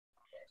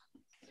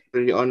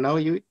Already on now,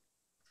 you?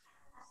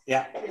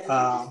 Yeah.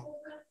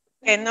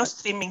 Okay, no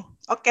streaming.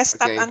 Okay,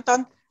 start, Okay.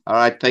 Anton. All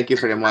right, thank you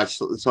very much.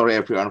 Sorry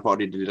everyone for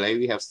the delay.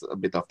 We have a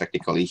bit of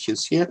technical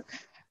issues here.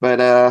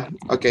 But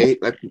okay,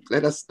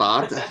 let us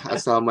start.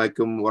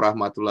 Assalamualaikum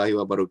warahmatullahi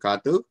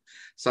wabarakatuh.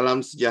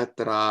 Salam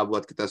sejahtera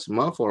buat kita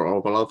semua, for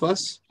all of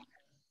us.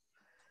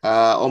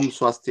 Om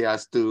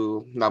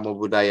Swastiastu, Namo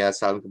Buddhaya,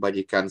 salam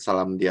kebajikan,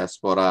 salam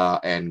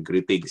diaspora, and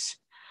greetings.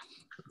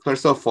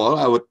 First of all,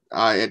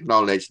 I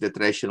acknowledge the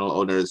traditional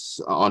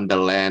owners on the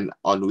land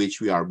on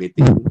which we are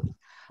meeting.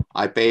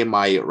 I pay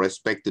my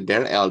respect to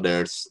their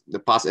elders,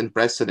 the past and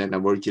present, and the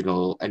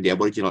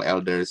Aboriginal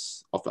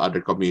elders of other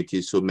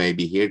communities who may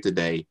be here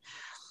today.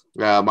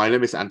 My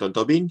name is Anton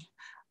Tobing.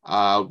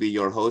 I'll be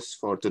your host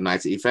for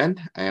tonight's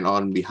event, and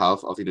on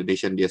behalf of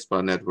Indonesian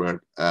Diaspora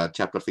Network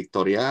Chapter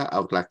Victoria,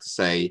 I would like to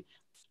say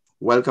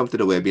welcome to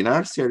the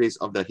webinar series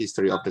of the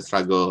history of the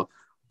struggle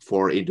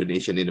for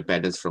Indonesian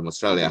independence from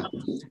Australia.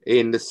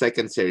 In the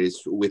second series,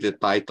 with the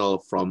title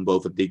From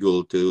Boven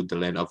Digoel to the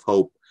Land of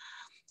Hope.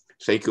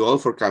 Thank you all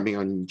for coming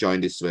and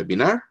join this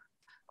webinar.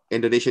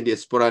 Indonesian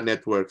Diaspora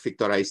Network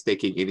Victoria is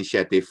taking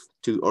initiative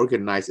to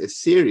organize a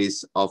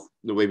series of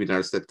the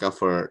webinars that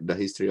cover the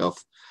history of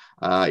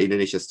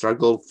Indonesia's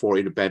struggle for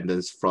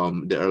independence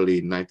from the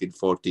early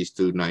 1940s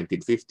to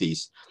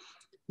 1950s.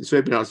 These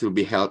webinars will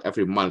be held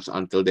every month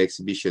until the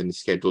exhibition is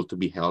scheduled to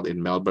be held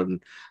in Melbourne,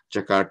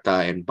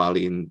 Jakarta, and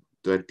Bali in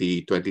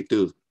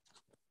 2022.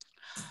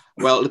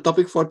 Well, the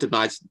topic for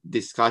tonight's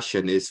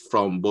discussion is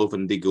From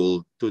Boven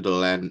Digoel to the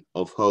Land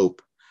of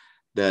Hope,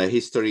 the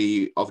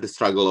history of the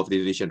struggle of the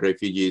Indonesian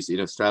refugees in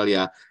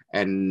Australia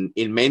and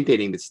in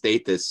maintaining the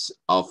status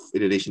of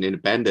Indonesian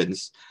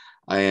independence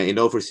in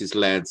overseas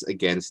lands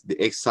against the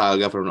exile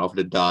government of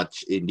the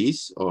Dutch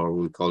Indies, or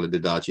we call it the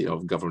Dutch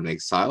of government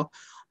exile,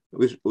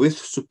 with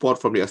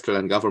support from the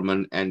Australian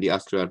government and the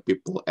Australian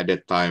people at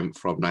that time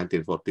from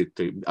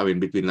 1943,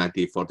 between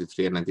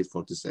 1943 and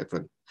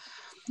 1947.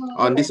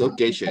 On this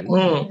occasion,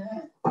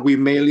 we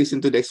may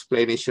listen to the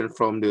explanation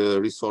from the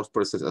resource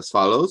persons as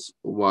follows.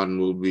 One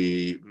will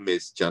be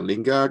Ms. John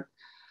Lingard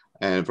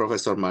and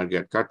Professor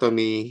Margaret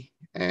Kartomi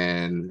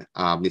and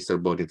Mr.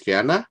 Boven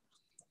Triyana.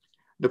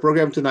 The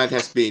program tonight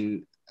has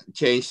been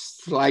changed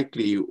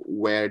slightly,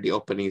 where the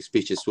opening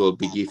speeches will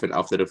be given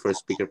after the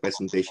first speaker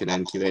presentation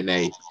and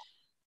Q&A.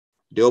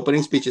 The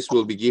opening speeches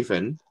will be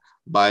given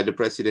by the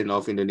President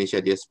of Indonesia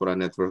Diaspora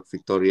Network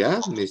Victoria,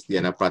 Ms.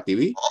 Diana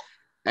Pratiwi,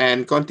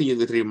 and continue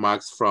with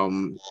remarks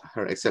from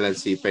Her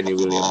Excellency Penny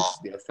Williams,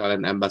 the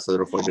Australian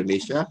Ambassador for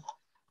Indonesia,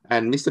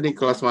 and Mr.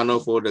 Nicholas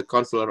Manovo, the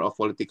Counselor of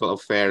Political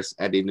Affairs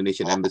at the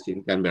Indonesian Embassy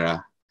in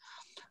Canberra.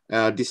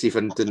 This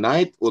event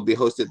tonight will be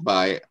hosted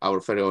by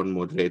our very own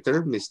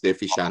moderator, Ms.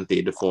 Devi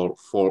Shanty. The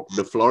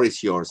floor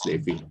is yours,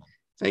 Devi.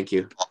 Thank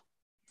you.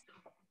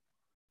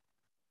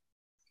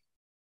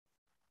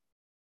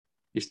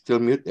 You're still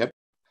mute, yep.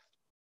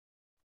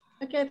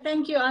 Okay,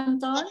 thank you,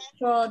 Anton,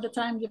 for the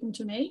time given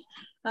to me.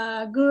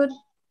 Good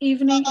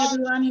evening,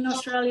 everyone in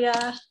Australia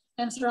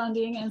and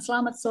surrounding, and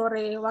selamat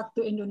sore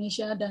waktu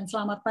Indonesia dan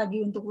selamat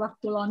pagi untuk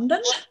waktu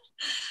London.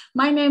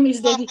 My name is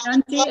Devi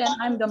Shanty, and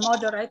I'm the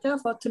moderator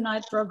for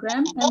tonight's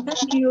program. And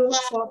thank you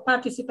for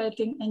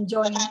participating and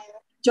join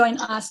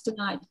us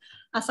tonight.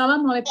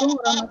 Assalamualaikum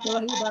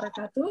warahmatullahi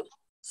wabarakatuh.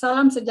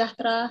 Salam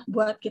sejahtera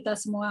buat kita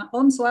semua.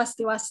 Om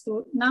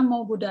Swastiastu,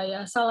 Namo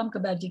Buddhaya, salam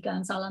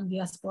kebajikan, salam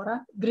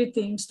diaspora.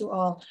 Greetings to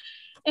all.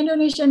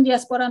 Indonesian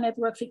Diaspora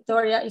Network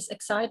Victoria is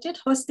excited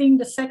hosting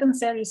the second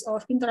series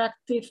of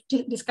interactive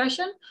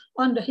discussion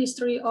on the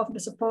history of the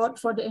support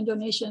for the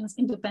Indonesian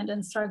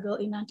independence struggle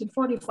in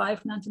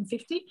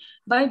 1945-1950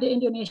 by the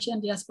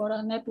Indonesian Diaspora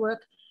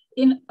Network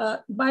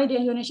by the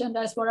Indonesian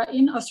diaspora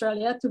in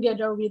Australia,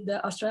 together with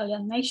the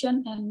Australian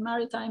Nation and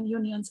Maritime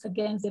Unions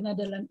against the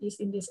Netherlands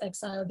East Indies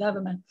exile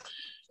government.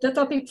 The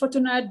topic for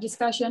tonight's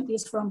discussion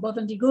is From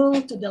Boven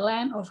Digoel to the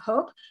Land of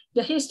Hope,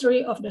 the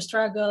history of the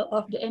struggle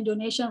of the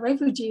Indonesian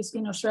refugees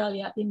in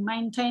Australia in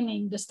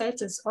maintaining the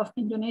status of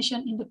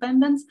Indonesian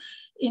independence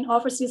in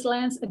overseas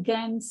lands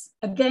against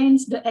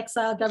the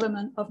exile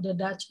government of the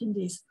Dutch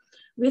Indies,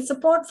 with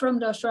support from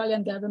the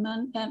Australian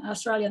government and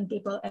Australian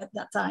people at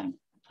that time.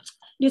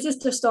 This is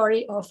the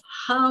story of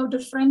how the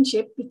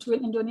friendship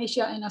between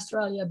Indonesia and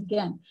Australia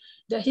began.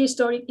 The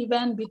historic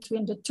event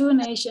between the two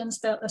nations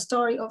tell a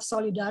story of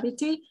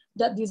solidarity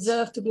that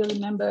deserves to be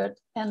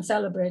remembered and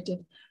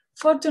celebrated.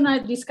 For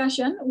tonight's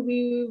discussion,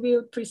 we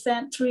will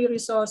present three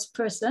resource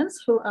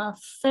persons who are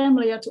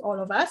familiar to all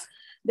of us.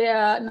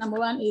 Number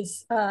one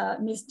is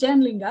Ms.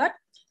 Jan Lingard.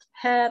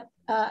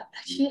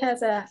 She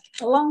has a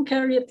long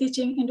career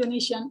teaching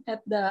Indonesian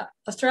at the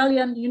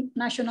Australian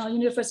National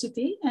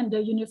University and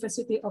the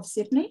University of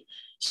Sydney.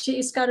 She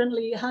is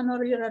currently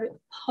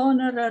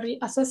honorary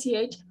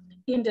associate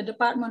in the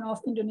Department of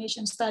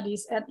Indonesian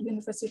Studies at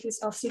Universities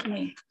of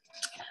Sydney.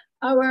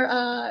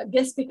 Our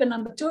guest speaker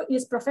number two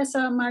is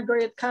Professor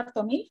Margaret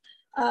Kartomi,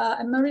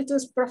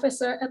 Emeritus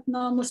Professor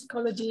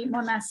Ethnomusicology,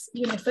 Monash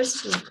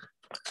University.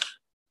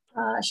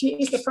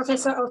 She is the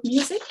Professor of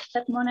Music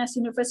at Monash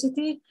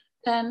University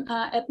and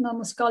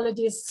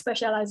ethnomusicologists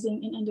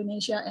specializing in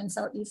Indonesia and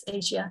Southeast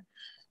Asia.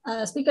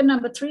 Speaker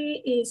number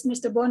 3 is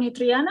Mr. Boni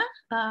Triyana.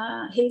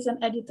 He's an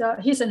editor,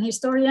 he's an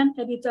historian,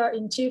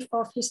 editor-in-chief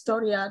of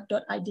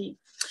Historia.id.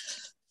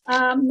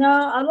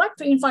 Now, I'd like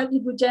to invite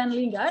Ibu Jan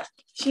Lingard.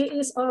 She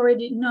is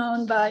already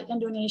known by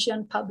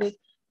Indonesian public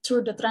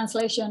through the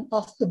translation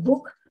of the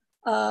book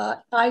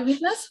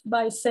Eyewitness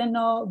by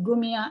Seno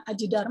Gumia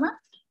Ajidharma,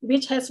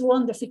 which has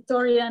won the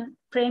Victorian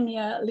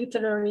Premier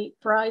Literary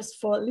Prize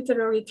for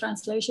Literary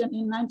Translation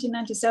in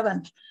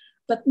 1997.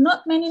 But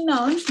not many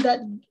know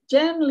that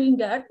Jan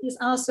Lingard is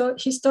also a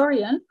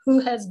historian who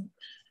has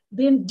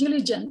been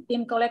diligent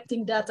in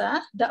collecting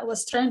data that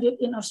was stranded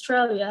in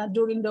Australia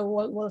during the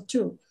World War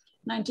II,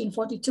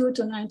 1942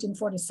 to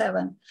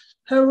 1947.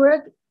 Her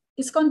work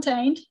is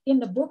contained in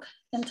the book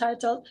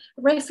entitled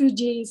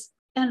Refugees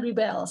and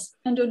Rebels,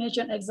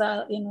 Indonesian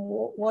Exile in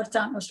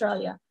Wartime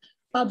Australia,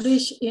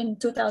 published in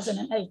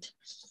 2008.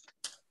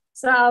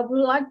 So I would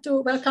like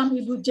to welcome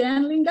Ibu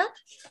Jan Lingard.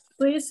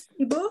 Please,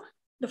 Ibu,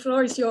 the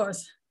floor is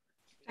yours.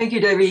 Thank you,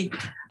 Devi.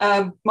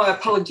 My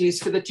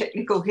apologies for the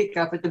technical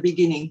hiccup at the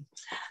beginning.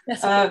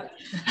 That's okay.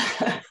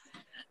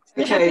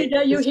 We're happy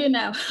that you're here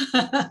now.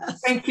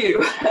 Thank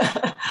you.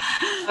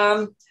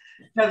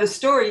 Now the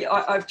story,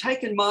 I've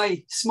taken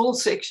my small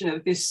section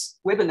of this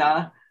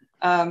webinar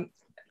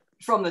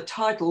from the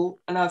title,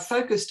 and I've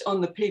focused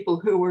on the people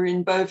who were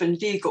in Boven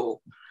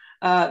Digoel.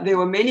 There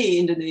were many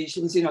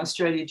Indonesians in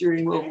Australia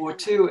during World War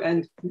II,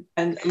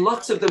 and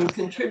lots of them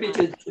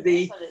contributed to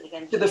the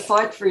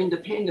fight for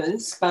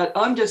independence. But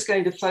I'm just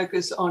going to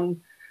focus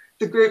on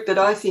the group that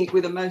I think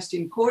were the most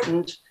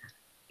important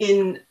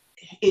in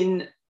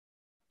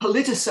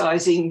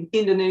politicizing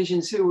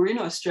Indonesians who were in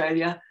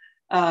Australia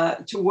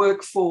to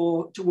work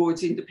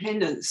towards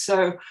independence.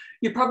 So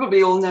you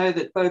probably all know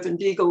that Boven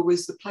Digoel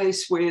was the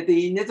place where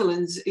the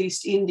Netherlands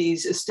East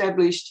Indies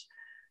established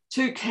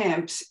 2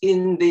 camps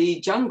in the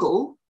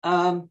jungle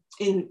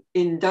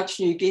in Dutch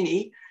New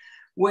Guinea,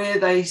 where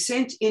they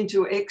sent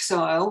into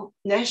exile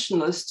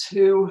nationalists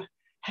who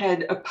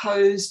had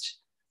opposed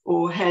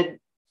or had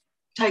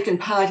taken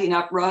part in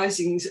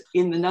uprisings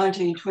in the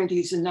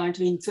 1920s and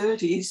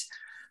 1930s,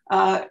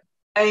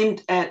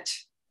 aimed at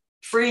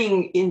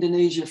freeing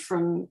Indonesia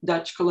from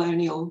Dutch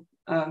colonial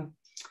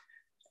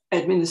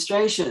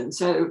administration.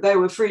 So they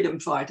were freedom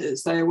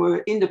fighters. They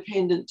were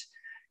independent,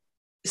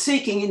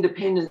 seeking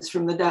independence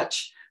from the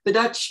Dutch. The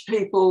Dutch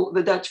people,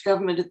 the Dutch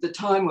government at the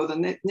time, or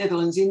the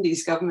Netherlands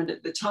Indies government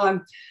at the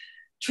time,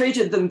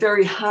 treated them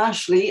very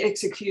harshly,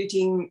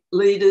 executing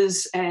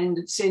leaders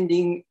and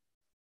sending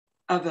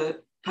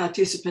other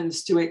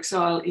participants to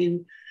exile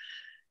in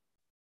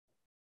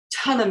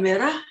Tanah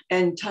Merah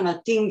and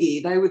Tanah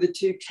Tinggi. They were the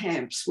 2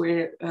 camps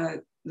where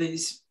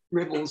these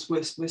rebels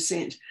were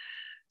sent.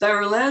 They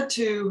were allowed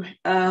to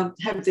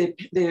have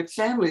their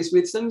families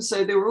with them,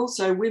 so there were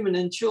also women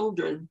and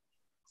children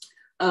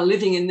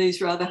living in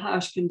these rather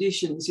harsh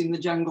conditions in the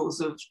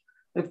jungles of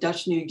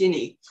Dutch New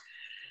Guinea.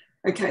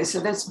 Okay, so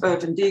that's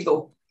Boven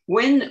Digoel.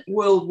 When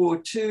World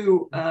War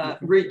II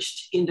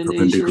reached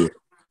Indonesia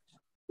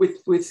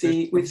with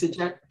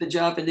the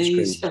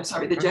Japanese,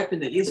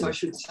 I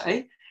should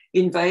say,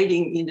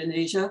 invading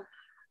Indonesia,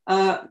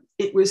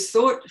 it was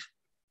thought,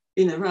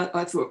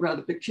 I thought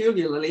rather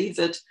peculiarly,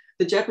 that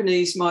the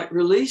Japanese might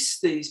release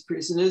these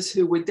prisoners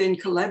who would then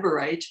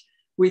collaborate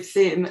with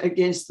them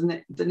against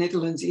the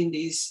Netherlands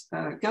Indies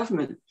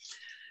government.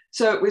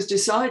 So it was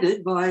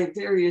decided by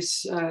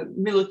various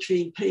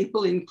military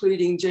people,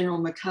 including General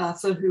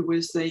MacArthur, who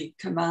was the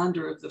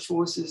commander of the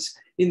forces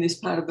in this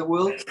part of the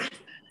world,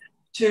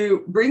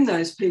 to bring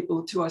those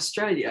people to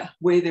Australia,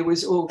 where there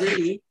was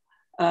already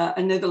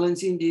a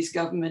Netherlands Indies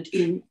government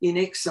in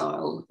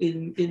exile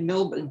in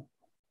Melbourne.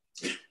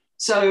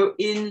 So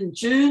in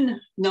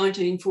June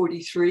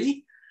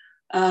 1943,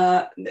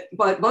 by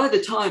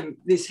the time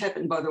this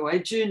happened, by the way,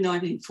 June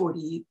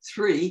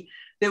 1943,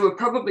 there were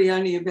probably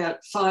only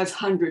about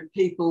 500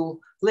 people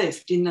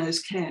left in those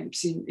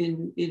camps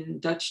in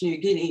Dutch New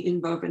Guinea,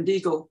 in Boven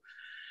Digoel.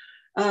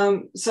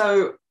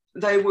 So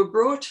they were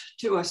brought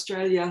to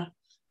Australia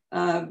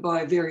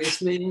by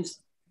various means,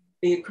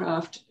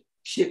 aircraft,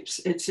 ships,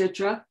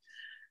 etc.,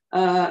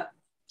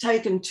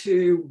 taken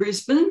to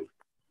Brisbane.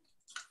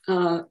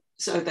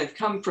 So they've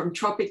come from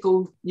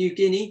tropical New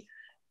Guinea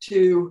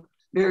to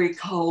very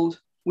cold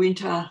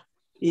winter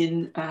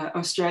in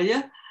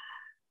Australia.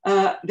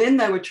 Then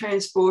they were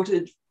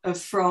transported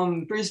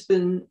from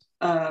Brisbane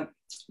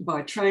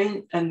by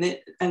train and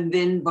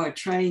then by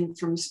train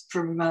from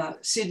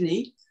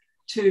Sydney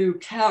to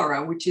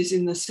Cowra, which is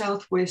in the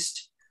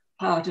southwest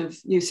part of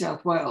New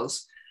South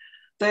Wales.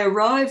 They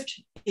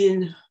arrived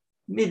in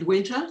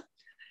midwinter,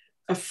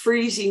 a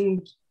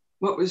freezing,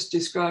 what was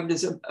described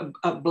as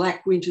a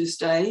black winter's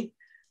day,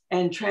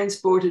 and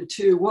transported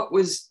to what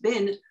was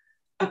then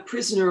a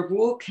prisoner of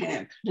war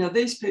camp. Now,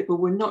 these people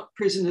were not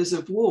prisoners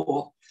of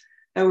war.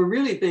 They were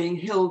really being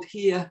held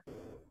here,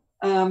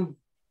 well,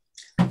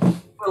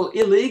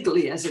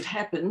 illegally as it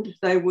happened.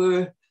 They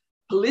were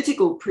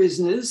political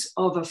prisoners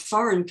of a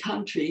foreign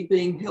country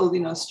being held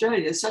in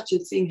Australia. Such a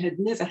thing had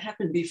never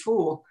happened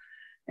before.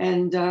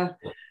 And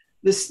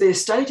their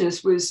status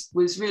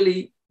was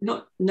really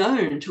not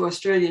known to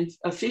Australian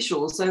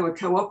officials. They were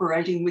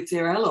cooperating with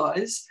their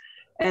allies,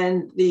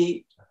 and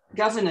the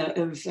governor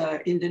of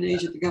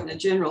Indonesia, the Governor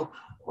General,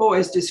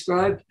 always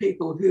described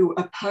people who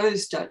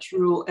opposed Dutch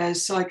rule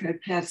as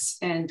psychopaths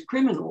and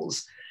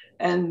criminals.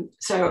 And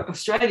so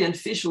Australian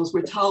officials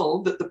were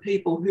told that the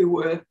people who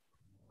were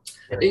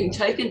being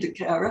taken to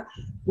Cowra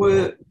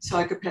were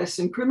psychopaths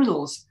and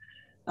criminals.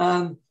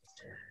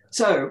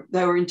 So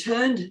they were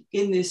interned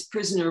in this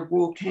prisoner of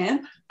war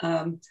camp.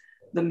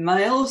 The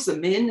males, the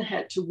men,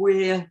 had to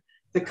wear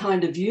the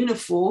kind of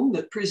uniform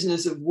that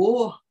prisoners of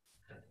war,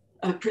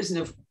 a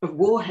prisoner of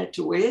war had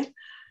to wear.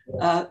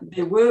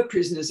 There were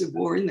prisoners of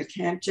war in the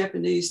camp,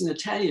 Japanese and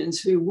Italians,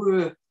 who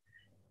were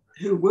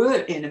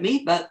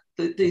enemy, but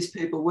these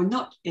people were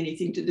not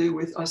anything to do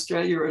with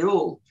Australia at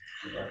all.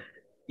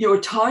 Your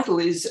title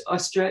is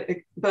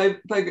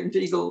Boven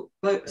Digoel,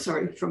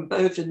 from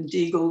Boven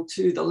Digoel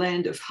to the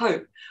Land of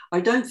Hope.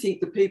 I don't think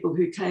the people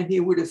who came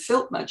here would have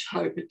felt much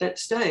hope at that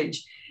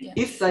stage. Yeah.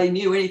 If they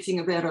knew anything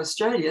about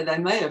Australia, they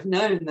may have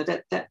known that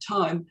at that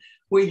time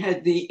we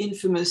had the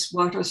infamous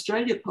White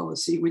Australia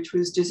policy, which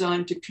was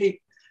designed to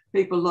keep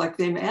people like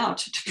them out,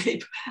 to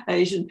keep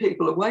Asian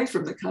people away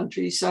from the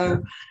country.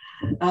 So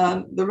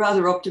the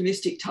rather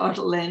optimistic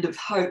title, Land of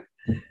Hope,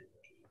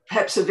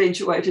 perhaps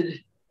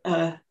eventuated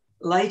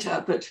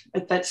later, but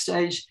at that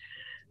stage,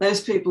 those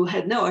people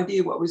had no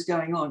idea what was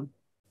going on,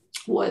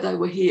 why they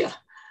were here.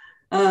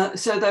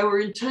 So they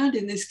were interned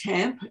in this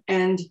camp,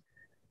 and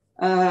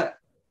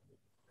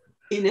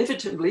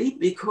inevitably,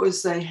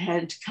 because they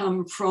had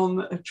come from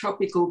a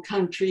tropical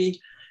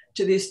country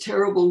to this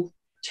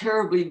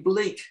terribly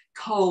bleak,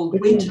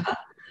 cold winter,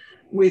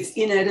 with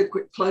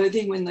inadequate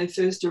clothing when they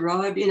first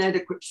arrived,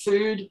 inadequate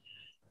food.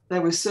 They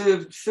were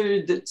served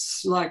food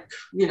that's like,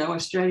 you know,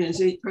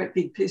 Australians eat great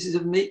big pieces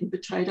of meat and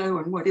potato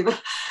and whatever,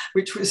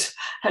 which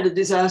had a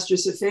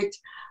disastrous effect.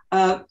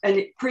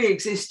 And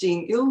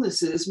pre-existing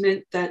illnesses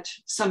meant that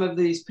some of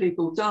these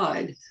people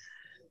died.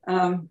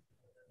 So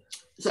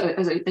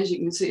as you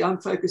can see, I'm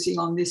focusing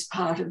on this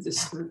part of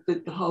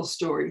the whole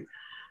story.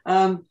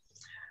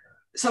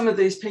 Some of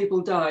these people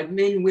died,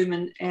 men,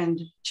 women,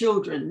 and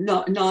children.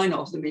 9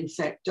 of them, in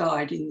fact,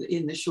 died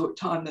in the short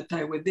time that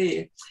they were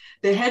there.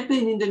 There had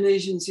been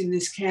Indonesians in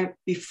this camp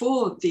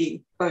before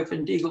the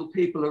Boven Digoel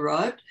people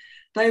arrived.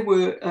 They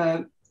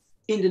were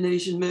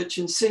Indonesian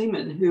merchant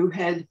seamen who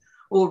had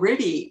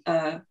already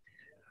gone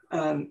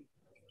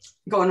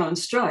on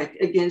strike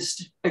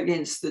against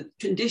the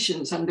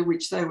conditions under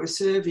which they were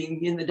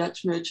serving in the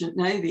Dutch Merchant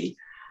Navy.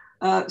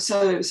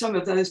 So some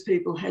of those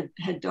people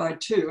had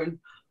died too, and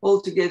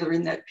altogether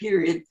in that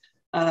period,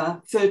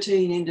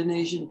 13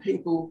 Indonesian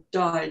people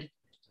died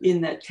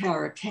in that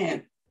Cowra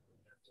camp.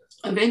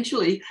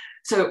 Eventually,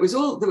 so there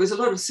was a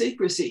lot of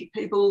secrecy.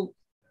 People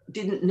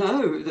didn't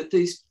know that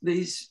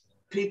these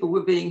people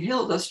were being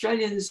held.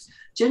 Australians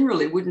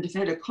generally wouldn't have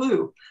had a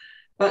clue,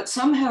 but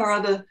somehow or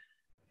other,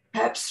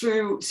 perhaps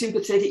through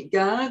sympathetic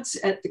guards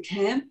at the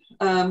camp,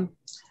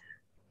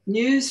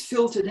 news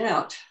filtered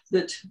out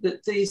that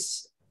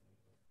these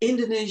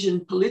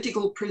Indonesian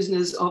political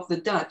prisoners of the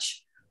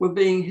Dutch were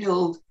being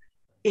held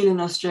in an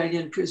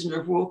Australian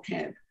prisoner of war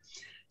camp.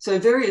 So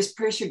various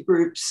pressure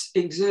groups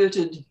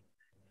exerted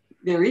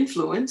their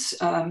influence,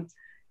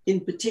 in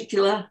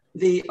particular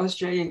the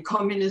Australian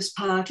Communist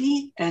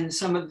Party, and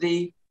some of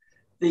the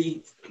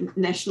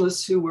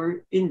nationalists who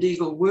were in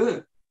Digoel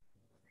were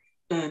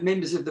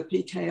members of the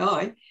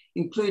PKI,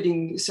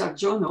 including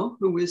Sarjono,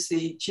 who was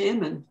the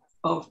chairman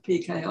of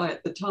PKI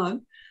at the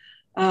time.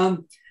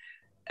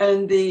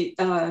 And the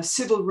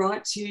Civil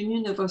Rights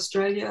Union of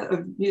Australia,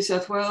 of New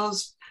South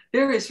Wales,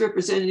 various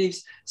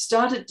representatives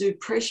started to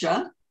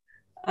pressure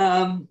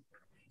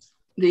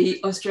the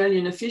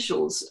Australian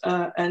officials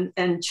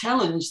and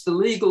challenge the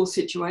legal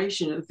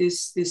situation of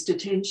this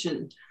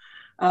detention.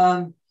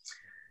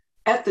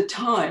 At the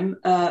time,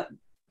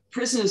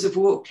 prisoner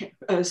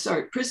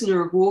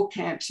of war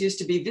camps used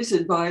to be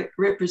visited by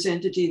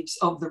representatives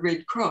of the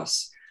Red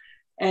Cross,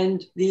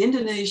 and the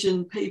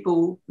Indonesian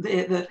people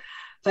there,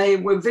 they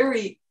were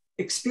very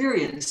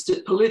experienced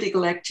at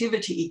political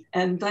activity,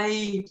 and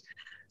they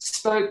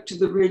spoke to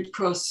the Red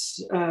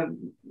Cross,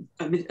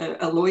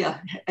 a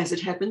lawyer as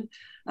it happened,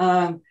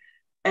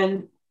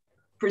 and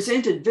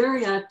presented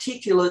very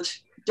articulate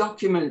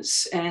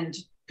documents and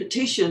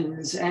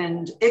petitions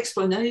and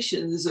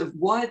explanations of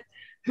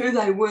who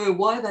they were,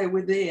 why they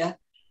were there.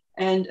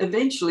 And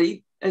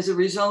eventually, as a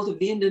result of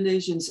the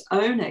Indonesians'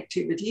 own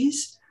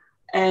activities,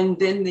 and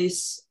then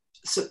this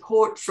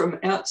support from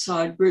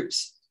outside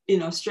groups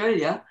in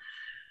Australia,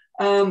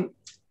 an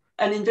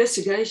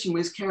investigation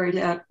was carried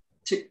out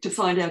to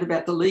find out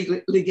about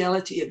the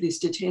legality of this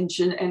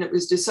detention, and it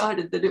was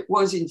decided that it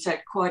was in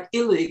fact quite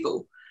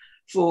illegal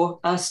for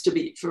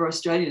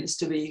Australians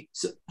to be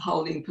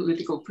holding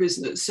political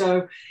prisoners.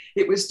 So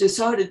it was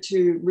decided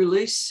to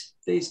release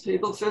these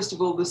people. First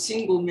of all, the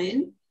single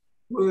men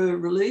were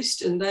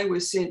released, and they were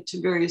sent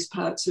to various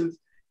parts of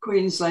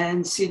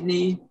Queensland,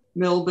 Sydney,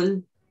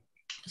 Melbourne,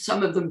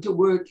 some of them to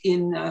work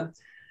in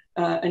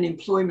an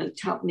employment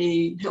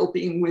company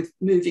helping with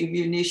moving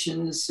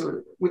munitions,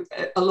 or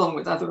along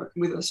with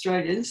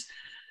Australians.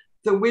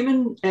 The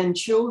women and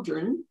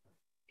children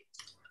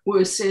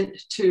were sent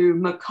to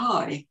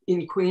Mackay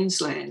in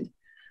Queensland,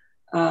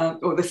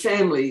 or the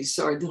families,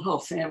 sorry, the whole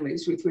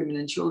families with women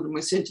and children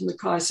were sent to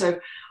Mackay. So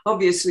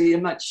obviously a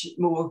much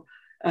more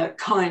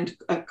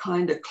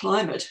kinder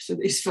climate for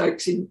these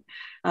folks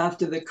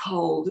after the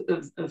cold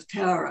of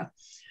Cowra.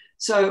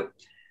 So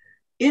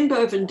in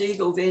Boven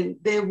Digoel, then,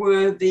 there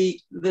were the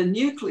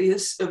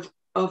nucleus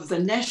of the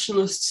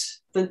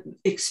nationalists, the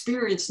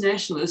experienced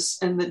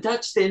nationalists, and the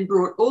Dutch then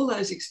brought all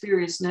those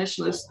experienced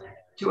nationalists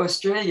to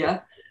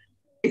Australia,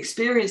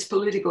 experienced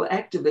political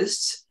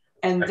activists,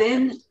 and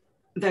then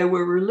they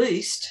were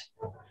released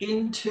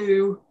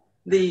into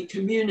the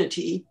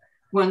community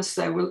once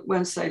they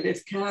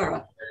left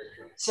Cowra.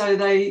 So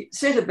they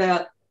set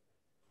about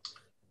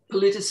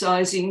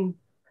politicizing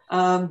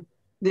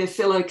their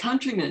fellow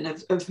countrymen,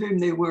 of whom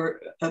there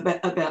were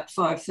about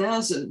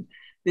 5,000.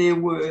 There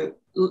were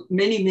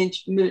many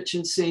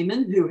merchant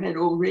seamen who had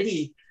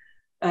already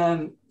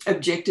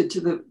objected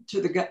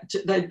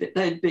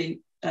they'd been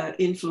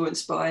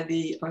influenced by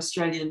the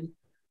Australian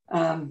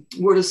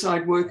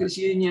Waterside Workers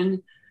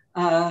Union,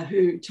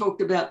 who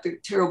talked about the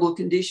terrible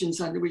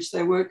conditions under which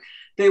they worked.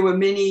 There were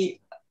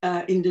many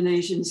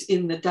Indonesians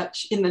in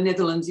the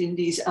Netherlands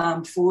Indies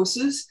armed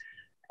forces,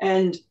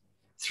 and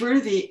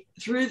through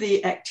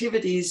the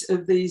activities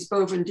of these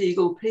Boven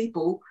Digoel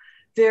people,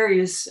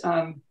 various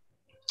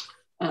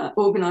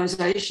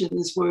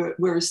organisations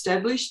were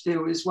established.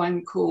 There was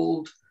one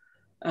called,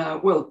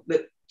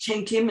 the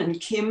Chen Kim and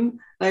Kim.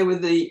 They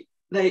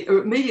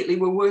immediately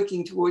were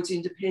working towards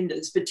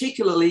independence,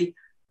 particularly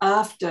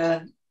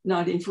after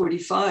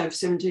 1945,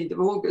 17th of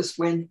August,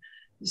 when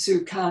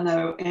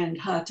Sukarno and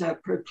Hatta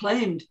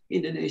proclaimed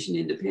Indonesian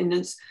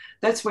independence.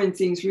 That's when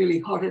things really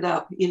hotted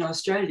up in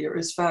Australia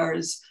as far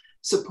as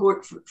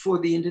support for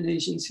the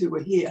Indonesians who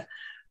were here.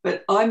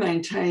 But I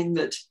maintain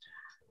that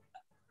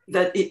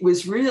it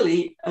was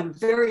really a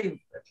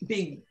very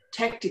big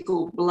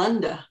tactical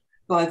blunder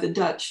by the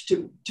Dutch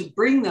to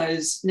bring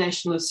those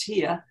nationalists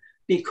here,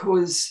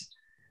 because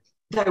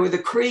they were the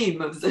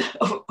cream of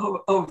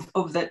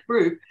that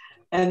group,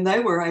 and they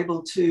were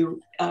able to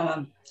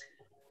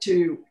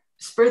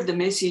spread the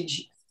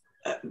message,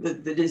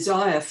 the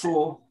desire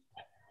for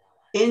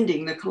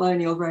ending the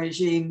colonial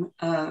regime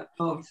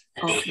of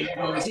the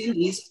Netherlands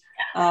Indies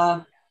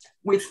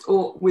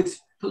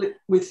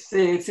with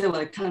their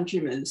fellow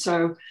countrymen.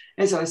 So,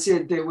 as I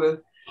said, there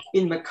were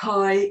in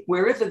Mackay,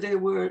 wherever there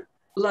were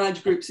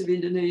large groups of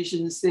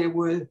Indonesians, there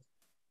were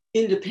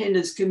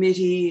independence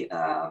committee,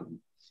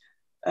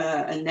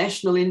 a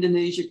national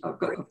Indonesia. I've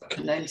got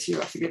the names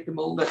here, I forget them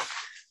all, but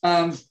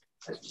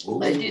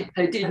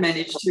they did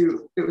manage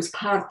to. It was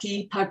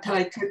Partai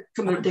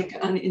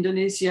Kemerdekaan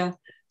Indonesia,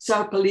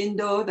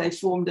 Sarpelindo. They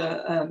formed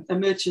a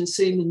merchant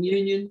seamen's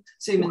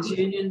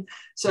union.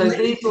 So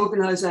these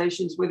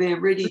organisations were there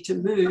ready to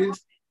move,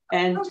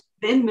 and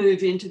then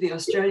move into the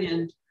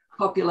Australian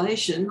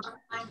population,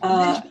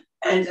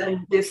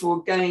 and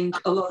therefore gained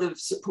a lot of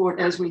support,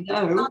 as we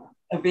know,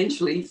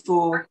 eventually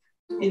for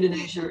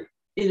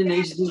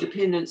Indonesia's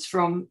independence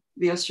from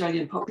the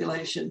Australian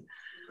population.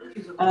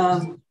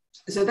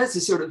 So that's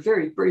a sort of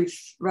very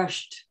brief,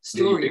 rushed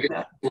story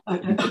about.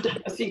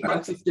 I think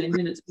my 15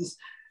 minutes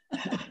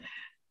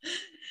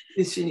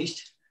is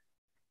finished.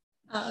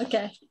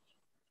 Okay.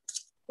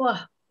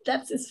 Wow,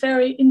 that's a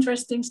very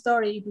interesting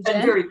story, Ibu Jen.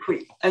 And very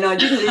quick. And I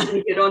didn't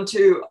even get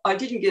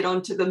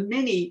onto the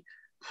many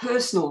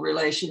personal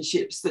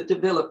relationships that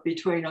developed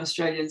between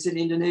Australians and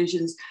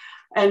Indonesians.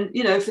 And,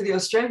 you know, for the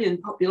Australian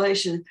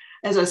population,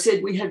 as I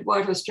said, we had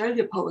White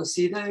Australia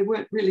policy. They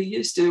weren't really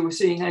used to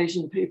seeing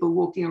Asian people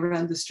walking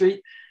around the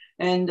street.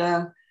 And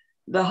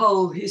the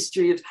whole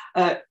history of,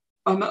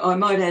 I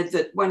might add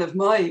that one of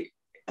my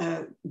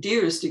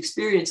dearest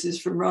experiences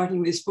from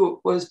writing this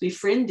book was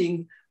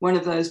befriending one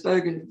of those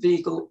Boven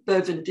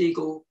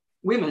Digoel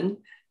women,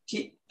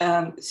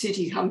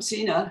 Siti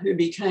Hamsina, who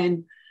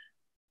became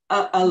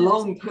a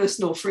long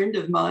personal friend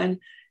of mine.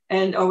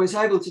 And I was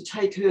able to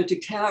take her to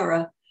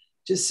Cowra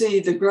to see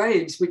the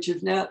graves, which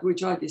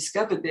I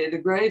discovered there, the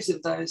graves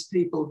of those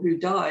people who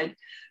died,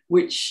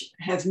 which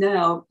have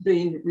now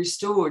been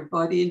restored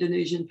by the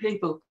Indonesian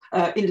people,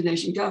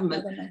 Indonesian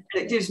government. And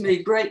it gives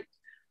me great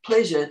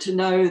pleasure to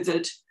know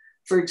that,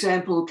 for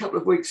example, a couple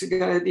of weeks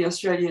ago, the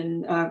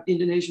Australian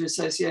Indonesia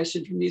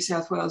Association from New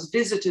South Wales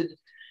visited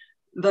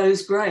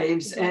those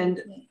graves,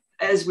 and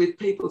as with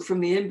people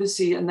from the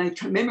embassy, and they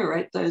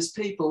commemorate those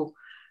people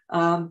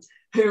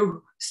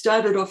who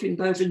started off in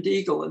Boven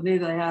Digoel, and there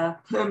they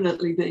are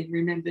permanently being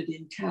remembered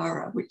in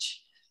Cowra,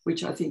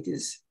 which I think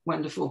is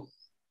wonderful.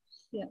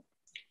 Yeah.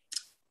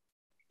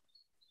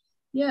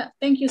 Yeah,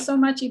 thank you so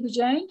much, Ibu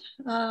Jane.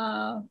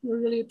 We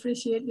really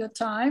appreciate your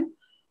time.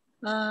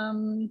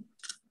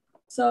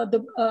 So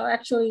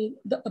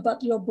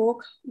about your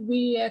book,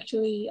 we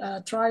actually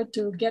tried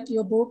to get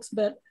your books,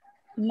 but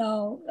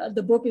no,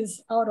 the book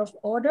is out of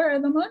order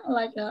at the moment,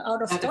 like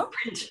out of stock.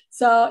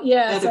 So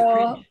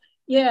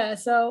yeah,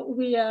 so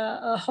we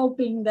are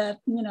hoping that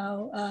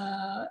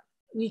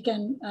you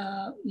can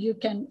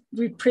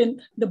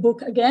reprint the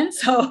book again,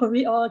 so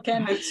we all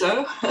can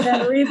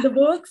read the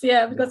books.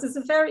 Yeah, because it's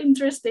a very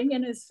interesting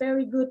and it's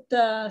very good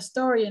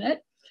story in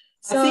it.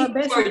 So I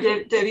think,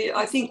 sorry, Devi,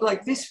 I think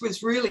like this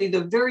was really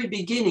the very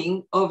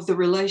beginning of the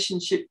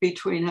relationship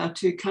between our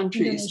two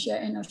countries. Indonesia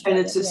and Australia, and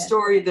it's a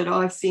story that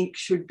I think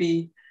should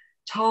be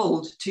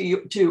told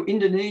to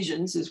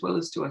Indonesians as well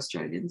as to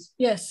Australians.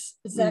 Yes,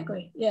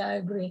 exactly. Yeah, I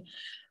agree.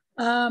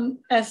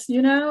 As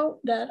you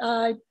know, that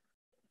I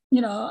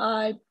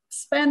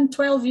spent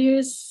 12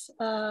 years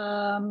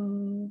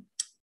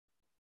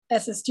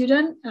as a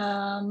student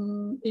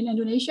in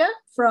Indonesia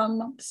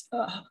from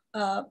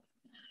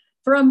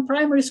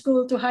primary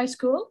school to high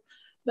school,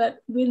 but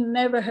we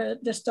never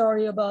heard the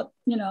story about,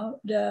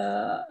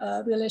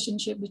 the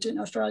relationship between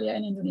Australia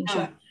and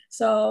Indonesia. Oh.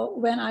 So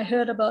when I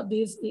heard about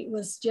this, it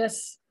was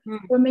just,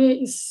 for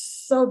me, it's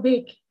so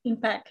big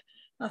impact.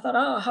 I thought,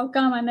 oh, how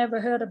come I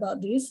never heard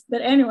about this? But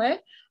anyway,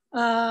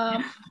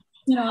 I've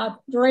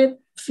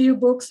read few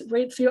books,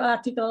 read few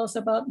articles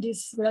about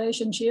this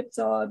relationship.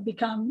 So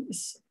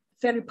it's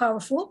very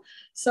powerful.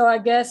 So I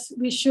guess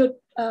we should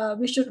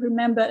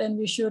remember and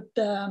we should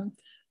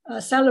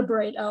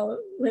celebrate our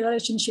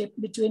relationship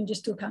between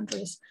these two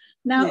countries.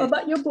 Now,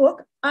 about your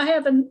book, I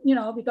haven't,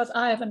 because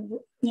I haven't,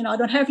 I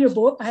don't have your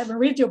book. I haven't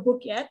read your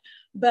book yet,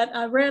 but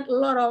I read a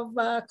lot of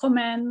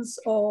comments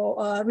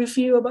or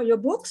review about your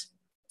books.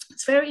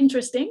 It's very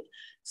interesting.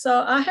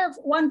 So I have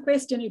one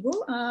question,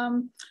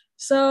 Ibu.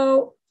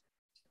 So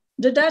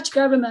the Dutch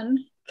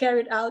government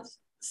carried out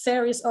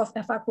series of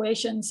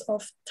evacuations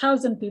of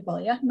 1,000 people,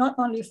 not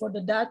only for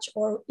the Dutch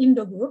or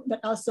Indo group,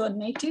 but also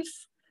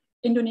native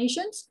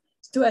Indonesians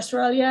to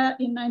Australia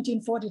in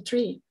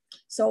 1943.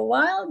 So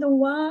while the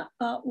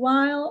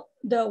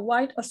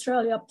White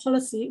Australia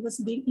policy was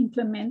being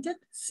implemented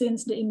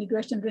since the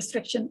Immigration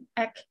Restriction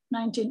Act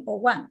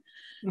 1901.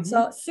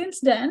 So since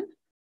then,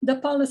 the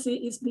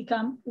policy is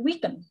become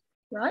weakened,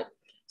 right?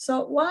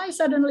 So why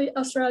suddenly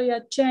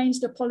Australia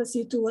changed the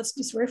policy towards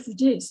these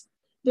refugees?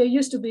 There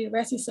used to be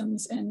racism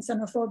and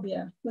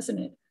xenophobia, wasn't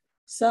it?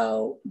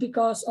 So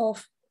because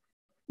of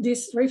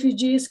these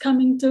refugees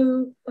coming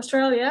to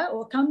Australia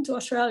or come to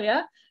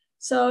Australia,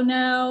 so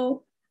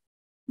now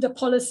the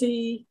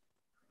policy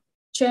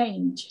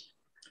change.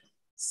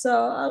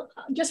 So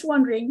I'm just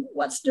wondering,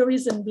 what's the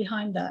reason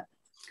behind that?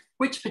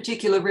 Which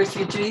particular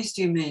refugees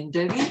do you mean,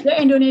 Devi? The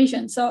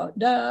Indonesian, so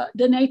the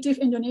native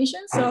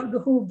Indonesians, so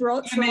who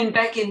brought. You mean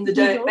back in the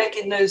day, back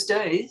in those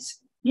days?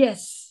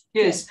 Yes.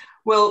 Yes.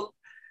 Well,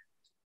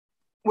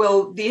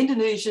 the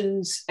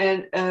Indonesians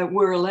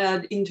were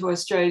allowed into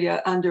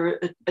Australia under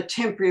a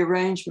temporary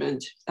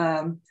arrangement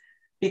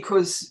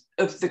because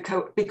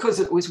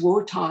it was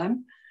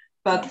wartime.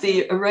 But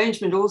the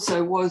arrangement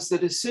also was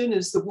that as soon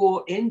as the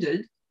war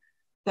ended,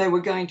 they were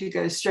going to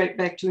go straight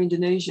back to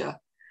Indonesia.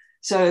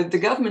 So the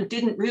government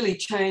didn't really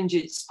change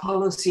its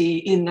policy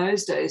in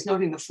those days,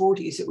 not in the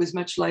 40s. It was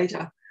much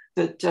later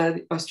that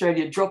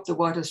Australia dropped the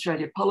White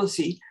Australia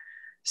policy.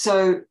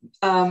 So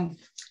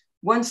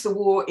once the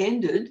war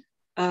ended,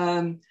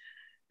 the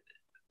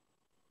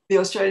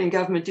Australian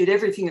government did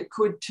everything it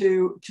could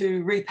to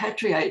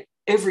repatriate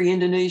every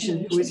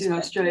Indonesian who was in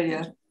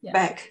Australia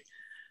back.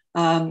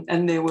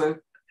 And there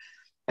were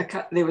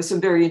some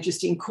very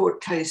interesting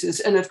court cases.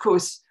 And of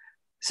course,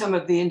 some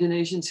of the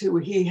Indonesians who were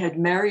here had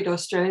married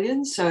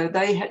Australians, so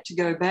they had to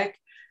go back,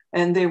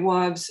 and their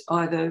wives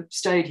either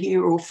stayed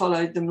here or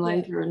followed them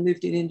later and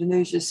lived in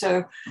Indonesia.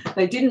 So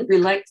they didn't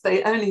relax,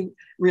 they only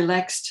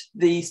relaxed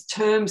the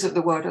terms of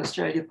the White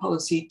Australia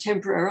policy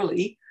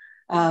temporarily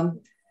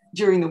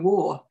during the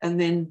war. And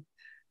then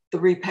the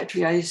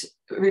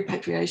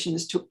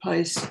repatriations took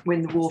place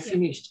when the war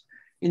finished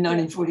in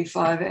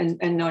 1945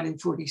 and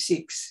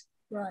 1946.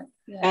 Right.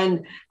 Yeah.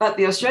 But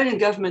the Australian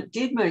government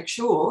did make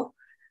sure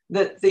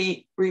that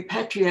the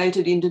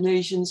repatriated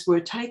Indonesians were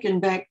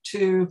taken back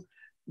to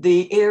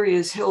the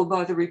areas held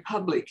by the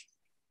Republic,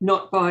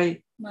 not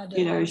by,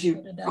 as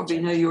you probably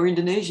know, your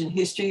Indonesian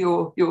history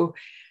or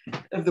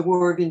of the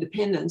War of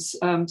Independence.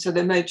 So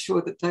they made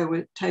sure that they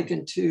were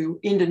taken to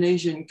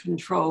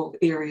Indonesian-controlled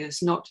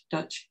areas, not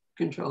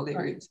Dutch-controlled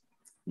areas.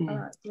 All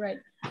right, great.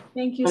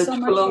 Thank you so so much.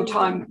 It took a long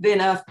time. Then,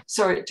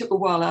 it took a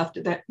while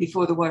after that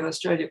before the White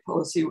Australia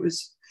policy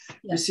was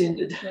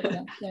rescinded.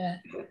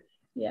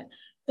 Yeah.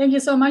 Thank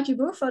you so much,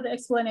 Ibu, for the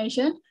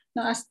explanation.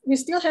 Now, as we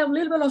still have a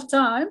little bit of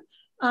time,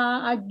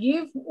 I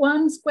give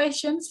one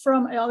questions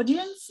from our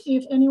audience.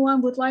 If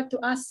anyone would like to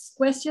ask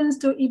questions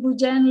to Ibu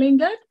Jan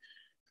Lingard,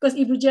 because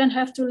Ibu Jan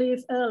have to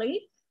leave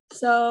early.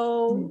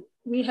 So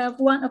we have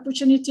one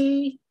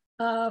opportunity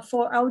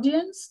for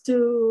audience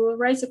to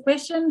raise a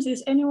question.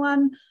 Is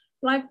anyone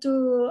like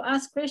to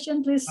ask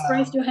question? Please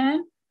raise your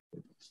hand.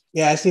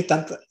 Yeah, I see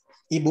Tante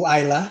Ibu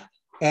Ayla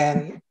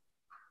and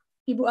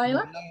Ibu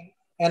Ayla.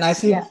 And I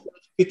see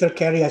Peter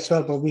Carey as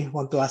well probably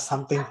want to ask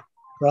something,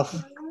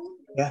 Prof.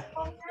 Yeah.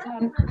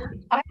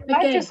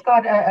 I just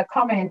got a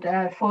comment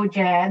for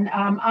Jan.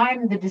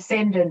 I'm the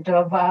descendant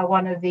of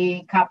one of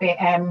the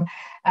KPM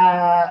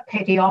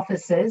petty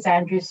officers,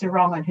 Andrew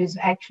Sarongan, who's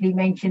actually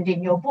mentioned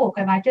in your book.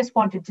 And I just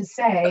wanted to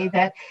say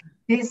that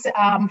this,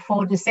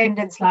 for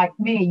descendants like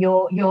me,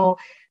 your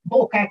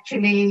book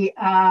actually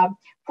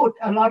put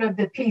a lot of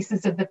the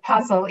pieces of the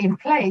puzzle in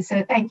place.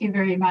 So thank you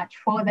very much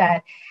for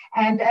that.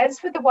 And as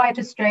for the White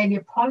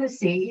Australia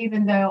policy,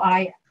 even though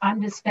I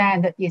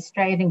understand that the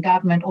Australian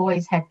government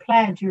always had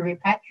planned to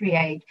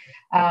repatriate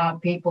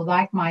people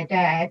like my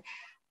dad,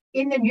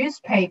 in the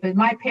newspapers,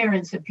 my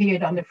parents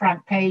appeared on the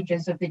front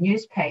pages of the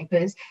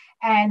newspapers,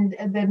 and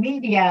the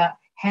media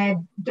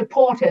had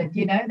deported,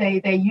 you know,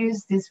 they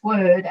used this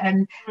word.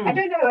 And I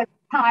don't know at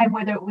the time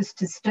whether it was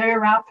to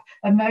stir up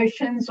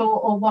emotions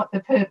or what the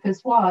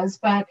purpose was,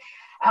 but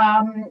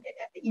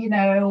you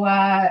know,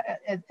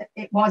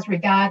 it was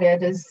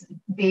regarded as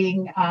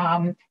being,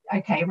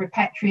 okay,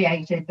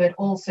 repatriated, but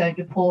also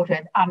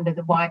deported under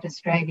the White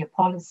Australia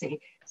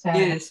policy. So,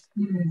 yes,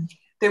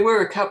 there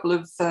were a couple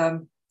of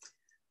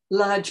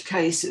large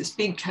cases,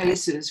 big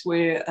cases,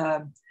 where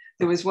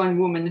there was one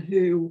woman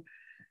who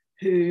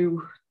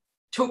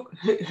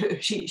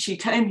she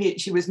came here,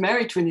 she was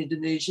married to an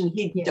Indonesian,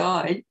 he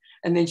died,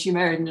 and then she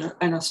married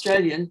an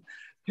Australian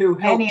who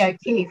helped. Annie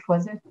O'Keefe,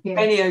 was it? Yeah.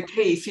 Annie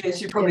O'Keefe,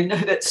 yes, you probably know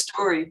that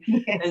story.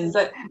 Yes. And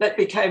that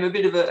became a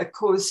bit of a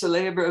cause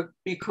célèbre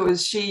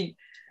because they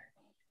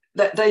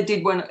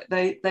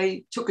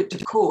took it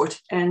to court,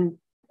 and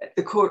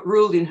the court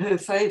ruled in her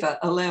favour,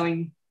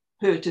 allowing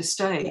her to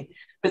stay.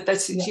 But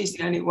she's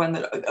the only one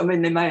that, I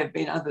mean, there may have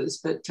been others,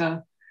 but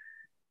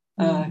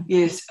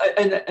yes.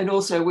 And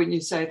also when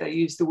you say they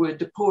use the word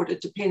deport,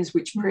 it depends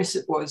which press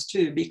it was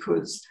too,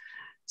 because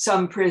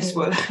some press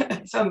were,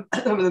 some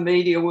of the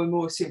media were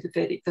more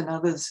sympathetic than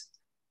others.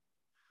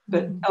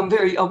 But I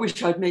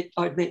wish I'd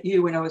met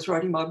you when I was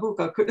writing my book.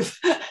 I could have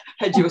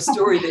had your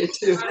story there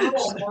too.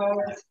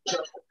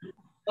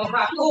 All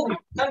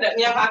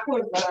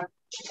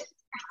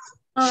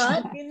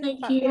right,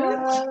 thank you.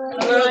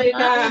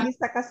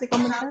 Bisa kasih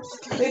komentar?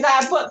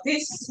 I put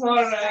this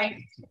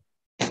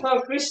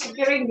for Chris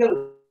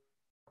Gringle.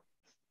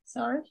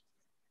 Sorry.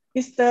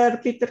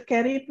 Mr. Peter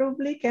Carey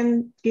probably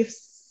can give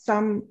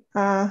some.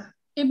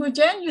 Ibu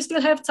Jen, you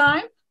still have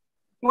time?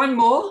 One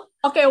more?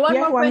 Okay, one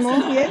more one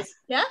question. more, yes.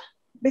 Yeah?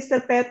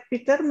 Mr.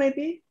 Peter,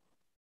 maybe?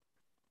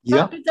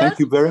 Yeah, thank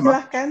you very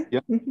much. Silahkan.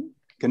 Yeah.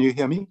 Can you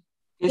hear me?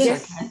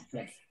 Yes.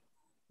 Yes.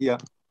 Yeah.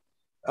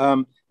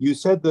 You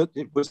said that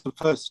it was the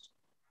first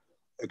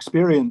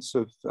experience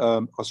of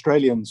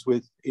Australians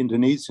with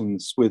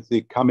Indonesians with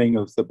the coming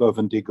of the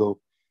Boven Digoel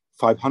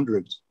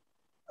 500.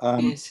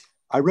 Yes.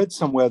 I read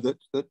somewhere that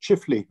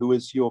Chifley, who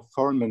is your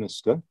foreign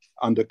minister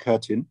under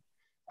Curtin,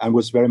 and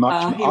was very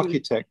much an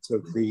architect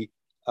of the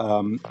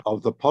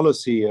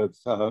policy of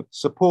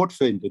support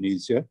for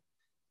Indonesia,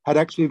 had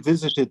actually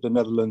visited the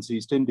Netherlands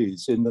East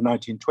Indies in the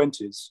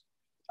 1920s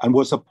and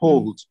was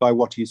appalled by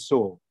what he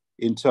saw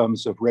in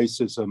terms of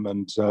racism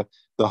and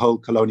the whole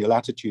colonial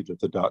attitude of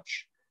the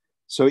Dutch.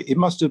 So it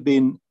must have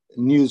been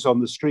news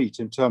on the street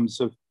in terms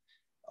of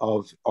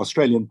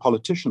Australian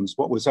politicians,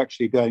 what was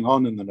actually going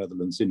on in the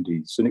Netherlands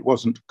Indies. And it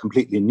wasn't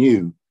completely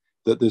new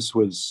that this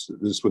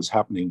was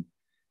happening.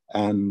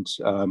 And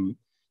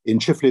in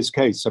Chifley's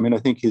case, I mean, I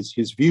think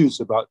his views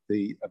about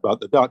the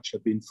Dutch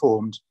have been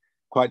formed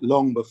quite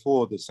long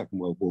before the Second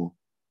World War.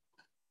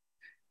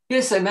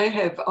 Yes, they may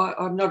have.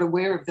 I'm not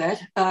aware of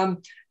that,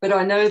 but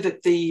I know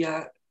that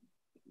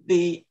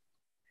the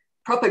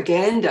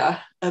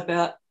propaganda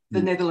about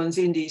the Netherlands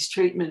Indies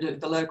treatment of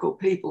the local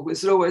people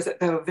was always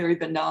that they were very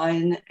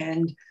benign,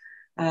 and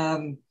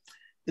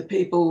the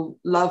people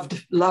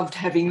loved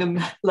having them,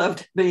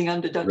 loved being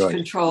under Dutch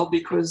control,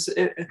 because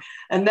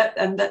and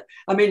that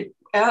I mean,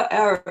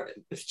 our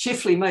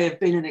Chifley may have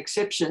been an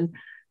exception,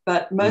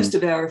 but most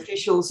of our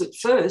officials at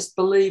first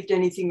believed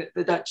anything that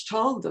the Dutch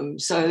told them.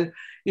 So,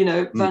 you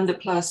know, Van der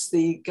Plas,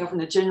 the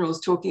Governor-General, is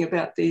talking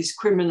about these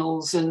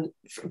criminals, and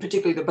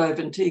particularly the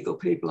Boven Digoel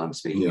people I'm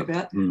speaking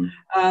about.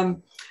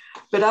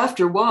 But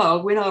after a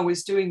while, when I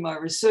was doing my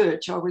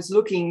research, I was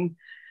looking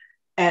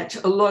at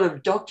a lot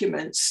of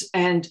documents,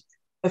 and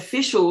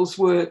officials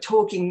were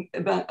talking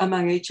about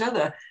among each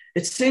other.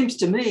 It seems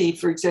to me,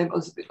 for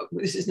example,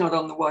 this is not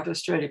on the White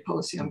Australia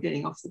policy, I'm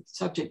getting off the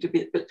subject a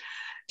bit, but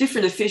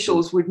different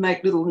officials would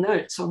make little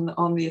notes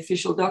on the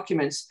official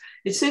documents.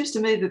 It seems to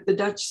me that the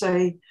Dutch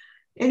say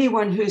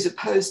anyone who's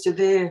opposed to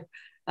their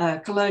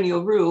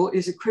colonial rule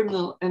is a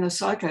criminal and a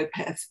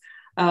psychopath.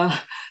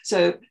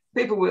 So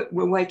people were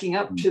waking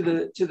up to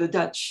the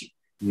Dutch.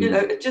 You know,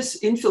 it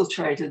just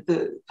infiltrated,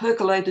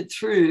 percolated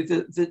through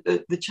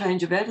the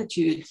change of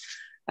attitude.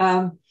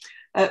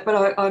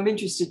 But I'm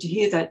interested to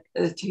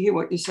hear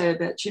what you say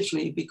about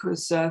Chifley,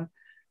 because I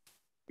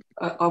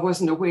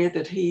wasn't aware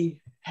that he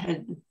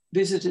had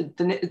visited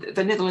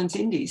the Netherlands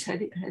Indies.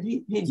 Had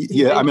he?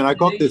 Yeah, I mean, I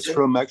got this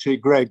from actually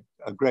Greg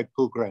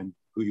Poulgren,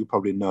 who you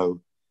probably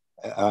know,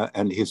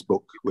 and his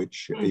book,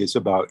 which is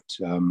about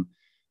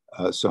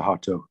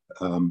Suharto.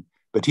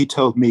 But he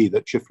told me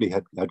that Chifley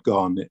had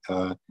gone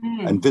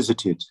and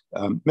visited.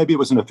 Maybe it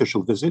was an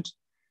official visit,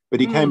 but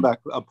he came back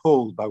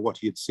appalled by what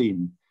he had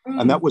seen.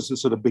 And that was the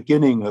sort of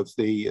beginning of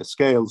the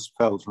scales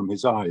fell from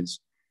his eyes.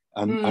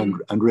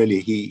 And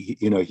really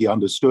he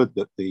understood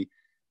that the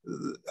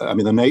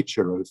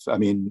nature of,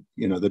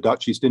 the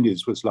Dutch East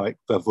Indies was like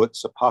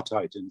Verwoerd's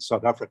apartheid in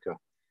South Africa.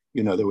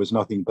 There was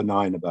nothing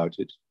benign about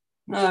it,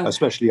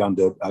 especially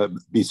under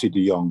B.C.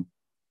 de Jong.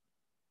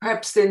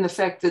 Perhaps then the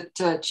fact that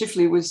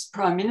Chifley was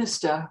Prime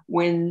Minister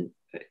when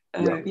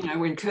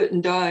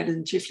Curtin died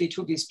and Chifley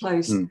took his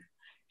place,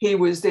 he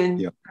was then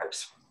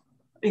perhaps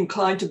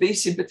inclined to be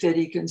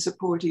sympathetic and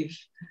supportive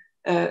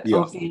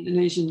of the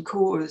Indonesian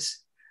cause.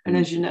 And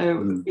as you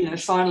know,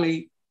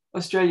 finally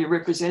Australia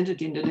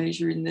represented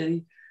Indonesia in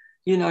the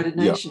United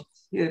Nations.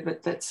 Yeah,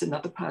 but that's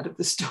another part of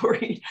the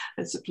story.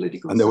 That's a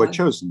political And they were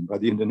chosen by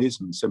the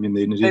Indonesians. The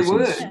Indonesians.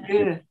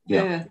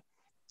 They were,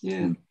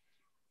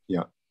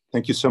 yeah.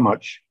 Thank you so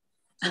much.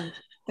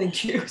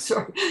 Thank you.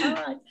 Sorry. All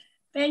right.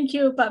 Thank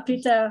you, Pak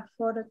Peter,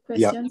 for the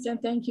questions,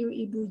 and thank you,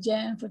 Ibu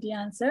Jen, for the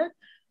answer.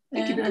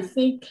 And I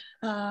think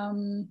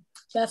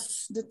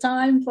that's the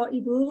time for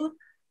Ibu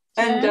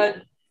Jen.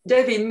 And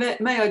Devi,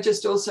 may I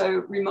just also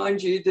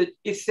remind you that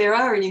if there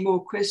are any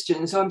more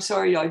questions, I'm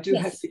sorry, I do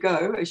have to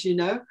go, as you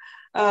know.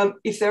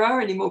 If there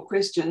are any more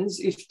questions,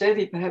 if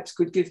Devi perhaps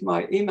could give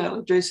my email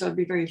address, I'd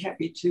be very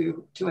happy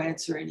to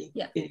answer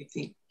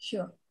anything.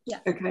 Sure. Yeah.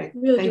 Okay.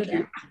 We'll Thank do you.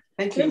 that.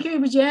 Thank you. Thank you,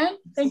 Ibu Jen.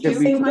 Thank you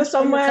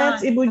so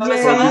much, Ibu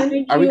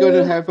Jen. Are we going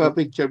to have a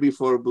picture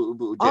before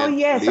Bu Jen? Oh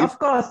yes, leave? of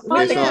course.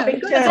 Okay, so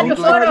I would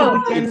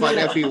like to invite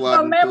everyone.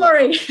 For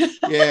memory.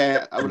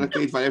 I would like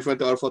to invite everyone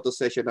to our photo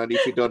session, and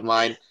if you don't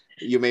mind,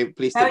 you may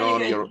please turn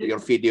on your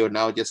video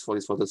now just for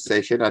this photo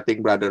session. I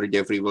think Brother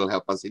Jeffrey will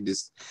help us in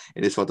this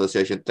photo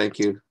session. Thank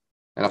you.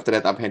 And after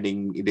that, I'm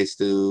handing this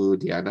to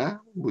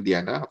Diana, Bu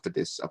Diana, after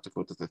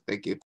photo.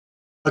 Thank you.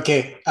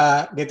 Okay,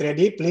 get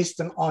ready. Please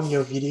turn on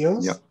your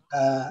videos. Yeah.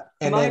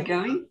 Am I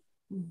going?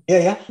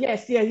 Yeah.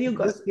 Yes, you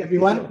got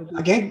everyone.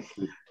 Okay.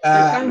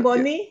 Kang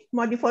Boni,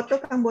 mau di foto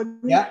Kang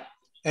Boni? Yeah,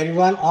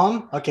 everyone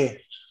on.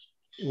 Okay.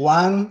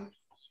 1,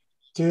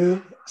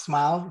 2,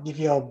 smile. Give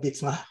you a big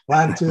smile.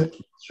 1, 2,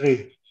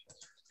 3.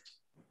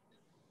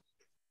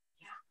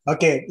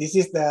 Okay, this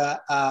is the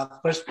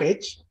first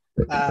page.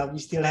 We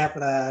still have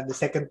the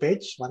second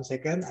page. 1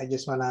 second. I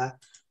just wanna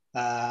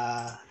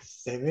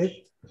save it.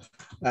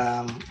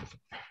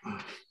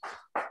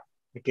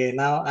 Okay,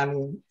 now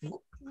I'm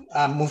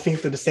moving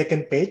to the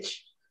second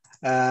page.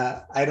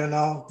 I don't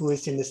know who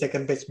is in the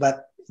second page,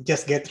 but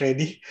just get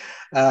ready.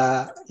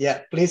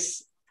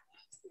 Please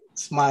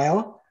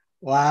smile.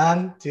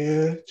 1,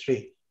 2,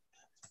 3.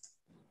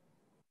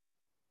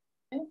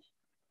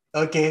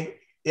 Okay,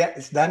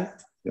 it's done.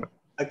 Yeah.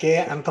 Okay,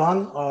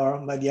 Anton or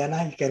Mbak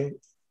Diana, you can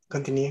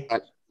continue.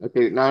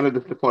 Okay, now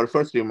the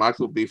first remarks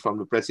will be from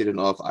the President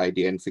of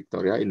IDN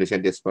Victoria,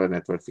 Indonesian Diaspora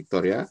Network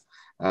Victoria,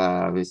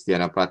 Ms.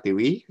 Diana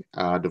Pratiwi.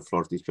 The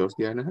floor is yours,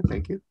 Diana.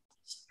 Thank you.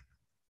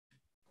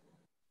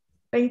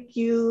 Thank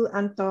you,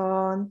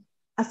 Anton.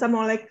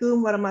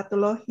 Assalamualaikum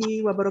warahmatullahi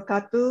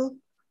wabarakatuh.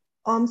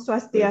 Om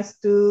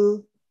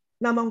Swastiastu,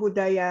 Namo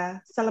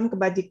Buddhaya, Salam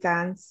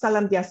Kebajikan,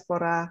 Salam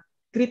Diaspora.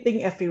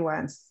 Greeting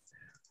everyone.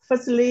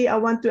 Firstly, I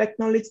want to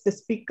acknowledge the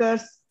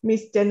speakers,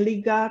 Ms. Jen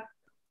Lingard,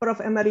 Prof.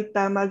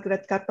 Emerita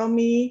Margaret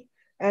Kartomi,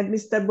 and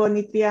Mr.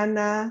 Boni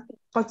Triyana,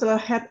 Consular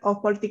Head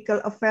of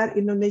Political Affairs,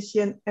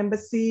 Indonesian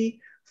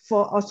Embassy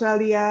for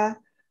Australia,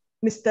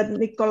 Mr.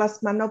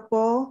 Nicholas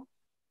Manopo,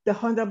 the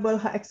Honorable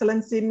Her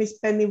Excellency Ms.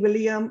 Penny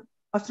William,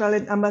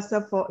 Australian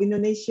Ambassador for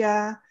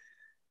Indonesia,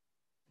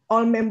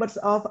 all members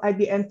of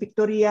IDN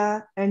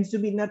Victoria, and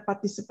Zoominar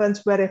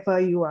participants wherever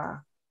you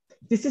are.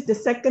 This is the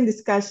second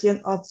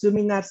discussion of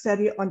Zoominar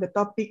series on the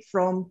topic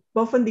From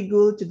Boven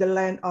Digoel to the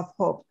Land of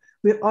Hope,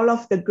 with all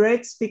of the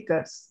great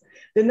speakers.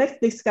 The next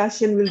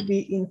discussion will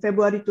be in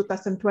February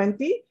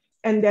 2020,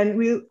 and then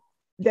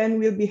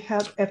will be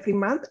held every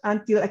month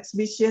until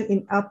exhibition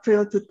in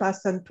April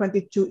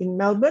 2022 in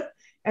Melbourne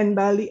and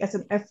Bali as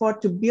an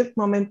effort to build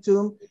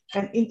momentum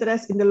and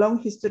interest in the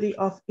long history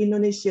of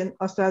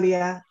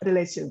Indonesian-Australia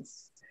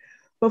relations.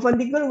 Boven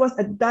Digoel was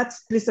a Dutch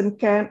prison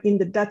camp in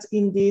the Dutch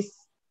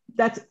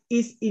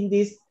East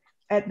Indies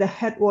at the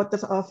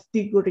headwaters of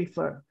Digoel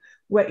River,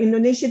 where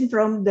Indonesians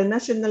from the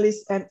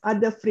nationalists and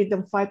other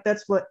freedom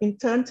fighters were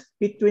interned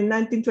between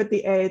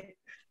 1928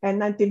 and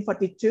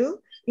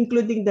 1942,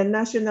 including the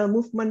national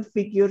movement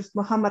figures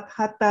Muhammad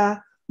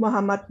Hatta,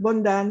 Muhammad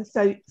Bondan,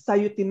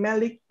 Sayuti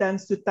Malik, and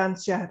Sultan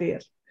Syahrir.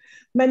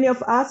 Many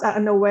of us are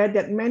unaware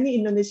that many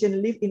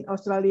Indonesians lived in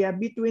Australia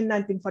between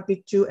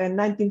 1942 and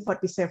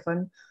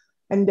 1947,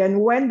 and then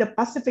when the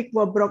Pacific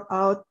War broke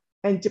out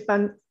and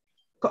Japan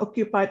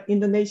occupied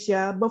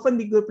Indonesia, Boven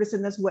Digoel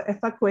prisoners were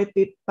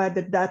evacuated by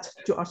the Dutch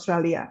to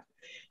Australia.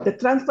 The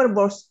transfer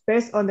was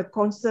based on the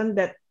concern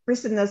that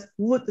prisoners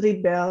would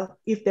rebel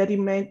if they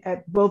remained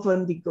at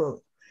Boven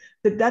Digoel.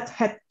 The Dutch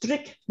had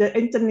tricked the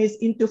internees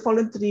into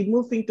voluntarily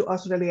moving to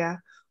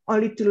Australia,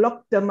 only to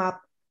lock them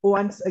up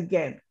once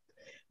again.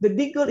 The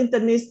Digoel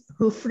internees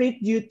who freed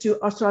due to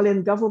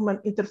Australian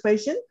government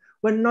intervention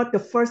were not the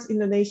first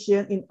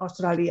Indonesian in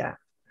Australia.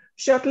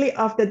 Shortly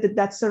after the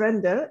Dutch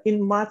surrender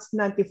in March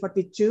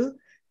 1942,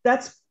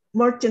 Dutch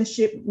merchant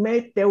ships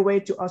made their way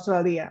to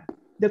Australia,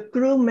 the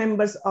crew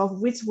members of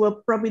which were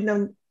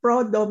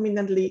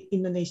predominantly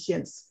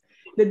Indonesians.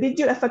 The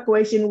Digoel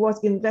evacuation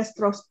was in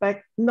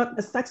retrospect not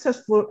a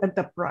successful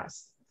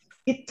enterprise.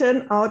 It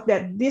turned out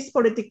that these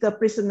political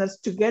prisoners,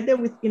 together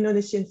with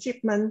Indonesian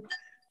shipmen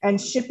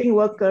and shipping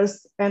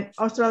workers and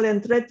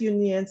Australian trade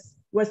unions,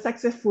 were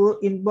successful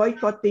in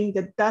boycotting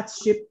the Dutch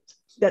ships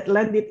that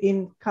landed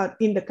in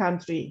the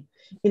country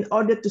in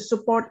order to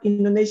support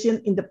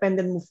Indonesian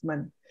independent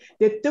movement.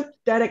 They took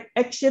direct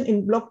action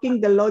in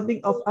blocking the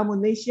loading of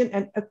ammunition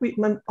and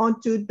equipment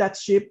onto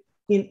Dutch ships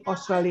in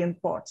Australian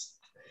ports.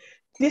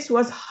 This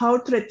was how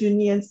trade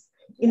unions,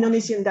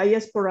 Indonesian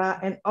diaspora,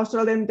 and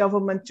Australian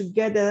government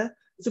together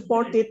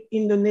supported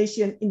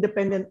Indonesian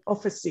independent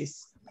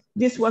offices.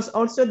 This was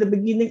also the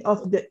beginning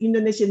of the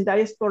Indonesian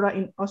diaspora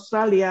in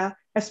Australia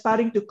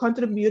aspiring to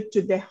contribute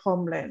to their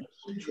homeland.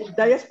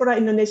 Diaspora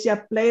Indonesia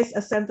plays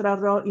a central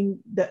role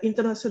in the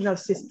international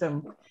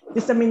system,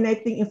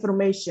 disseminating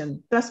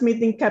information,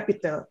 transmitting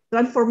capital,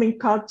 transforming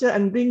culture,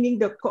 and bringing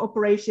the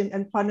cooperation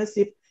and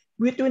partnership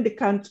between the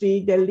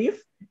country they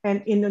live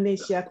and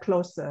Indonesia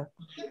closer.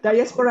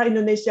 Diaspora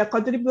Indonesia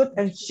contribute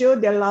and show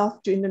their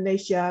love to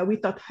Indonesia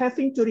without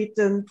having to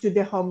return to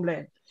their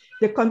homeland.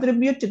 They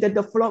contribute to the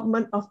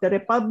development of the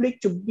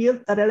Republic to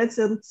build a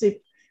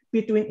relationship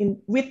with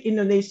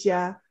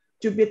Indonesia,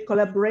 to build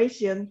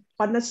collaboration,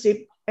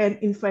 partnership, and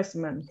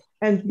investment,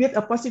 and build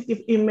a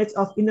positive image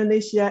of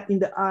Indonesia in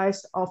the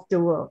eyes of the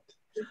world.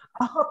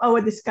 I hope our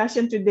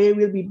discussion today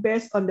will be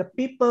based on the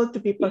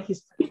people-to-people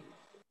history,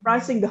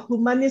 pricing the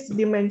humanist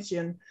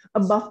dimension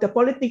above the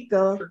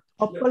political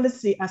or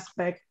policy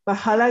aspect by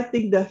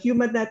highlighting the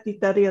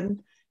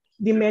humanitarian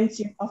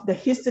dimension of the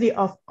history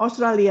of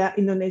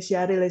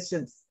Australia-Indonesia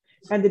relations.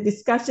 And the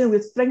discussion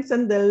will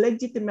strengthen the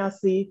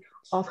legitimacy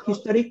of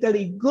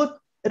historically good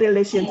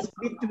relations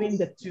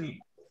between the two.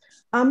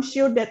 I'm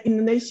sure that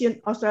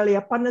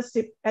Indonesian-Australia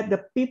partnership at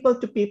the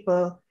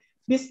people-to-people,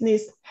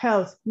 business,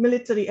 health,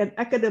 military, and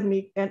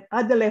academic, and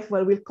other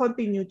level will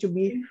continue to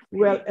be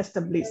well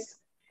established.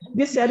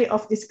 This series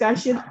of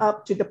discussion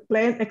up to the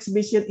planned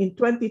exhibition in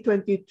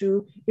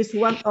 2022 is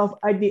one of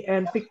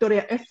IDN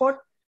Victoria effort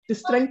to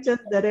strengthen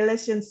the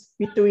relations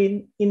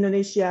between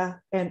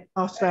Indonesia and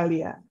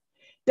Australia.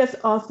 That's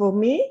all for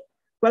me.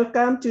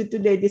 Welcome to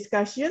today's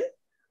discussion.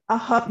 I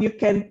hope you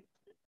can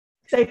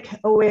take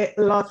away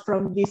a lot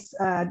from this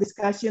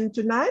discussion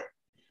tonight.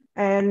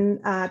 And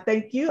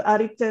thank you. I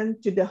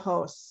return to the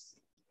host.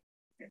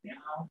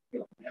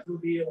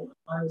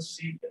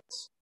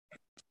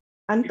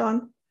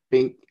 Anton.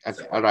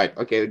 All right.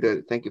 Okay.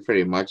 Thank you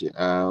very much,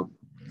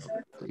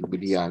 Ibu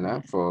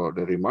Diana, for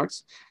the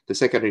remarks. The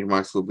second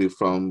remarks will be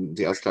from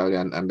the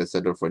Australian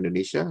Ambassador for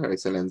Indonesia, Her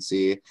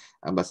Excellency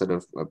Ambassador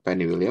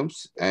Penny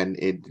Williams, and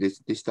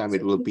this time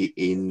it will be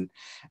in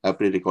a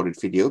pre-recorded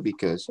video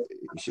because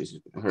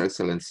Her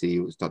Excellency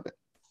was not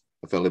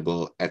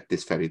available at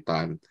this very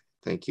time.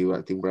 Thank you.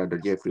 I think Brother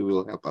Jeffrey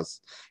will help us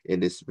in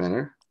this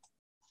manner.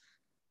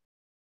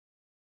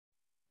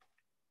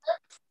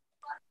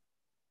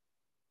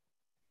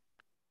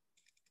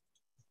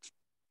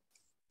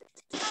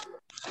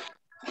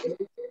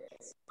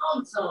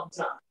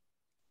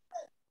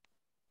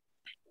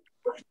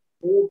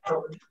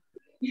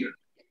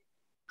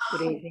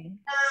 Good evening.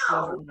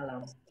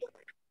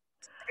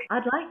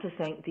 I'd like to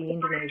thank the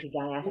Indonesia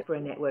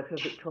Diaspora Network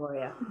of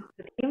Victoria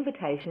for the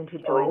invitation to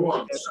join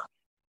this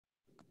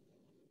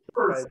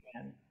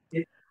program.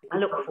 I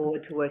look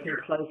forward to working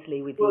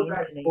closely with the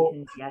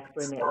Indonesian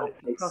Diaspora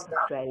Networks across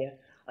Australia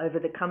over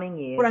the coming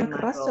years in my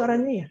role as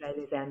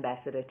Australia's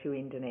ambassador to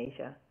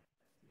Indonesia.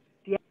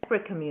 Diaspora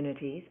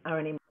communities are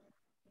an important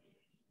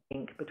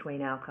link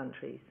between our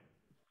countries.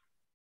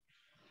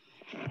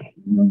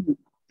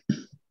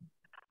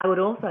 I would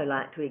also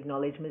like to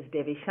acknowledge Ms.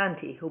 Devi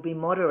Shanty, who will be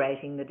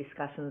moderating the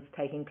discussions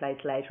taking place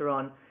later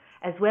on,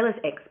 as well as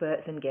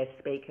experts and guest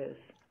speakers.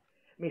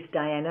 Ms.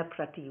 Diana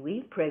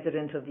Pratiwi,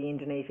 President of the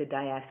Indonesia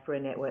Diaspora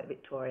Network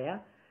Victoria,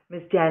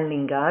 Ms. Jan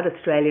Lingard,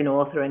 Australian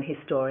author and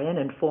historian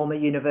and former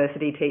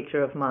university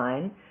teacher of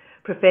mine,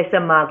 Professor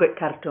Margaret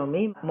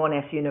Kartomi,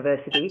 Monash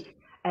University,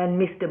 and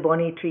Mr.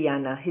 Boni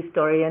Triyana,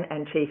 historian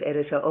and chief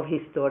editor of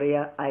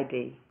Historia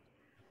ID.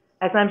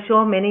 As I'm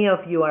sure many of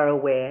you are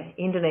aware,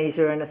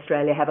 Indonesia and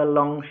Australia have a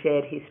long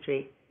shared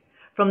history.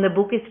 From the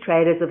Bugis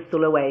traders of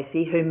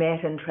Sulawesi who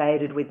met and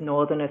traded with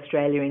Northern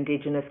Australia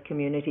Indigenous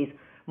communities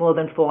more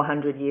than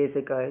 400 years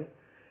ago,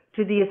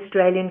 to the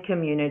Australian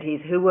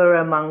communities who were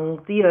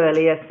among the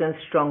earliest and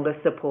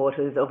strongest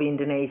supporters of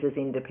Indonesia's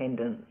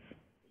independence.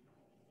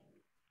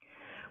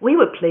 We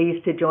were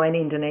pleased to join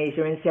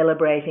Indonesia in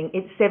celebrating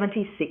its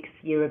 76th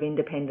year of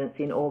independence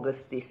in August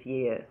this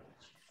year.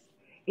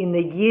 In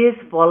the years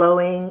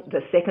following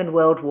the Second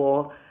World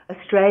War,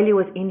 Australia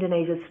was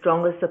Indonesia's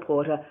strongest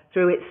supporter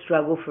through its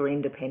struggle for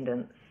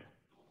independence.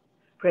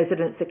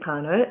 President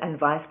Sukarno and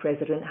Vice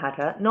President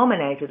Hatta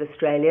nominated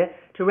Australia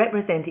to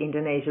represent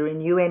Indonesia in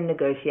UN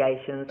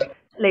negotiations that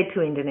led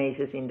to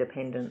Indonesia's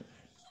independence.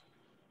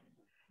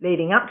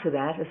 Leading up to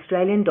that,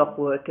 Australian dock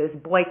workers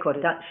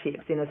boycotted Dutch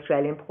ships in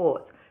Australian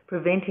ports,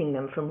 preventing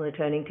them from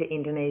returning to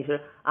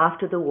Indonesia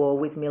after the war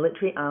with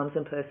military arms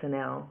and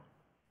personnel.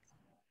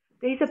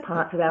 These are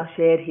parts of our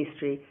shared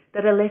history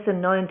that are lesser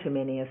known to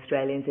many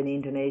Australians and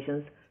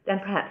Indonesians than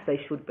perhaps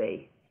they should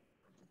be.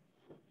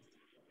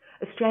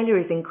 Australia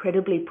is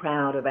incredibly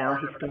proud of our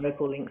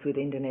historical links with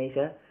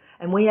Indonesia,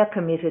 and we are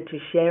committed to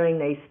sharing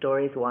these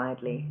stories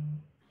widely.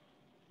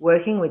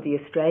 Working with the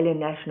Australian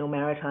National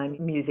Maritime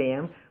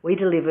Museum, we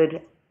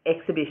delivered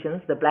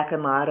exhibitions, The Black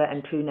Armada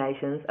and Two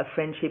Nations, A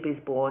Friendship is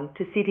Born,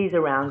 to cities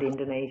around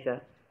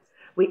Indonesia.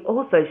 We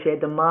also shared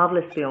the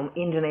marvellous film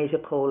Indonesia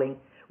Calling,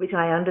 which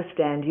I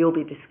understand you'll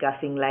be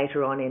discussing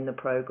later on in the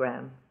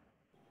program.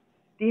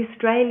 The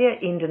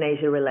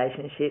Australia-Indonesia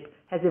relationship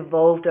has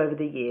evolved over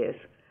the years,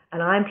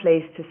 and I'm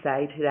pleased to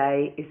say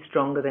today is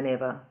stronger than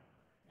ever.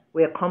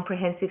 We are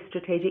comprehensive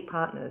strategic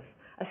partners,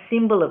 a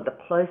symbol of the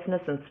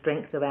closeness and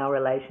strength of our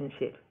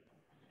relationship.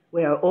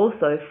 We are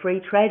also free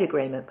trade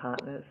agreement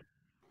partners,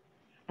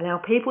 and our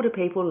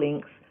people-to-people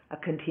links are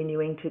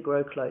continuing to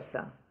grow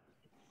closer.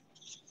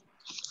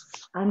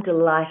 I'm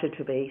delighted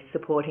to be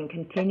supporting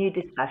continued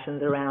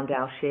discussions around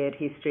our shared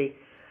history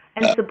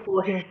and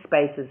supporting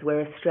spaces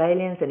where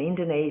Australians and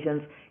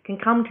Indonesians can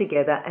come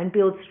together and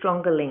build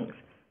stronger links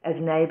as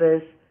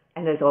neighbours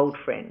and as old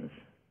friends.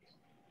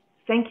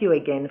 Thank you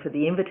again for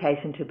the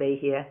invitation to be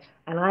here,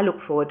 and I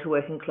look forward to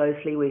working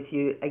closely with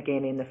you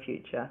again in the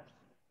future.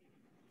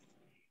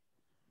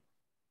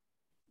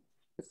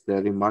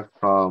 The remark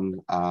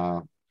from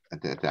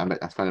the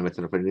Australian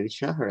Ambassador of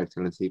Indonesia, Her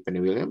Excellency Penny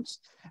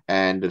Williams,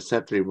 and the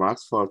set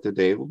remarks for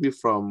today will be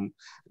from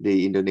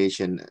the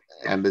Indonesian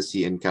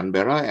Embassy in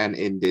Canberra, and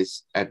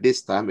at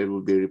this time it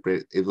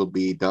will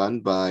be done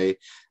by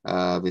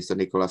Mr.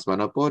 Nicholas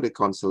Manopo, the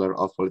Counselor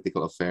of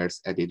Political Affairs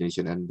at the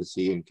Indonesian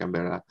Embassy in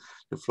Canberra.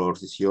 The floor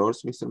is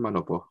yours, Mr.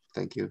 Manopo.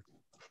 Thank you.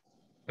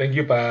 Thank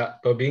you,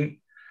 Pak Tobing.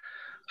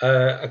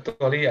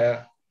 Actually,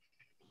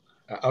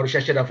 our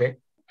session of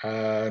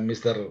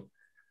Mr.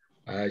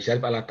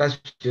 Syarif Alatas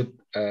should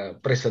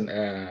present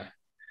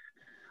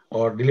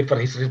or deliver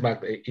his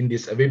remark in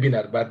this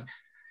webinar, but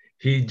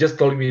he just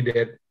told me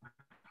that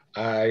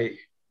I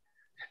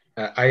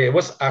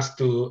was asked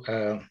to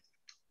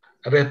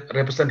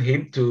represent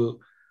him to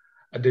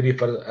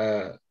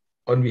deliver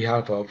on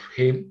behalf of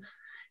him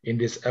in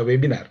this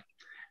webinar,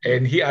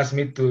 and he asked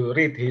me to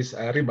read his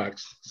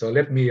remarks. So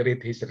let me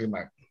read his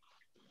remark.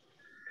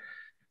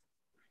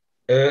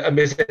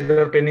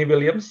 Ambassador Penny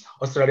Williams,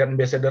 Australian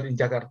Ambassador in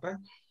Jakarta,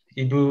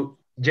 Ibu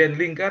Jane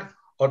Lingard,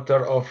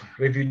 author of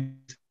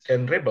Refugees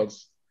and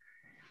Rebels,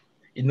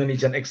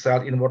 Indonesian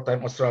Exile in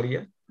Wartime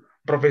Australia,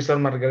 Professor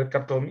Margaret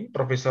Kartomi,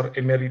 Professor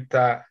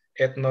Emerita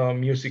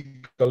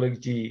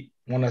Ethomusicology,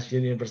 Monash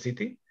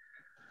University,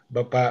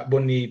 Bapak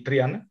Boni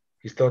Triyana,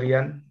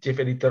 Historian, Chief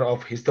Editor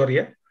of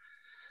Historia,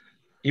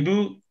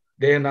 Ibu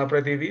Diana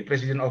Pratiwi,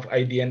 President of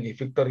IDN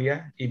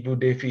Victoria, Ibu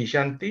Devi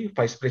Shanty,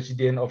 Vice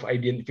President of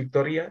IDN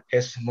Victoria,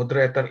 as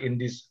moderator in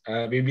this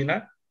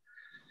webinar,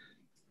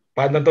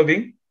 Pak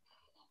Tobing,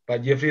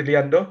 Pak Jeffrey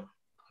Liando,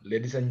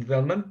 ladies and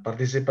gentlemen,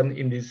 participants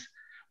in this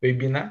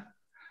webinar,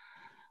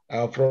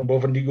 from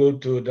Boven Digoel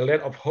to the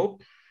land of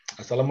hope.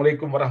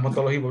 Assalamualaikum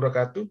warahmatullahi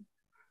wabarakatuh.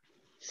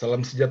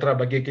 Salam sejahtera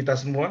bagi kita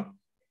semua.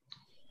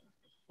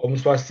 Om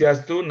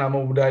Swastiastu,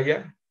 Namo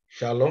Buddhaya,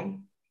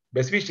 Shalom,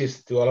 best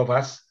wishes to all of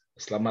us.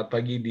 Selamat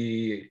pagi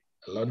di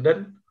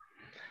London,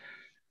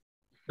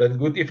 dan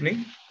good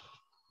evening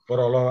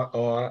for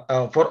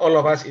all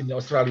of us in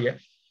Australia.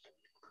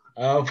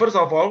 First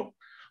of all,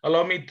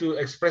 allow me to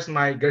express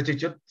my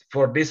gratitude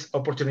for this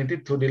opportunity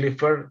to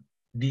deliver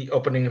the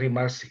opening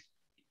remarks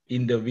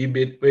in the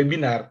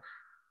webinar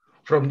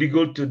From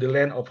Digoel to the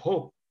Land of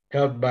Hope,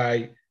 held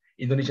by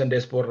Indonesian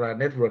Diaspora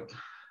Network,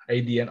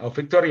 IDN of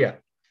Victoria.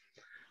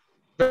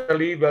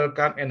 Really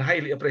welcome and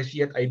highly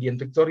appreciate IDN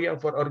Victoria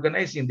for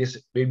organizing this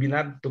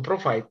webinar to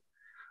provide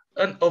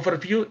an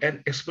overview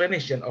and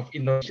explanation of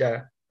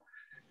Indonesia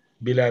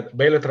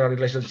bilateral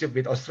relationship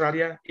with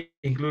Australia,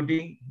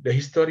 including the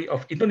history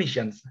of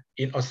Indonesians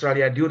in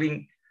Australia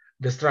during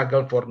the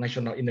struggle for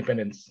national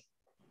independence.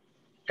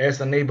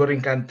 As a neighboring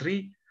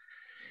country,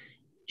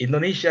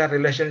 Indonesia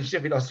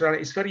relationship with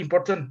Australia is very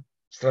important,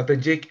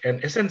 strategic,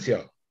 and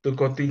essential to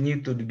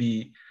continue to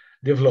be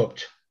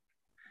developed.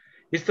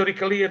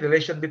 Historically,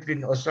 relations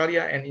between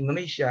Australia and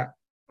Indonesia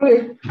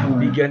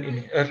began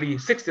in early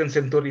 16th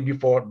century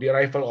before the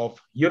arrival of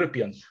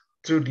Europeans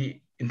through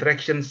the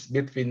interactions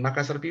between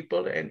Makassar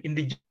people and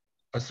indigenous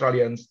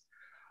Australians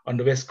on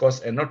the west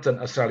coast and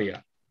northern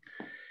Australia.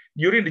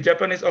 During the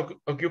Japanese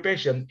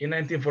occupation in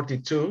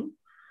 1942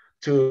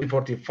 to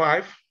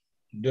 1945,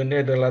 the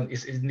Netherlands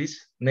East Indies,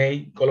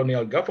 nay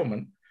colonial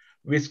government,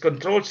 which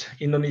controls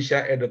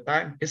Indonesia at the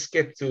time,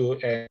 escaped to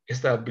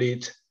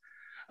establish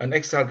an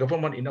exile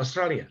government in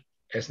Australia,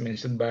 as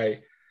mentioned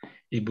by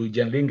Ibu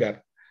Jane Lingard.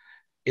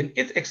 In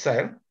its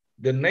exile,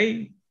 the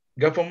Ney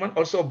government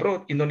also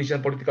brought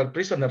Indonesian political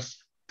prisoners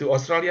to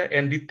Australia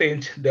and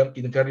detained them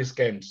in various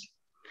camps.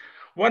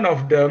 One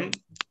of them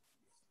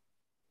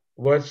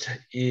was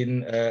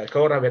in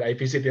Kaura, where I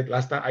visited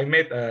last time. I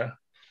met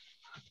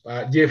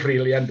Jeffrey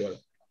Liandol.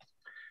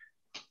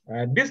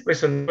 These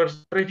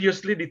prisoners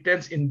previously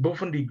detained in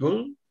Boven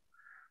Digoel,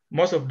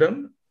 most of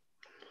them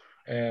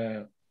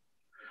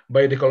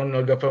by the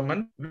colonial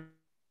government,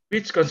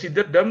 which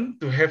considered them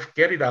to have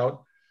carried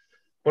out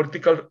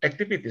political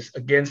activities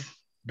against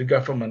the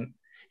government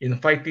in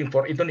fighting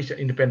for Indonesian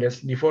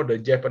independence before the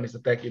Japanese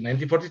attack in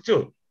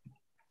 1942.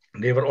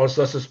 They were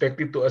also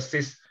suspected to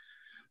assist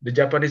the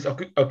Japanese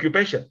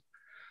occupation,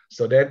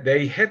 so that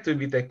they had to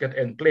be taken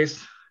and placed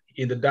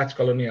in the Dutch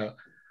colonial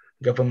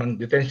government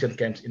detention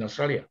camps in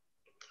Australia.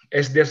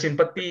 As their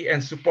sympathy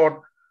and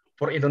support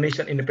for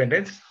Indonesian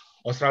independence,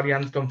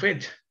 Australian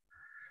conveyed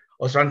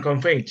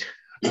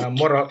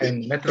moral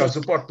and material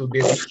support to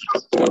these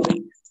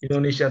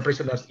Indonesian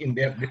prisoners in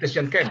their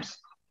detention camps.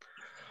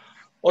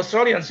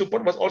 Australian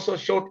support was also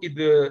shown in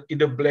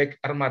the Black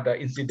Armada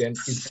incident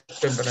in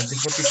September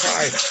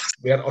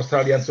 1945, where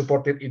Australians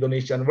supported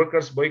Indonesian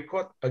workers'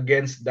 boycott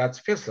against Dutch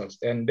vessels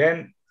and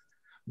then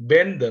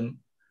banned them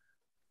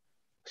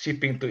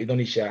shipping to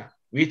Indonesia,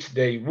 which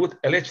they would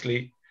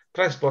allegedly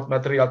transport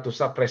material to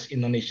suppress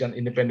Indonesian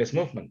independence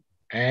movement.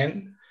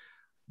 And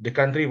the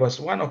country was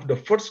one of the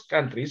first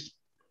countries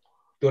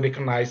to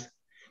recognize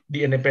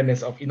the independence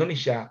of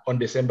Indonesia on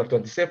December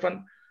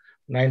 27,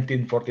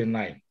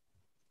 1949.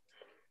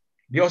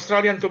 The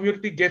Australian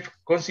community gave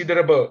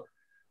considerable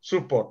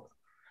support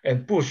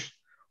and push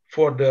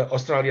for the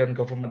Australian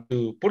government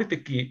to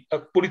politically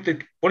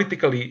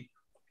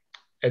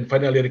and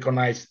finally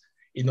recognize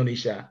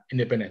Indonesia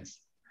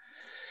independence.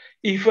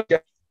 Even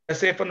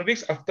 7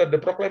 weeks after the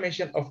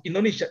proclamation of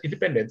Indonesia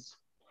independence,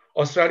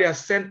 Australia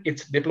sent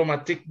its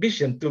diplomatic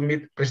mission to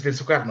meet President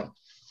Sukarno.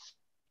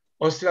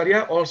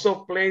 Australia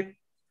also played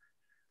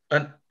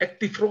an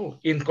active role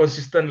in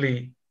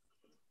consistently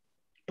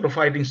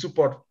providing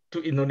support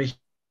to Indonesia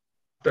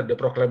after the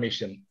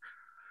proclamation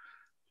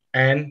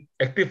and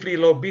actively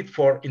lobbied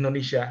for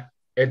Indonesia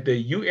at the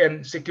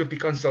UN Security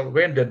Council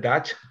when the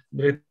Dutch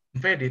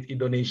invaded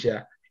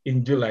Indonesia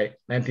in July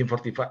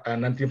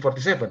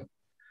 1947.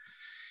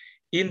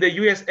 In the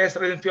USS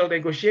Renfield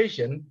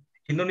negotiation,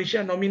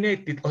 Indonesia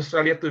nominated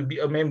Australia to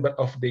be a member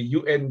of the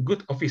UN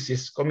Good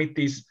Offices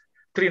Committee's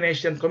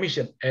Three-Nation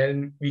Commission,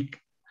 and we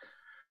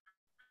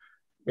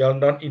well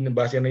known in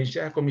bahasa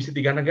Indonesia, Komisi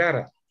Tiga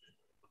Negara,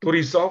 to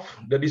resolve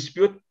the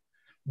dispute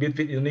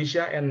between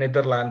Indonesia and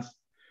Netherlands,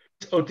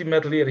 which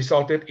ultimately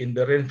resulted in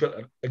the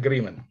Renfield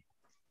Agreement.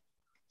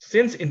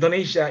 Since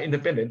Indonesia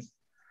independence,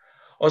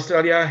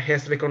 Australia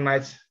has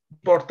recognized the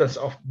importance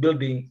of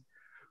building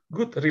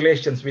good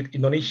relations with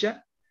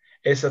Indonesia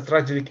as a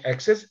strategic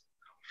access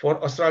for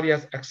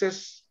Australia's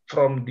access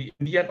from the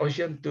Indian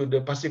Ocean to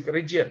the Pacific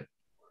region.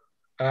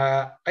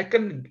 I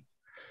can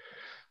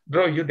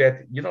draw you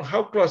that,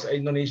 how close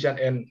Indonesian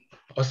and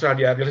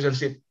Australia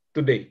relationship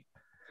today.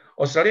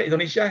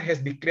 Australia-Indonesia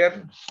has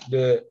declared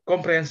the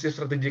Comprehensive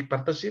Strategic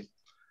Partnership,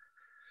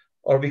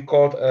 or we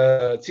call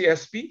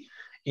CSP,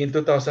 in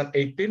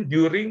 2018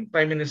 during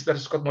Prime Minister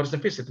Scott Morrison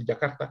visit to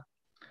Jakarta.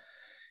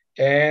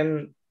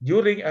 And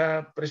during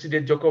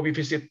President Jokowi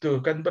visit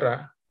to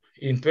Canberra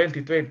in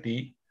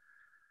 2020,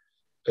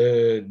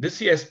 the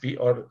CSP,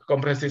 or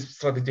Comprehensive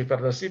Strategic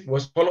Partnership,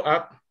 was followed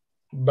up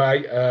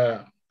by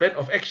a plan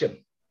of action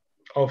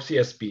of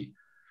CSP.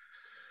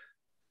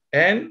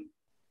 And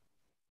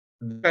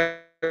the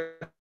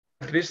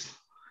countries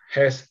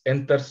have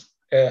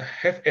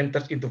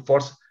entered into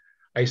force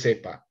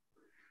ISEPA.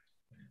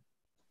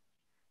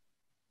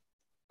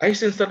 I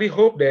sincerely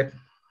hope that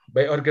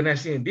by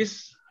organizing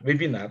this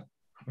webinar,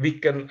 we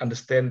can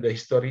understand the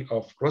history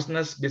of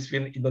closeness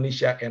between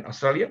Indonesia and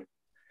Australia,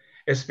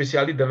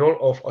 especially the role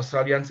of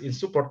Australians in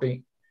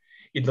supporting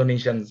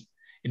Indonesian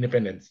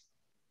independence.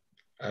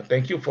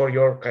 Thank you for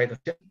your kind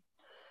attention.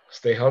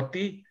 Stay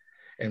healthy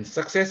and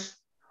success.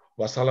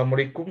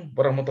 Wassalamualaikum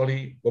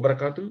warahmatullahi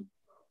wabarakatuh.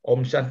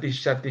 Om Shanti,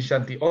 Shanti,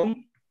 Shanti Om.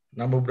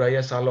 Namo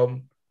Buddhaya,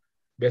 Salam.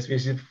 Best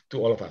wishes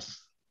to all of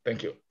us.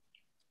 Thank you.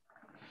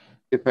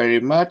 Thank you very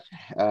much,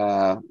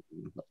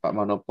 Pak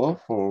Manopo,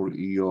 for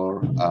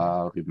your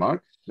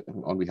remarks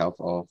on behalf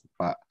of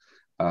Pak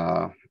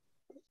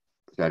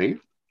Syarif.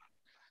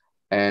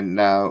 And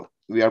now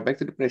we are back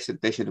to the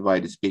presentation by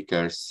the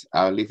speakers.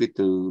 I'll leave it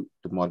to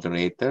the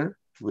moderator,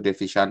 Bu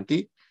Devi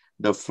Shanty.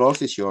 The floor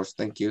is yours.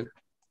 Thank you.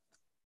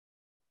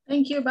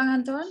 Thank you, Bang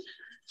Anton.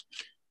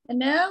 And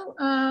now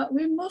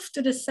we move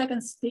to the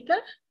second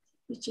speaker,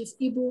 which is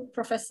Ibu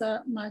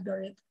Professor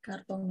Margaret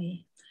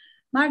Kartomi.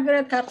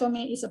 Margaret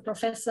Kartomi is a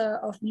professor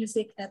of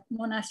music at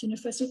Monash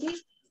University,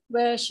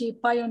 where she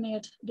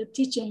pioneered the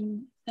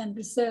teaching and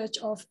research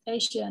of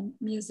Asian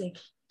music.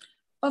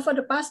 Over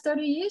the past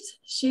 30 years,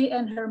 she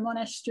and her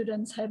Monash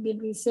students have been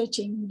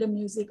researching the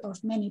music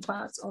of many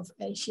parts of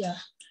Asia.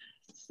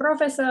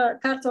 Professor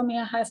Kartomi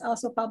has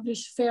also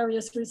published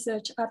various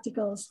research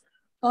articles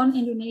on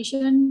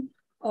Indonesian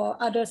or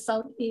other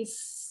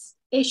Southeast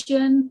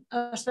Asian,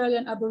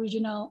 Australian,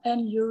 Aboriginal,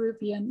 and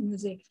European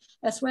music,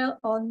 as well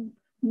on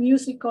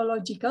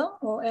musicological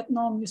or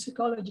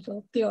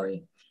ethnomusicological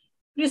theory.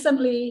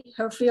 Recently,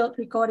 her field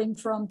recording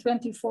from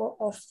 24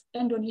 of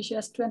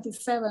Indonesia's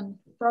 27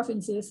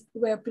 provinces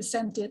were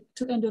presented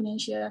to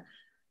Indonesia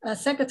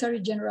Secretary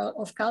General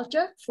of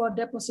Culture for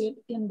deposit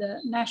in the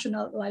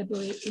National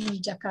Library in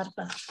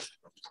Jakarta.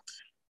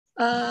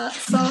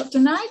 So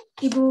tonight,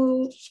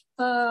 Ibu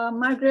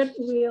Margaret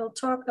will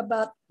talk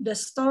about the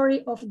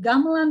story of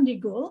Gamelan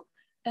Digoel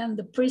and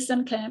the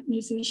prison camp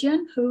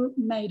musician who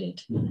made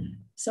it.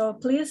 So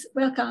please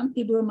welcome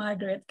Ibu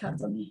Margaret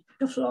Kartomi.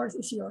 The floor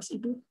is yours,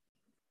 Ibu.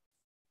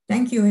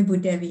 Thank you,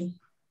 Ibu Devi.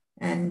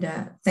 And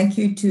thank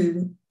you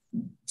to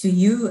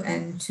you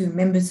and to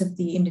members of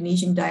the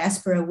Indonesian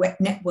Diaspora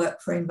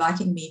Network for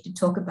inviting me to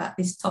talk about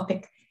this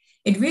topic.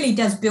 It really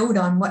does build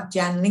on what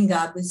Jan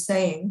Lingard was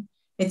saying.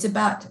 It's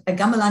about a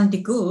Gamelan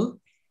Digoel,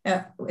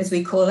 as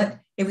we call it.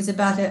 It was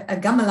about a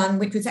gamelan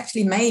which was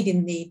actually made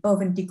in the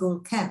Boven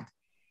Digoel camp.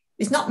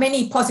 There's not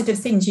many positive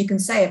things you can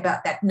say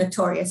about that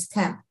notorious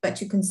camp,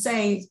 but you can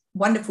say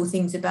wonderful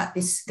things about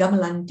this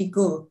Gamelan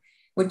Digoel,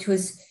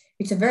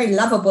 it's a very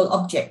lovable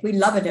object. We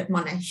love it at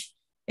Monash.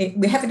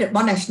 We have it at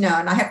Monash now,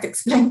 and I have to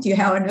explain to you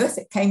how on earth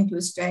it came to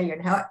Australia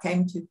and how it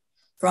came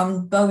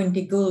from Boven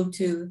Digoel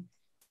to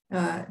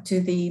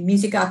the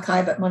music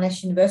archive at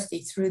Monash University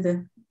through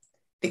the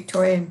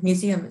Victoria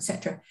Museum,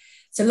 etc.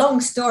 It's a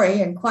long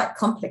story and quite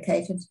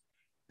complicated,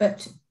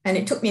 and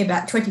it took me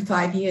about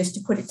 25 years to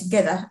put it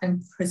together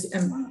and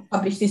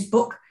publish this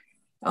book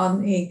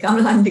on the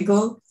Gamelan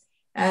Digoel.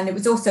 And it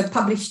was also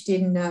published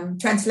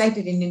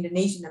translated in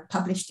Indonesian and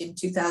published in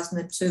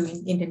 2002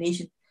 in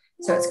Indonesian.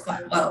 So it's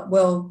quite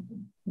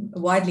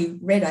widely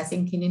read, I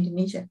think, in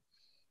Indonesia.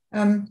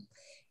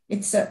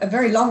 It's a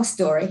very long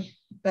story,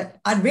 but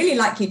I'd really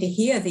like you to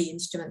hear the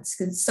instruments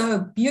because it's so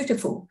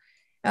beautiful.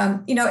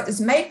 It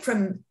was made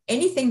from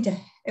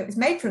it was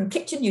made from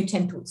kitchen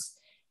utensils.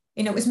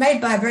 It was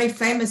made by a very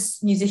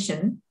famous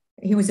musician.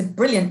 He was a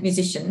brilliant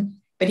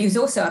musician, but he was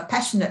also a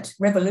passionate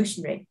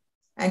revolutionary.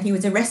 And he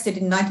was arrested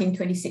in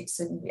 1926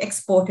 and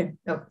exported.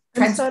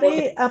 I'm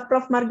sorry,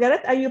 Prof.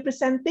 Margaret, are you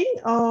presenting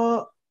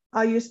or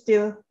are you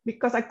still?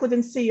 Because I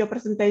couldn't see your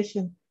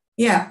presentation.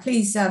 Yeah,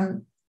 please,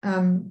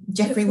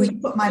 Jeffrey, will you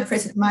put my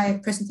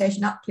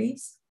presentation up,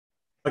 please?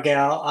 Okay,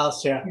 I'll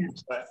share.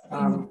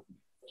 Yeah.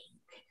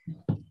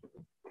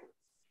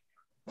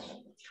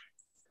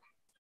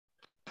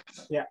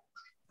 Yeah.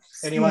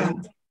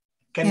 Anyone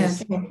can you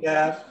see?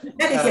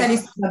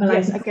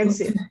 Yes, I can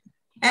see.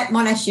 At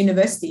Monash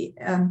University,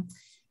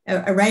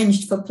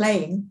 arranged for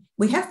playing.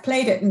 We have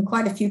played it in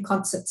quite a few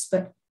concerts,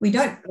 but we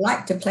don't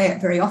like to play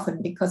it very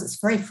often because it's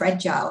very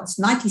fragile. It's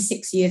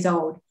 96 years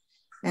old,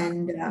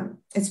 and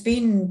it's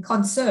been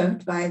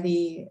conserved by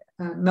the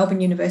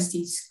Melbourne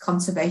University's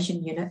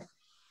conservation unit,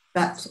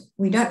 but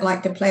we don't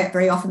like to play it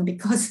very often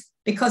because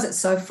it's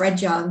so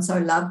fragile and so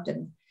loved.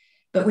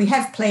 But we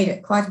have played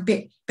it quite a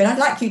bit. But I'd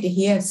like you to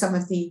hear some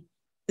of the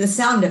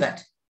sound of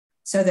it,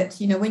 so that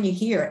when you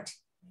hear it,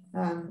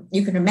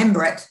 you can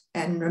remember it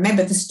and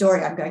remember the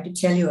story I'm going to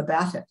tell you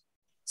about it.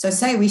 So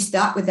say we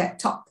start with that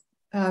top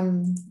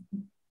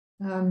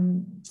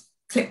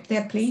clip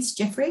there, please,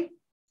 Jeffrey.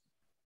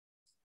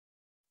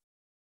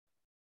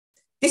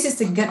 This is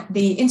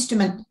the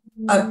instrument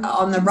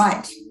on the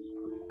right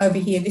over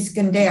here, this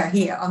gandera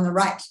here on the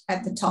right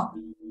at the top.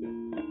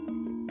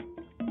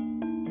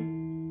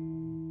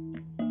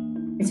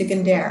 It's a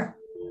gandera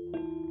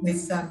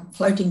with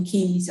floating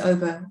keys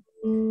over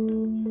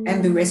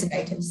bamboo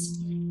resonators.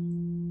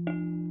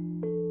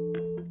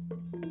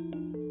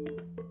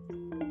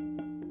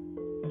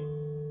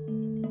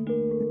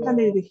 I can't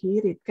really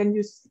hear it. Can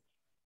you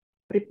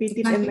repeat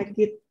it and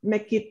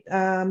make it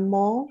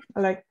more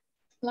like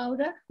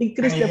louder?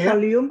 Increase the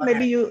volume. Okay.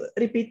 Maybe you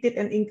repeat it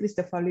and increase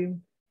the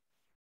volume.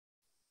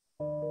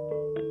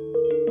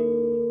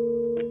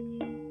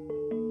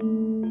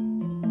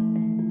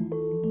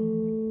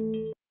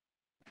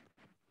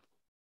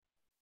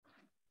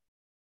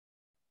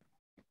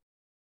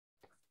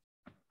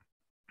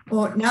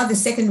 Or now the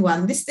second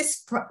one.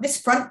 This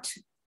front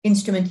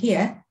instrument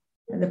here,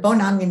 the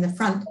bonang in the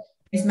front,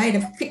 is made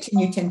of kitchen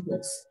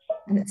utensils,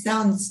 and it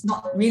sounds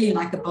not really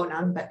like a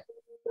bonang, but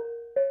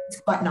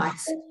it's quite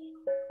nice.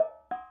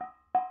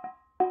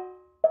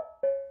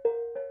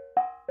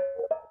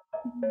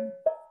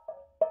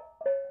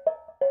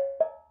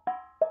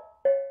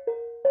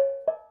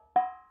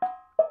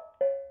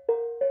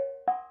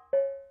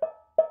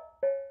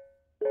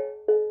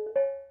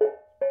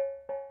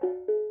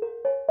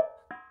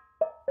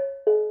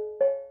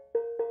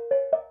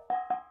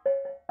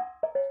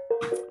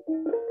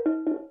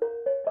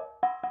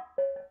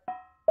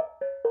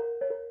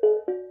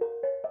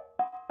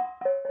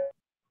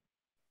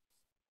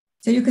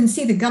 So you can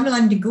see the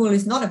Gamelan Digoel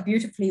is not a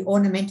beautifully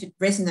ornamented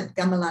resonant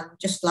gamelan,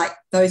 just like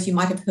those you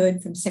might have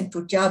heard from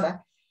Central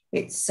Java.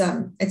 It's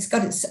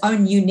got its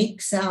own unique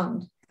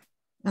sound.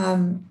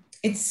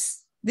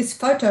 It's this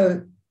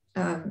photo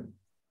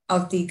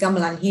of the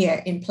gamelan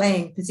here in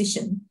playing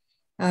position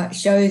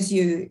shows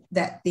you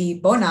that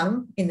the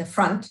bonang in the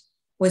front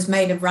was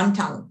made of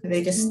rantang.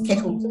 They're just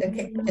kettles,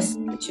 just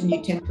kitchen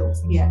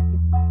utensils here.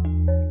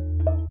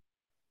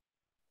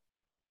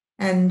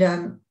 And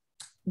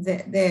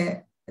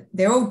they're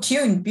all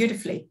tuned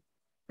beautifully.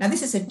 Now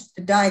this is a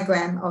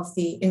diagram of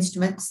the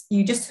instruments.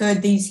 You just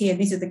heard these here.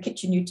 These are the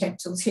kitchen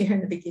utensils here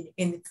in the beginning,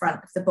 in the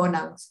front of the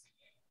bonangs.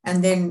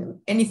 And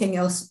then anything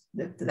else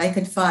that they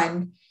could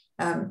find,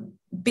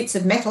 bits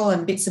of metal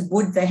and bits of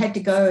wood, they had to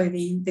go,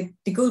 the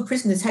Digoel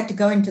prisoners had to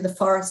go into the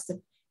forest to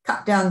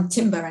cut down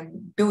timber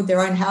and build their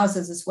own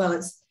houses as well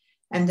as,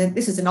 and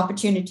this is an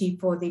opportunity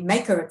for the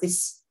maker of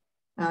this,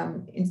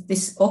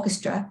 this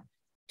orchestra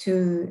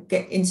to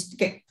get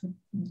the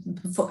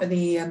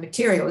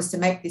materials to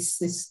make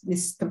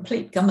this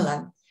complete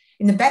gamelan.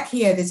 In the back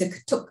here, there's a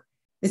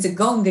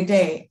gong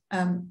gede.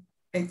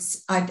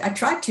 I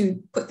tried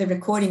to put the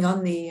recording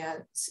on the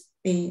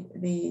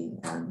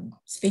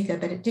speaker,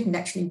 but it didn't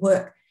actually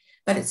work.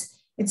 But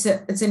it's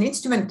an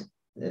instrument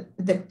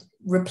that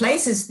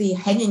replaces the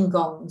hanging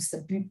gongs,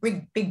 the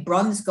big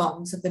bronze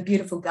gongs of the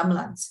beautiful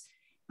gamelans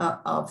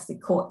of the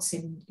courts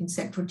in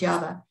Central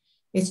Java.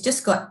 It's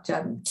just got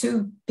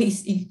two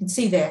pieces. You can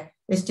see there.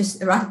 There's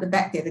just right at the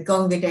back there, the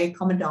gong gede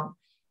komedong.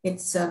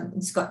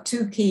 It's got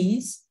two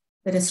keys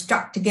that are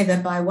struck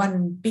together by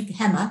one big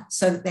hammer,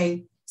 so that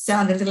they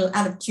sound a little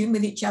out of tune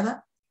with each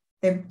other.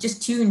 They're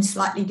just tuned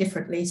slightly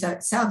differently, so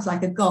it sounds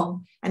like a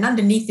gong. And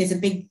underneath there's a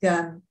big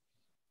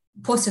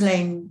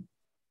porcelain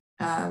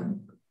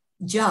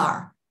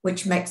jar,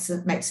 which makes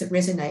it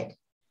resonate.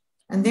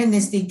 And then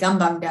there's the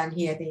gambang down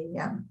here,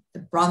 the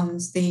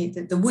bronze,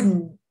 the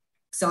wooden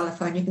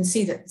xylophone. You can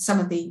see that some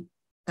of the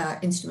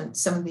instruments,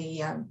 some of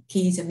the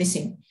keys are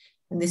missing.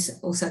 And this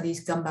also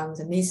these gambangs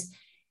and these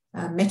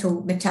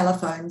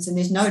metallophones, and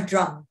there's no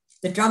drum.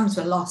 The drums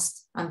were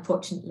lost,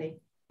 unfortunately,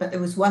 but there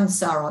was one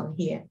saron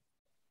here.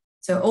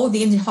 So all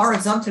the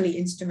horizontally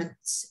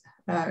instruments,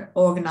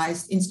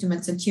 organized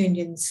instruments are tuned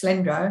in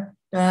slendro,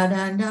 da,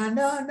 da, da,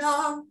 da,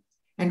 da,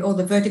 and all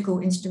the vertical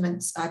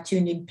instruments are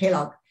tuned in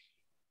pelog.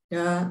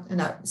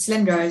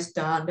 Slendro is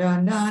da, da,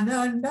 da,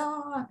 da,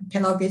 da,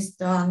 pelog is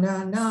da,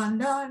 da, da,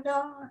 da,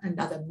 da, and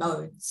other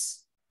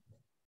modes.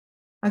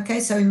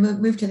 Okay, so we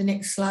move to the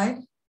next slide,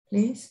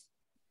 please.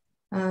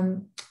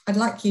 I'd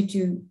like you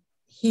to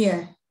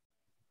hear,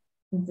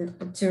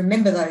 to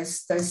remember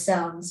those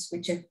sounds,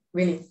 which are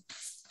really,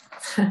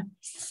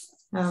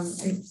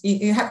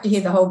 you have to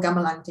hear the whole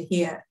gamelan to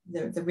hear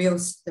the real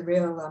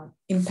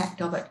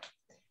impact of it.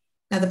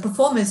 Now, the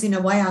performers in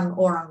a wayang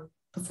orang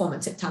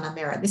performance at Tanah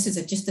Merah, this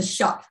is just a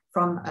shot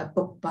from a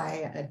book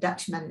by a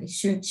Dutchman,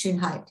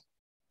 Schoenheid,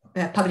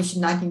 published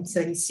in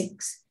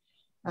 1936.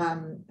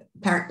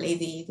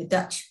 Apparently the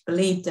Dutch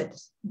believed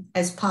that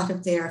as part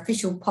of their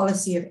official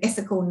policy of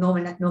ethical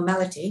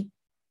normality,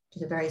 which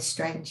is a very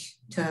strange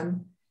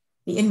term,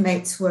 the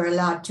inmates were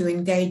allowed to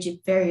engage in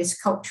various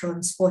cultural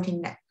and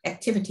sporting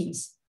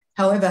activities.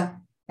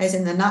 However, as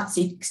in the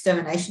Nazi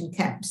extermination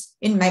camps,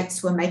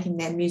 inmates were making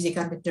their music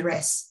under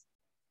duress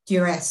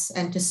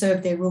and to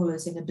serve their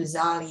rulers in a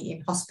bizarrely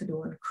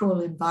inhospitable and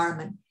cruel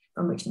environment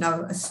from which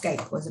no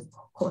escape was, of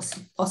course,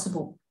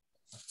 possible.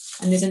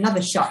 And there's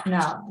another shot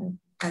now,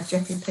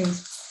 Jeffrey,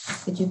 please,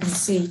 that you can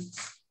see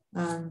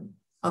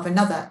of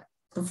another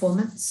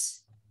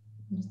performance.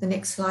 The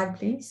next slide,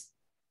 please.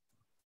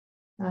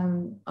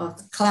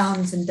 Of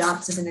clowns and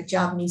dancers in a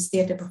Javanese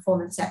theatre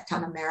performance at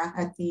Tanah Merah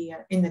at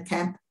in the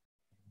camp.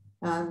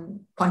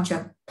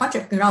 Panca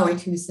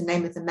Gnawit, who's the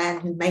name of the man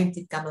who made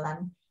the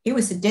gamelan, he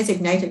was the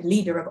designated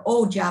leader of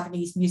all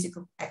Javanese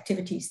musical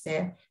activities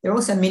there. There are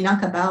also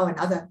Minangkabau and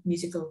other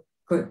musical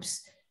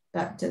groups,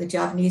 but the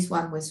Javanese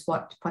one was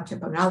what Panca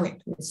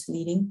Gnawit was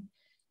leading.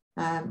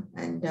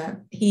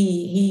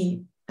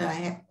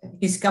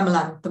 His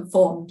gamelan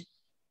performed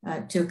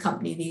to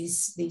accompany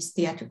these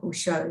theatrical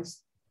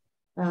shows.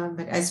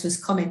 But as was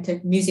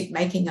commented, music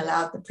making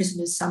allowed the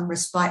prisoners some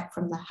respite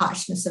from the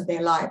harshness of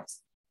their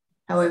lives.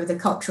 However, the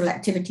cultural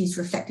activities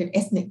reflected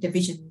ethnic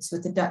divisions,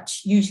 with the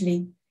Dutch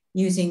usually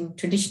using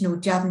traditional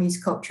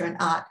Javanese culture and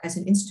art as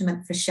an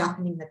instrument for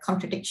sharpening the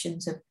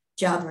contradictions of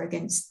Java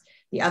against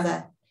the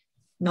other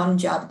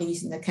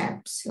non-Javanese in the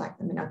camps, like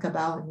the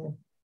Minangkabau and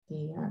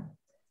the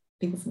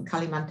people from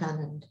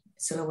Kalimantan and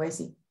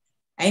Sulawesi,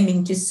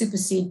 aiming to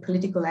supersede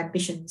political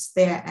ambitions,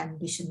 their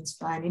ambitions,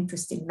 by an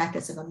interest in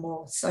matters of a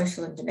more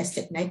social and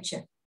domestic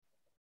nature.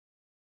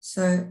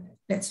 So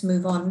let's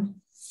move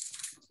on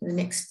to the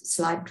next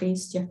slide,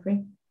 please,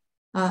 Jeffrey.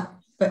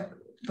 But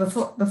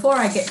before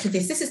I get to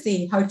this is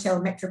the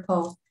Hotel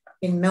Metropole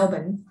in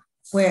Melbourne,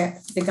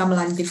 where the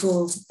Gamelan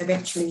Digoel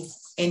eventually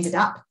ended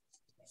up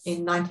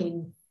in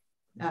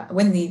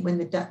when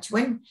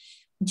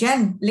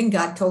Jan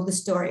Lingard told the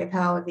story of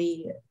how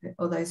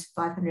all those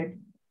 500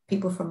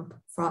 people from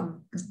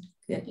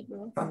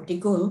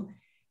Digoel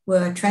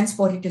were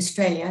transported to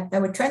Australia. They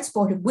were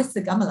transported with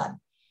the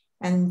gamelan.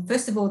 And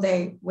first of all,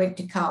 they went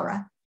to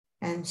Kaura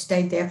and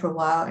stayed there for a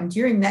while. And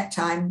during that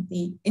time,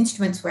 the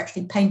instruments were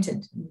actually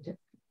painted and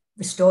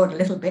restored a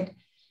little bit.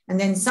 And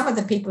then some of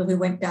the people who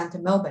went down to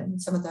Melbourne,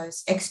 some of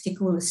those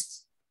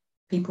ex-Digoelist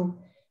people,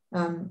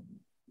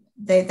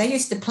 they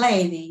used to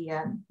play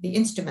the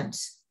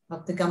instruments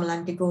of the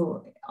Gamelan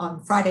Digoel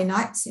on Friday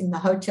nights in the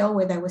hotel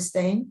where they were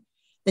staying.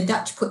 The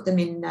Dutch put them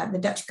in, the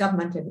Dutch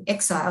government of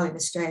exile in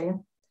Australia,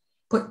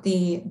 put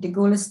the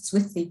Digoelists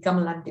with the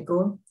Gamelan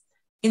Digoel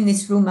in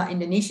this Rumah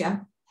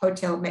Indonesia,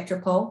 Hotel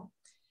Metropole,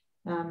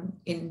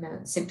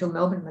 in central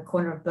Melbourne, the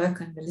corner of Burke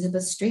and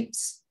Elizabeth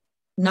Streets.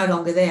 No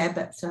longer there,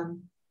 but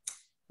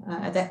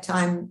at that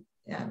time,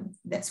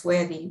 that's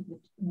where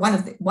one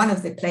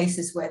of the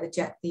places where the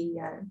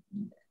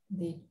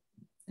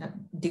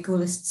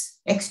Digoelists,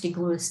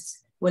 ex-Digoelists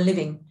were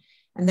living.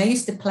 And they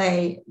used to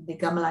play the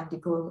Gamelan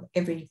Digoel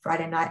every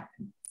Friday night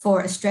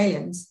for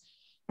Australians.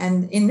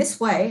 And in this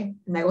way,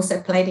 and they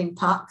also played in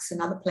parks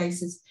and other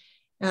places,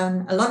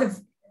 a lot of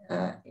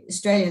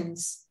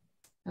Australians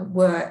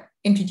were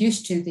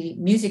introduced to the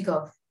music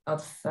of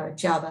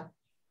Java.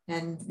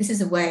 And this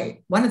is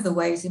one of the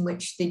ways in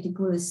which the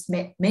Digoelists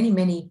met many,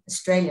 many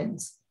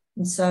Australians.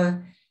 And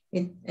so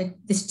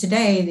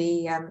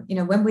today,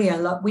 when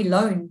we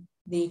loan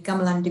the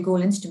Gamelan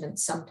Digoel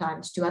instruments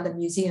sometimes to other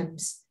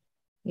museums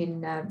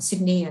in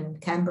Sydney and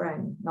Canberra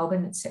and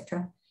Melbourne,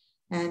 etc.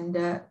 And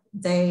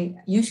they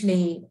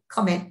usually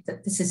comment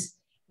that this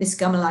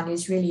gamelan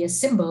is really a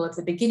symbol of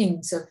the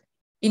beginnings of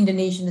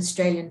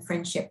Indonesian-Australian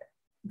friendship,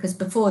 because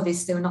before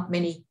this there were not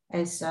many,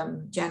 as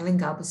Jan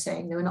Lingard was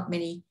saying, there were not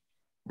many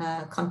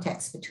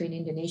contacts between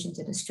Indonesians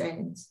and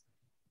Australians.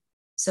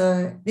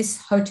 So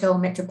this Hotel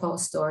Metropole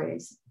story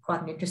is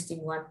quite an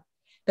interesting one.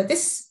 But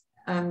this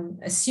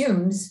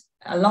assumes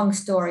a long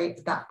story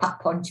about Pak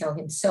Poncho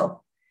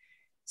himself.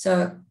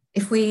 So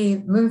if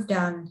we move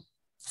down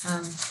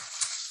a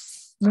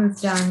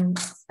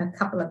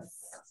couple of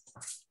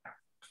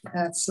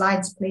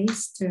slides,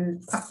 please, to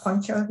Pak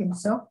Poncho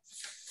himself.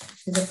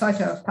 There's a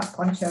photo of Pak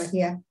Poncho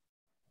here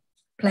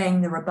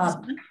playing the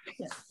rebab.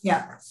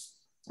 Yeah.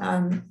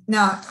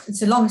 Now,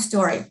 it's a long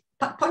story.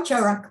 Pak Poncho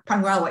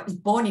Pangrawat was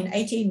born in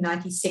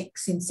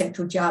 1896 in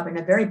Central Java in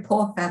a very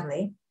poor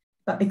family,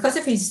 but because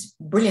of his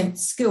brilliant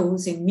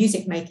skills in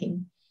music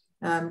making,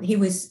 he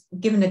was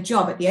given a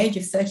job at the age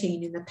of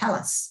 13 in the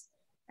palace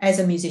as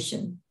a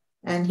musician,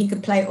 and he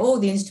could play all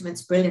the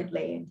instruments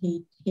brilliantly. And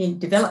he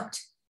developed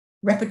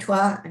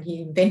repertoire, and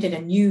he invented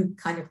a new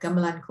kind of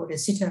gamelan called a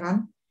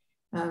sitaran,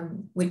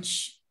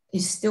 which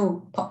is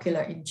still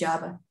popular in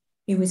Java.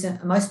 He was a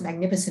most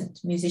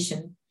magnificent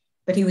musician,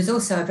 but he was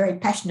also a very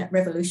passionate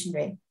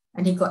revolutionary,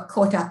 and he got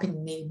caught up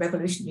in the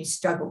revolutionary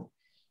struggle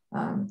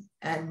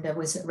and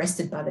was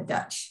arrested by the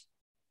Dutch.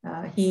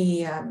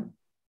 He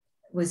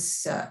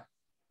was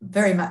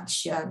very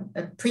much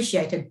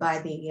appreciated by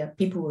the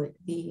people,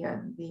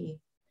 the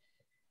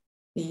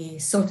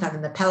Sultan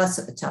in the palace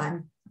at the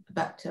time,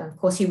 but of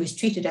course he was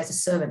treated as a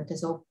servant,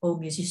 as all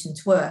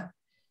musicians were.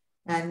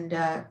 And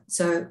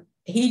so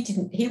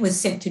he was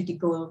sent to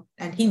Digoel,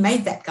 and he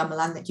made that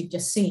gamelan that you've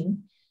just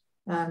seen,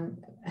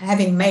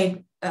 having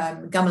made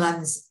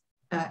gamelans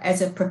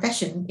as a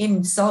profession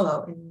in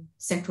Solo, in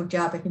Central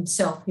Java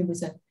himself. He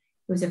was a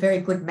very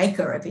good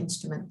maker of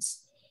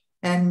instruments.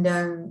 And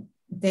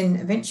then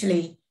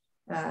eventually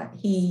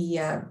he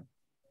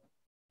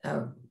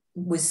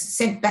was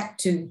sent back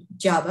to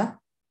Java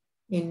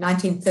in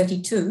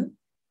 1932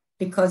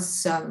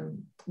 because,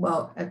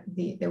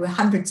 there were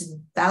hundreds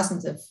and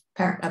thousands of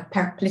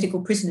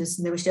political prisoners,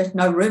 and there was just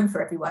no room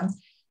for everyone.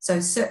 So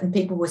certain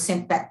people were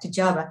sent back to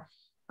Java.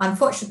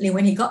 Unfortunately,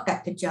 when he got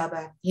back to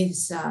Java,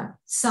 his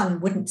son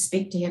wouldn't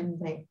speak to him.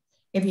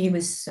 He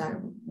was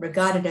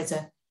regarded as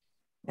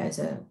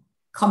a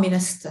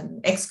communist and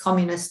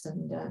ex-communist,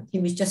 and he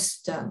was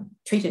just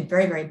treated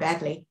very, very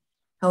badly.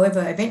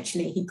 However,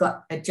 eventually he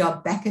got a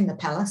job back in the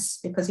palace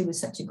because he was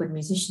such a good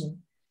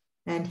musician,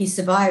 and he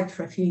survived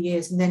for a few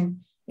years. And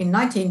then in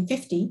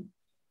 1950,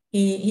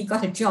 he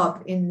got a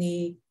job in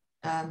the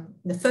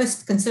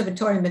first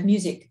conservatorium of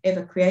music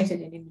ever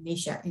created in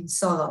Indonesia, in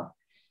Solo.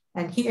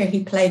 And here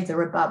he played the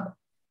rebab.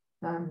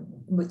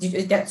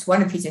 That's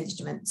one of his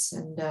instruments.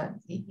 And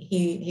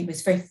he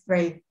was very,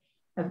 very,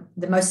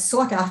 the most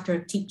sought after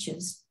of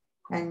teachers.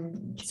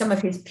 And some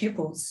of his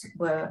pupils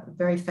were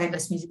very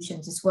famous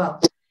musicians as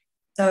well.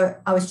 So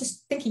I was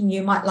just thinking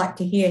you might like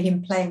to hear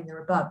him playing the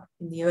rebab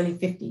in the early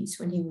 50s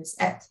when he was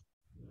at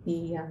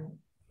the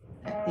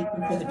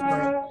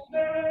conservatorium.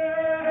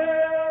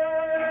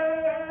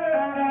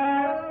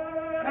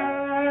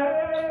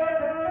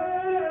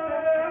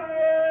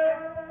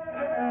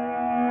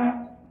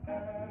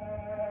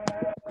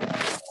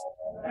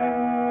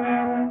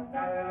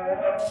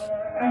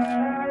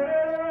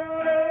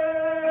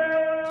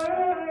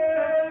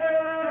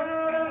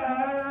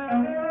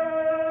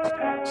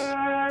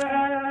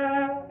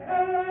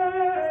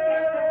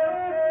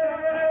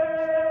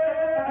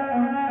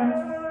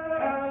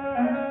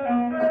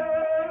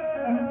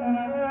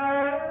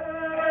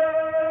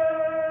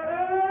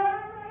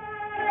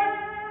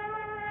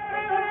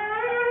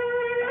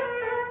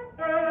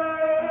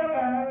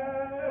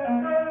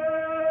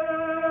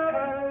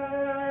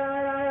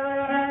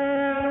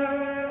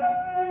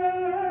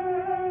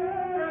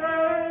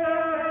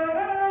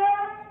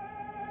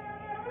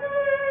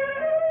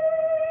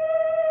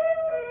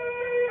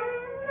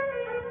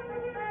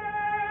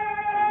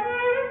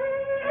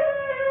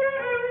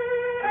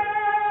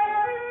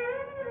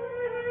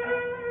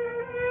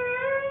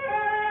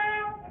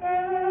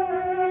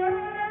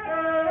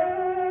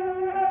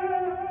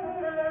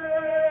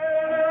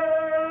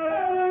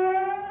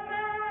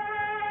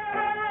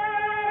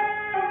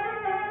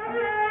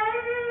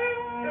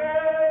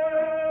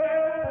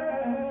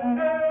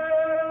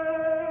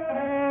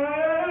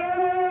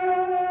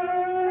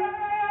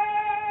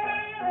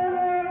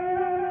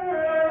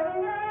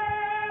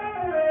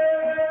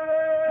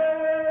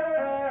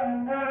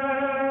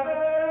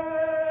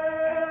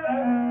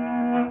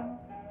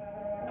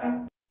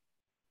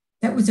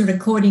 was a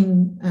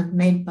recording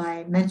made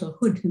by Mantle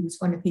Hood, who was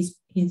one of his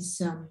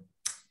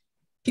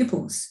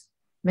pupils.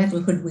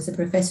 Mantle Hood was a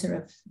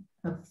professor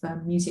of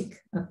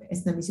music, of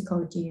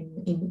ethnomusicology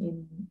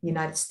in the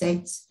United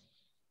States.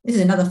 This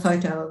is another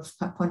photo of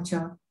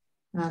Poncho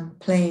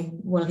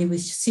playing. Well, he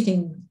was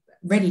sitting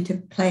ready to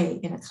play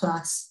in a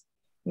class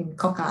in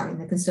Kokar in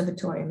the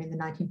conservatorium in the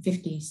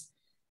 1950s.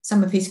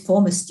 Some of his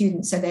former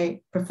students said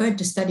they preferred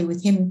to study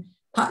with him,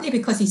 partly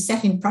because he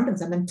sat in front of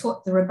them and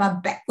taught the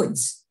rebab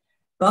backwards,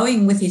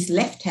 bowing with his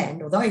left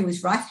hand, although he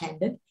was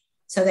right-handed,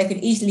 so they could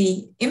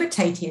easily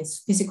imitate his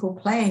physical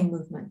playing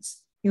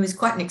movements. He was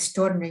quite an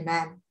extraordinary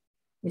man,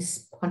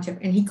 this Poncho.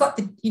 And he got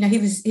the, he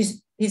was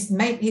his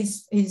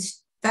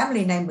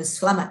family name was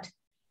Slamet,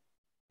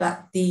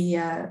 but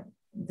the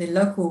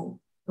local,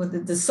 or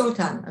the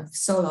Sultan of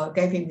Solo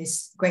gave him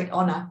this great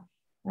honor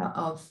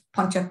of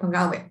Poncho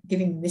Pengrawit,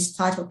 giving him this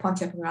title,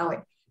 Poncho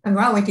Pengrawit.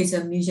 Pengrawit is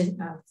a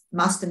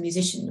master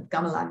musician of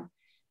gamelan,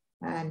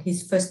 and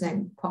his first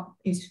name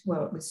it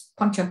was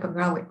Poncho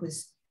Pengrawit,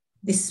 was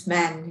this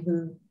man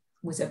who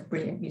was a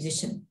brilliant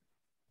musician.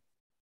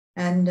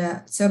 And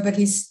but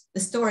the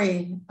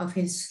story of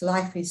his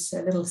life is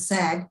a little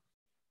sad.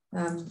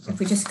 If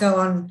we just go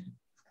on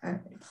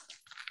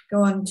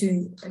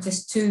to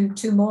just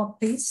two more,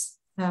 please.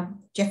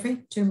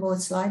 Jeffrey, 2 more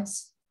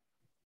slides.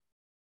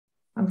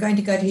 I'm going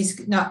to go to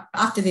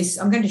after this,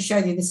 I'm going to show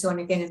you this one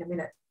again in a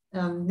minute.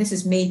 This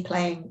is me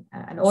playing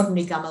an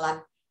ordinary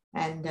gamelan,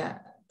 and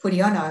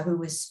Triyana, who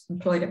was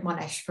employed at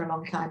Monash for a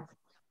long time,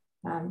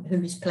 who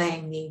was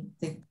playing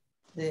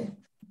the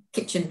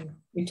kitchen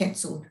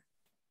utensil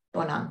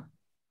bonang.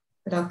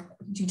 But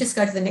you just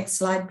go to the next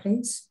slide,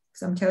 please,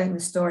 because I'm telling the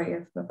story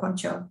of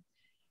Poncho.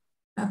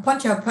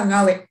 Poncho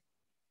Pengrawit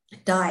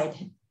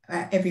died.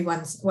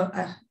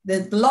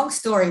 The long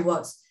story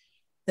was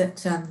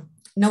that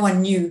no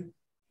one knew.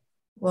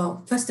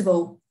 Well, first of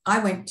all, I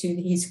went to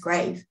his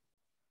grave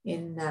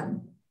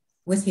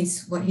with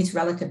his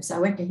relatives. I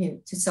went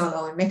to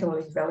Solo and met all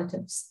his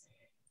relatives,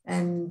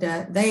 and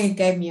they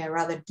gave me a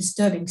rather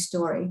disturbing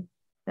story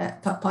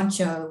that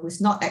Poncho was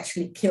not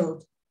actually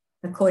killed,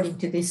 according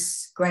to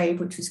this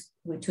grave, which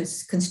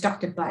was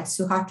constructed by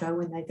Suharto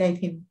when they gave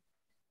him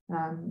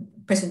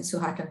President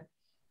Suharto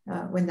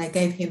when they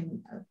gave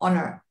him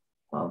honor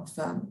of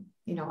on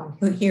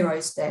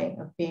Heroes Day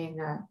of being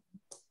a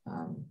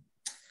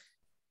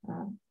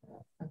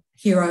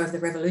hero of the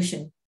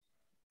revolution.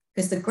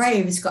 Because the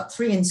grave has got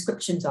 3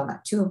 inscriptions on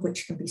it, 2 of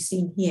which can be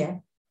seen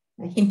here,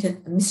 a hint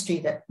at a mystery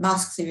that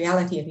masks the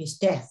reality of his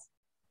death.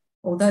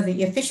 Although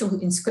the official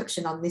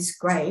inscription on this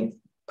grave,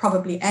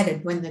 probably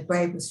added when the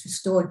grave was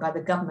restored by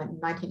the government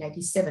in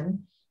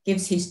 1987,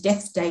 gives his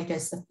death date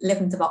as the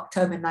 11th of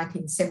October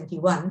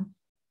 1971,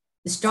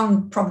 the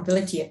strong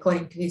probability,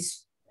 according to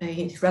his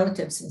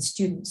relatives and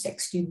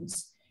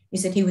ex-students,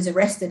 is that he was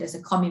arrested as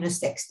a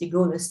communist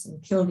ex-Diguelist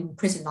and killed in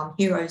prison on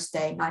Heroes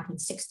Day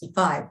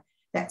 1965.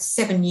 That's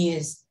 7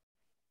 years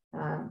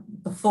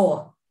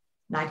before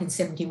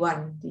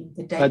 1971,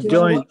 the day. I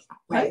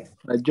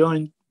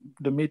joined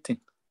the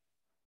meeting.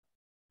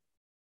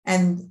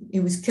 And he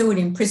was killed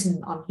in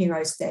prison on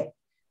Heroes Day,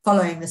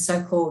 following the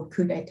so-called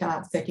coup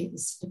d'etat,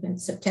 30th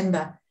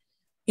September.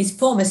 His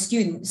former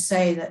students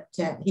say that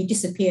he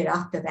disappeared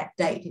after that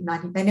date.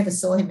 They never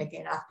saw him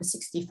again after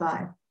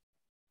 65.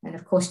 And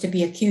of course, to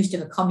be accused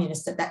of a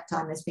communist at that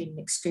time has been an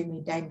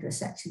extremely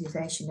dangerous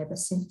accusation ever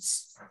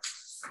since.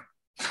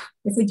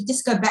 If we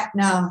just go back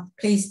now,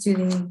 please, to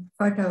the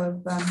photo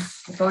of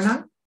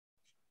Bono.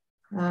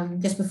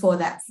 Just before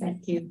that,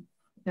 thank you.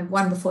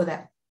 One before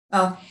that.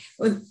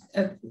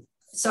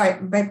 Sorry,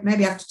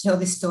 maybe I have to tell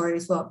this story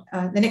as well.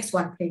 The next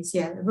one, please.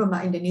 Yeah,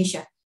 Rumah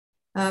Indonesia.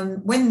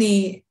 The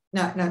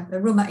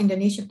Rumah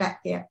Indonesia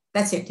back there.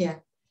 That's it. Yeah.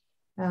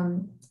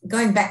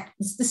 Going back,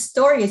 the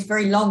story is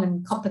very long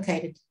and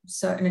complicated.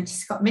 And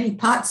it's got many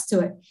parts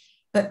to it.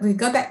 But we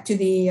go back to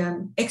the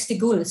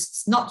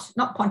ex-Diguelists, not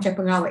Poncho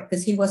Pengrawit,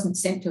 because he wasn't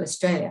sent to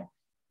Australia.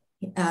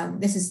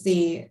 This is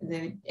the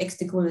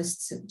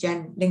ex-Diguelists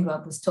Jan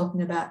Lingard was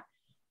talking about,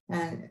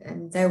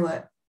 and they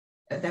were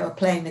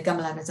playing the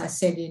gamelan, as I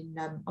said,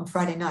 on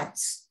Friday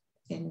nights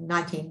in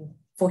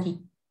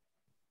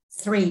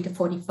 1943 to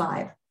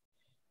 45,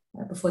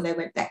 before they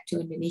went back to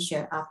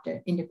Indonesia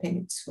after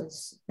independence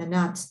was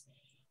announced.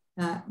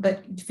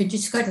 But if you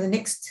just go to the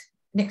next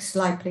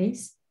slide,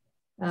 please.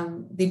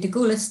 The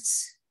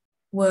Diguelists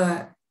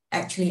were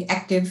actually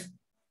active.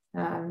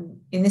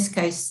 In this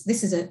case,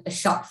 this is a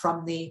shot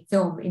from the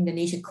film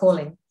Indonesia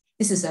Calling.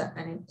 These are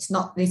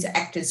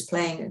actors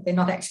playing. They're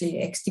not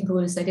actually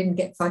ex-Diguelists. They didn't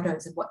get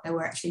photos of what they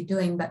were actually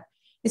doing, but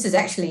this is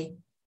actually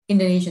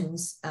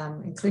Indonesians,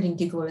 including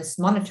Diguelists,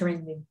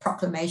 monitoring the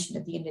proclamation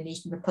of the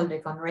Indonesian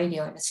Republic on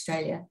radio in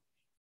Australia.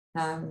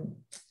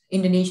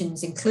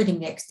 Indonesians, including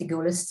the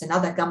ex-Diguelists and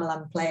other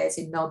gamelan players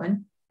in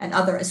Melbourne and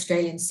other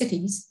Australian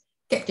cities,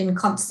 kept in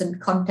constant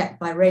contact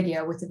by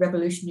radio with the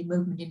revolutionary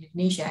movement in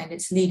Indonesia and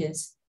its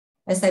leaders.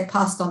 As they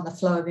passed on the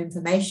flow of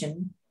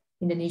information,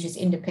 Indonesia's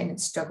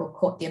independence struggle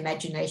caught the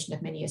imagination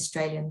of many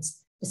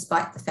Australians.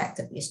 despite the fact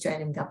that the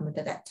Australian government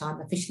at that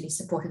time officially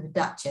supported the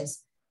Dutch,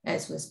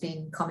 as was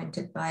being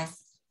commented by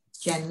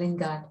Jan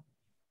Lingard.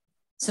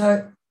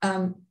 So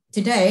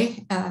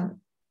today,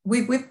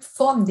 we've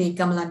formed the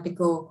Gamelan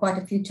Digoel quite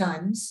a few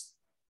times,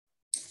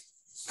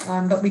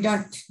 but we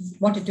don't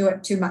want to do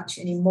it too much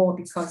anymore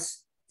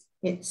because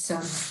it's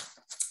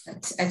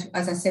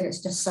as I said,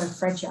 it's just so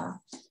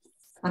fragile.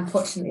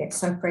 Unfortunately, it's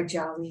so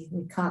fragile, we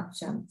can't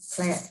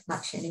play it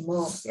much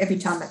anymore. Every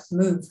time it's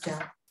moved,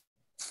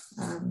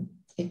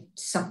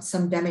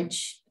 some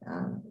damage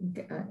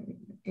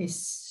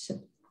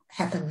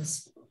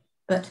happens.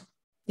 But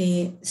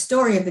the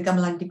story of the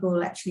Gamelan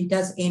Digoel actually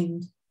does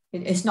end.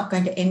 It's not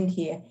going to end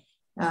here.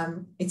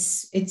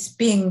 It's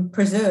being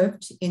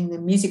preserved in the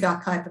music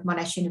archive of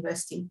Monash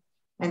University,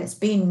 and it's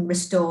been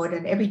restored.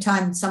 And every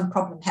time some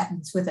problem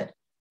happens with it,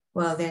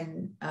 well,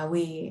 then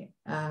we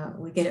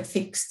get it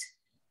fixed.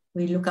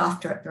 We look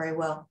after it very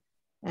well.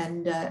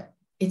 And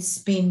it's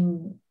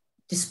been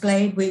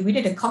displayed. We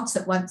did a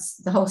concert once,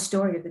 the whole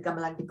story of the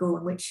Gamelan Digoel,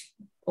 in which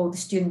all the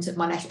students at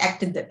Monash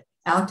acted that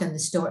out in the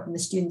story, and the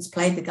students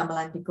played the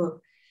Gamelan Digoel.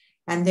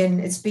 And then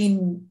it's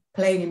been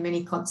played in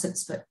many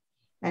concerts,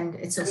 and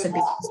it's also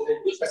been...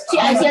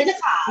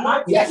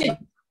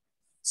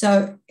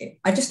 So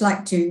I'd just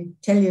like to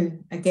tell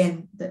you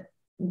again that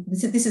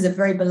this is a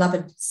very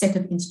beloved set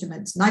of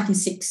instruments,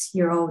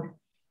 96-year-old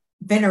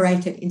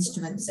venerated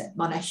instruments at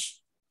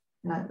Monash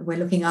we're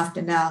looking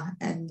after now,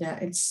 and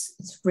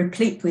it's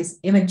replete with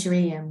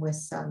imagery and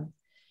with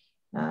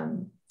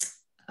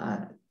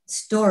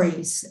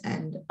stories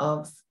and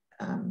of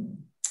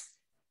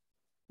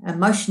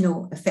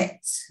emotional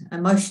effects,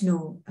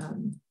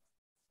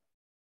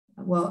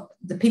 well,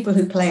 the people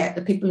who play it,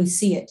 the people who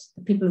see it,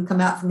 the people who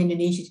come out from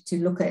Indonesia to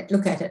look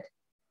at it,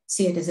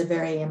 see it as a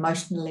very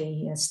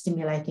emotionally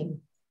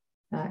stimulating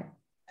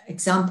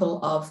example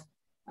of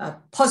a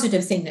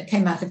positive thing that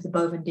came out of the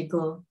Boven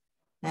Digoel,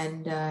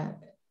 and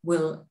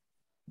will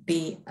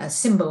be a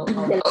symbol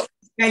of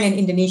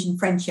Australian-Indonesian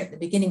friendship, the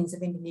beginnings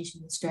of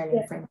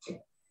Indonesian-Australian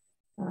friendship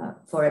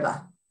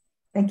forever.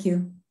 Thank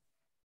you.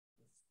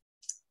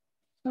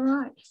 All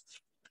right.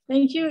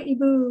 Thank you,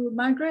 Ibu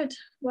Margaret.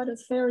 What a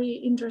very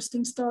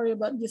interesting story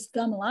about this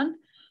gamelan.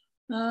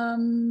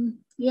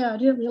 Yeah, I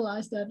didn't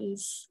realize that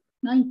it's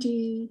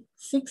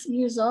 96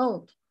 years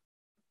old.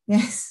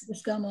 Yes.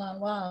 This gamelan,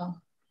 wow.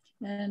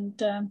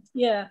 And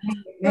yeah.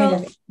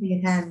 Well,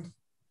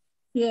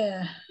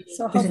 yeah,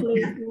 so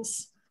hopefully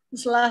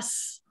this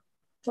lasts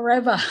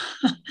forever.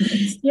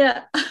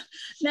 Yeah.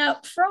 Now,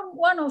 from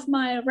one of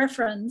my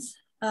reference,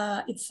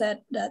 it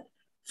said that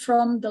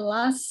from the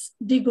last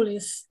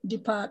Digoelis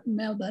depart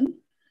Melbourne,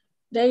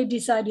 they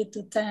decided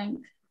to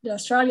thank the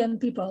Australian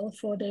people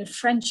for their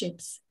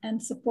friendships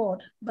and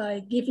support by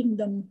giving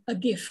them a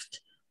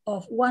gift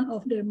of one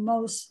of their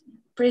most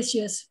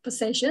precious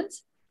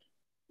possessions.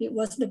 It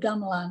was the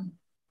gamelan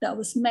that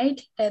was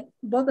made at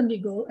Boven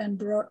Digoel and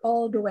brought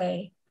all the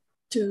way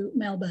to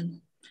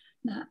Melbourne.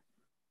 Now,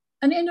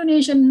 an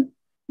Indonesian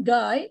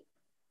guy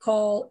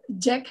called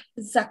Jack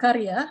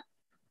Zakaria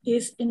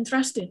is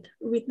entrusted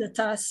with the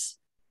task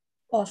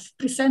of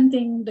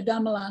presenting the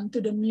gamelan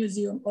to the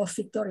Museum of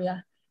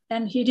Victoria,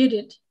 and he did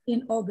it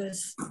in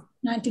August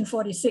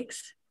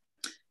 1946.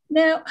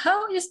 Now,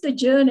 how is the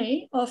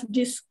journey of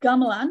this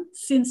gamelan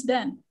since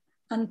then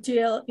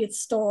until it's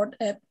stored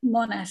at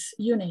Monash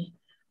Uni?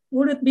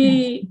 Would it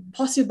be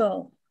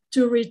possible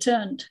to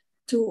return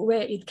to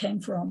where it came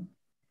from?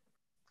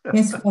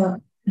 Yes,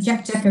 well,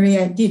 Jack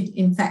Zakaria did,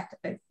 in fact,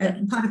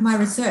 part of my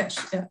research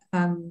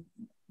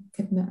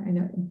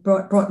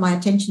brought my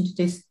attention to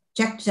this.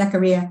 Jack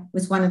Zakaria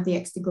was one of the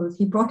ex-Digoelers.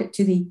 He brought it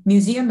to the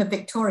Museum of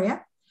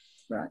Victoria,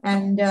 right,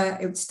 and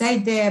it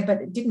stayed there, but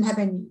it didn't have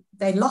any,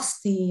 they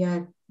lost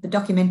the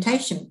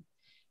documentation.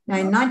 Now,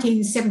 in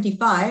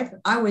 1975,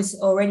 I was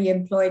already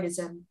employed as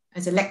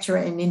a lecturer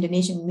in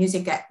Indonesian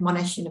music at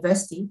Monash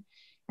University,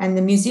 and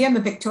the Museum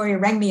of Victoria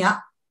rang me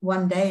up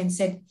one day and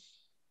said,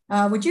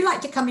 would you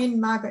like to come in,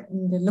 Margaret,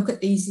 and look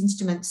at these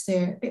instruments?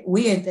 They're a bit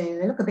weird,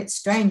 they look a bit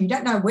strange. You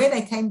don't know where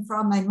they came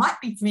from. They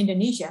might be from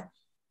Indonesia,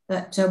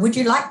 but would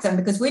you like them?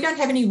 Because we don't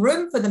have any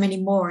room for them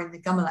anymore in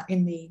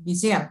the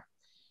museum.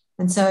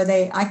 And so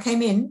I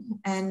came in,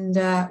 and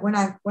when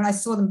I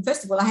saw them,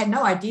 first of all, I had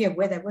no idea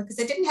where they were because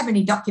they didn't have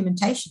any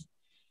documentation.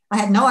 I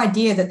had no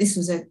idea that this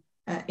was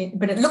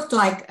but it looked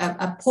like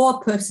a poor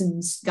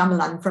person's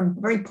gamelan from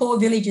very poor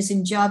villages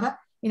in Java,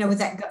 you know, with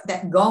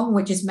that gong,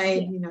 which is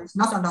made, you know, it's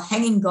not on a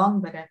hanging gong,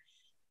 but a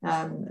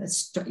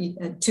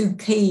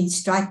two-key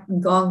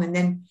striking gong, and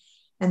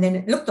then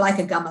it looked like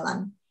a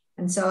gamelan.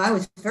 And so I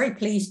was very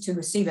pleased to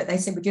receive it. They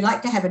said, would you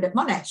like to have it at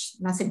Monash?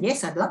 And I said,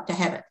 yes, I'd love to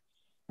have it.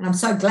 And I'm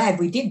so glad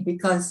we did,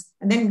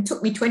 and then it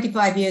took me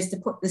 25 years to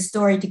put the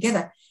story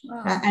together.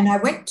 Wow. And I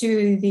went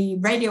to the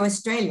Radio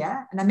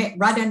Australia and I met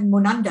Raden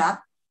Munanda,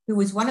 who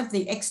was one of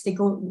the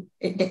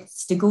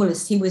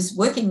ex-Digoelists. He was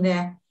working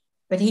there,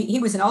 but he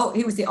was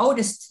the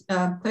oldest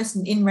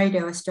person in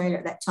Radio Australia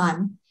at that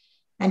time.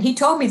 And he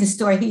told me the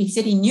story. He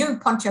said he knew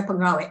Poncho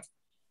Pengrawit,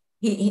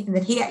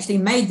 that he actually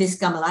made this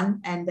gamelan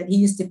and that he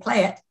used to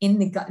play it in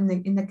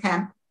the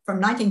camp from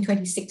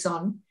 1926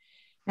 on.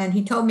 And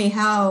he told me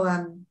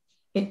how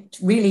it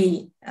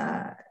really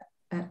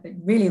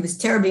was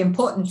terribly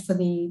important for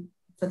the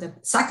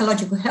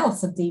psychological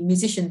health of the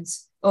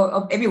musicians, or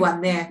of everyone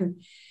there,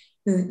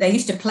 who they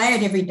used to play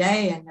it every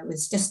day, and it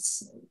was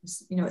just,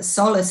 a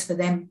solace for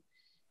them,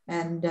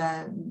 and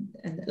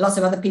lots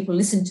of other people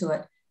listened to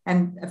it.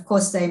 And of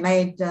course, they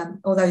made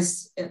all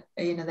those,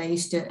 they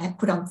used to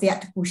put on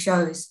theatrical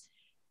shows,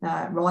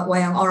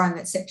 Wayang Orang,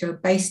 etc.,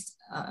 based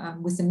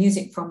with the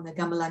music from the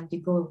Gamelan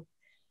Digoel.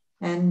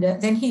 And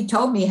then he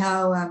told me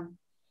how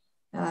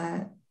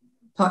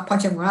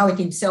Pocong Rawit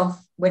himself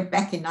went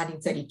back in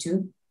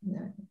 1932.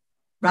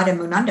 Radha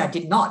Munanda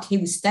did not. He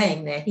was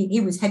staying there. He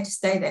had to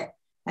stay there.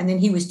 And then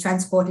he was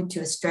transported to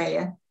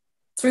Australia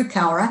through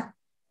Cowra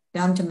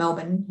down to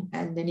Melbourne.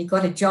 And then he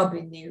got a job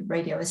in the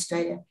Radio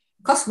Australia.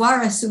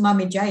 Koswara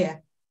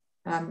Sumamijaya,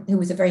 who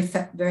was a very,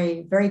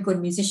 very, very good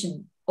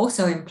musician,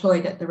 also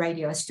employed at the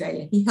Radio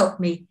Australia. He helped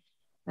me.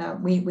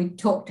 We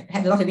talked,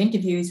 had a lot of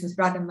interviews with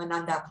Radha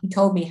Mananda. He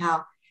told me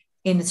how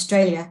in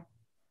Australia,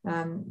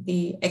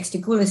 the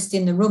ex-Digulists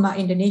in the Rumah,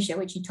 Indonesia,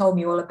 which he told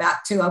me all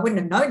about too. I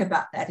wouldn't have known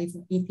about that if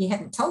he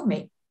hadn't told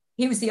me.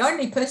 He was the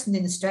only person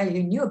in Australia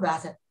who knew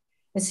about it.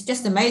 It's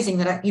just amazing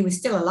that he was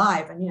still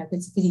alive, and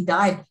because he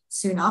died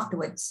soon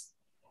afterwards.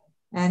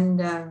 And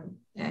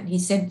he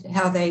said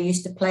how they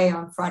used to play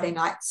on Friday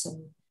nights,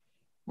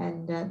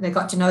 and they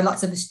got to know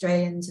lots of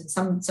Australians, and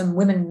some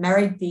women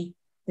married the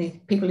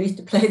people who used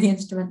to play the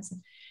instruments.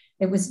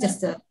 It was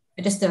just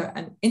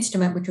an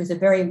instrument which was a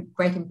very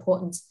great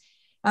importance.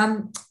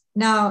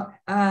 Now,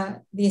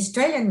 the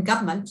Australian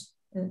government,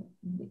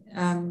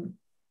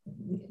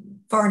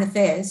 Foreign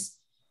Affairs,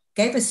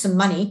 gave us some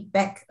money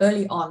back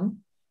early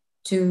on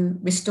to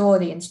restore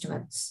the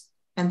instruments.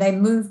 And they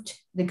moved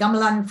the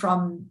gamelan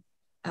from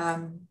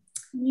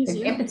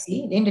the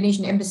embassy, the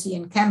Indonesian embassy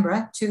in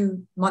Canberra,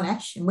 to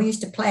Monash. And we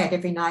used to play it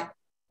every night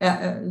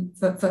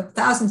for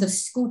thousands of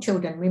school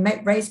children. We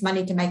raised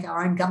money to make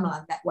our own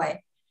gamelan that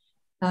way.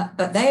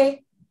 But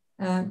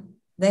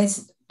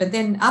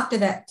then after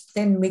that,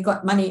 then we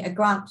got money, a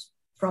grant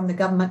from the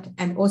government,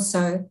 and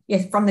also,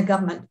 from the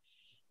government,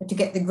 to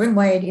get the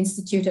Grimwade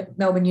Institute at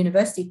Melbourne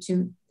University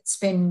to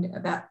spend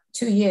about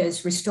 2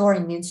 years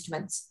restoring the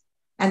instruments.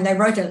 And they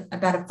wrote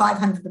about a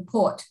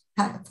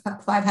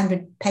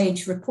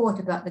 500-page report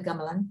about the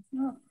gamelan.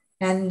 Oh.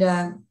 And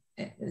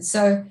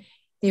so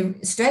the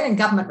Australian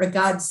government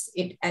regards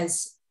it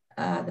as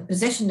the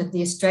possession of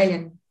the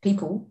Australian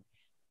people.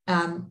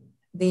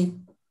 The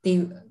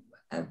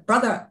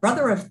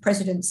brother of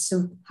President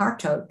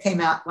Suharto came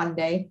out one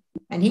day,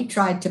 and he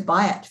tried to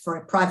buy it for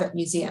a private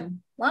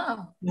museum.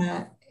 Wow.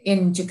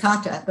 In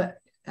Jakarta, but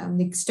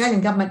the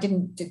Australian government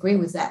didn't agree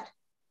with that.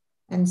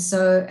 And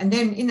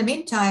then in the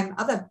meantime,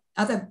 other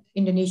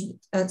Indonesian,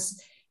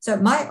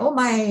 so all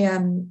my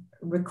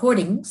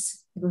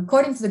recordings of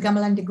the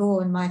Gamelan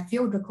Digoel and my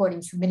field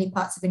recordings from many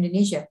parts of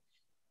Indonesia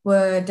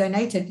were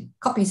donated,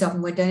 copies of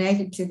them were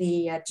donated to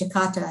the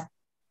Jakarta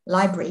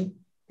Library.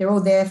 They're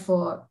all there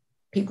for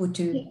people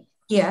to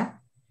hear.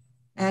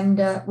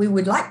 And we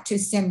would like to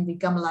send the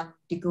Gamelan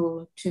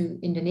Digoel to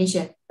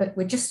Indonesia, but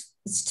it's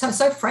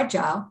so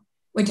fragile.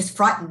 We're just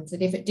frightened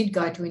that if it did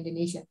go to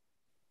Indonesia,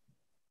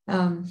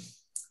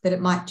 that it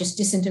might just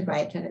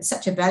disintegrate. And it's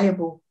such a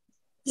valuable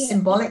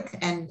symbolic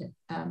and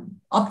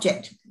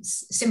object,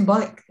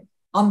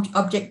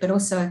 but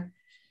also,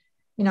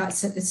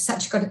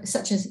 it's got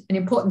such an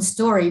important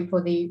story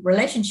for the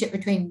relationship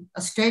between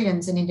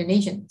Australians and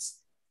Indonesians.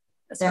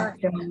 That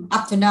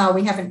up to now,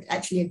 we haven't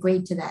actually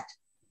agreed to that,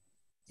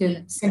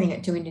 to sending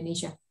it to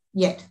Indonesia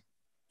yet.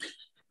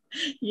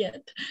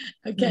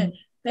 Okay.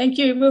 Thank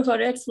you, Ibu, for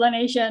the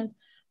explanation.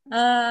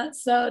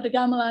 So the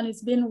gamelan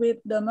has been with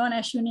the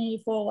Monash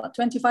Uni for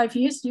 25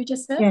 years, you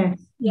just said?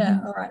 Yeah.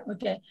 All right.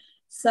 Okay.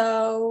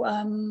 So,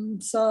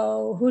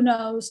 so who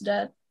knows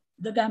that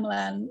the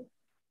gamelan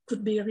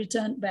could be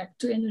returned back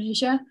to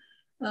Indonesia?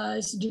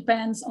 It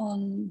depends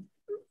on,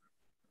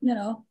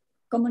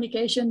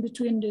 communication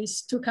between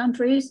these two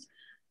countries.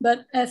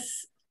 But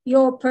as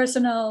your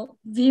personal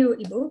view,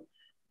 Ibu,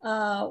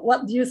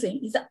 what do you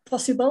think? Is that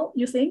possible,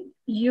 you think?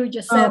 You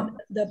just said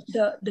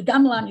the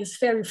gamelan is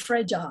very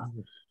fragile,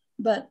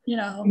 but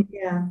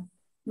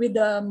with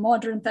the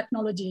modern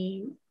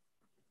technology,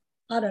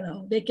 I don't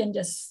know, they can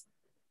just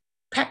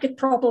pack it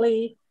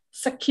properly,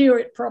 secure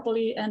it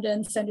properly, and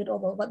then send it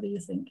over. What do you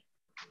think?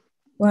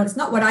 Well, it's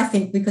not what I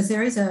think, because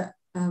there is an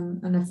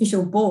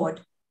official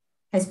board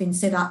has been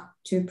set up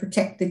to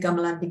protect the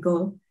Gamelan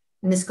Digoel,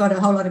 and it's got a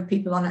whole lot of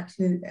people on it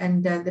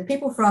the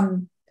people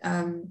from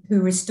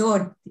who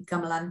restored the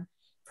gamelan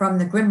from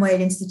the Grimwade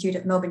Institute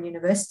at Melbourne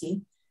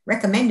University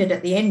recommended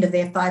at the end of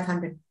their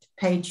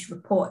 500-page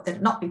report that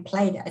it not be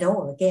played at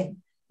all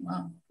again.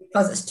 Wow.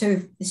 Because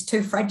it's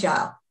too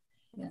fragile.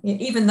 Yeah.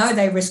 Even though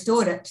they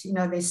restored it,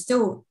 there's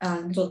still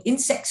little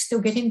insects still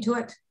get into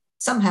it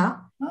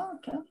somehow. Oh,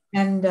 okay.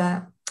 And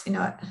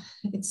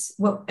it's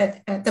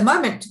at the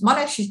moment,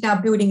 Monash is now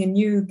building a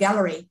new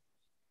gallery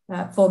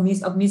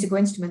of musical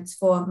instruments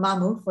for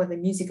MAMU, for the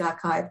music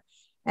archive.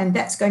 And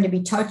that's going to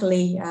be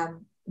totally,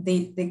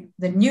 the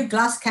new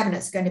glass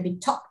cabinets are going to be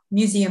top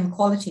museum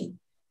quality.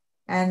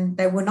 And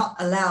they will not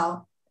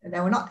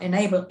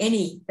enable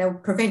any, they will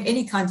prevent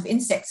any kinds of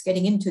insects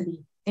getting into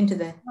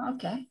them.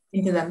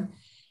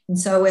 And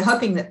so we're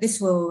hoping that this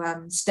will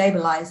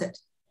stabilize it,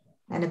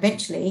 and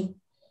eventually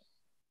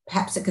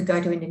perhaps it could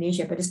go to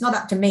Indonesia, but it's not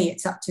up to me,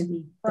 it's up to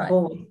the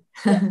board.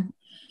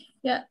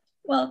 Yeah.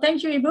 Well,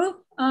 thank you, Ibu.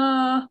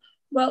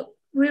 Well,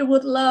 we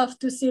would love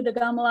to see the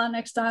gamelan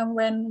next time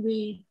when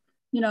we,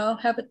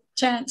 have a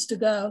chance to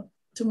go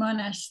to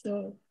Monash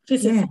to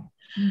visit. Yeah.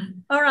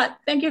 All right.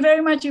 Thank you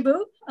very much,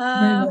 Ibu.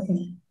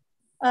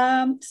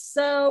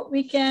 So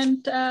we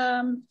can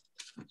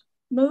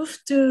move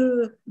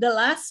to the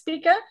last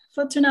speaker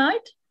for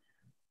tonight,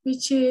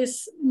 which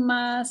is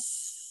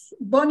Mas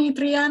Boni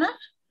Triyana.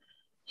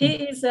 He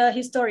is a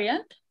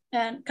historian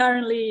and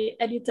currently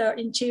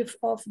editor-in-chief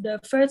of the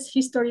first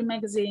history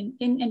magazine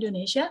in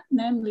Indonesia,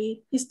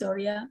 namely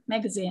Historia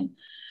magazine.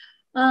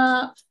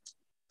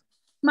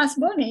 Mas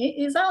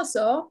Boni is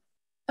also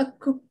a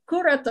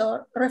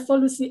curator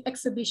revolusi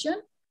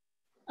exhibition.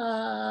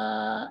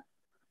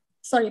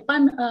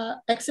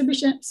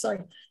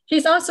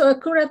 He's also a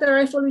curator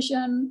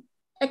revolution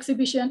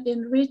exhibition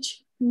in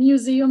Rich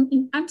Museum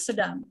in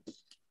Amsterdam. Is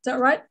that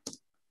right,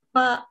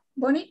 Pak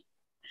Boni?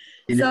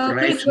 So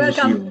please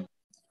welcome. Museum.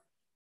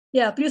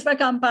 Yeah, please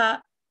welcome,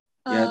 Pak.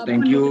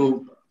 Thank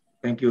you.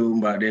 Thank you,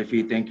 Mbak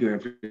Devi. Thank you,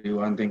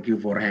 everyone. Thank you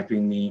for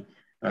having me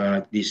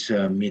this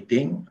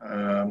meeting.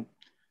 To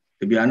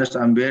be honest,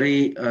 I'm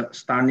very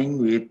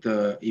stunning with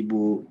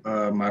Ibu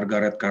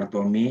Margaret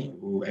Kartomi,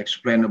 who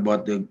explained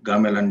about the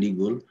Gamelan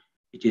Digoel,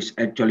 which is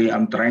actually,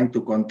 I'm trying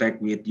to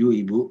contact with you,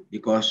 Ibu,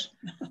 because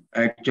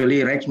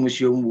actually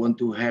Rijksmuseum want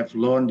to have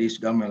loaned this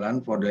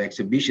gamelan for the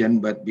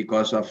exhibition, but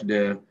because of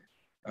the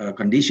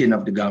condition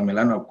of the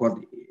gamelan, of course,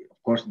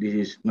 this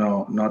is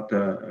not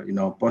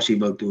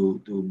possible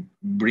to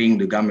bring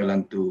the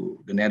gamelan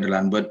to the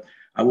Netherlands. But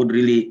I would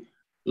really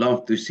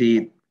love to see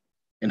it,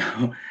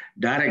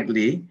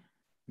 directly.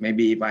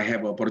 Maybe if I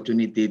have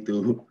opportunity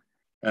to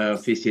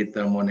visit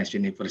Monash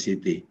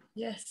University.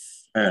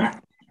 Yes. Yeah,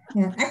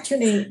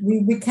 actually,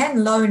 we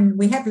can loan.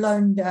 We have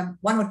loaned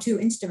one or two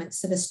instruments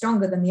that are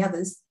stronger than the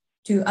others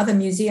to other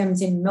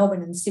museums in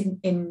Melbourne and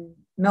in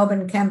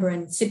Melbourne, Canberra,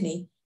 and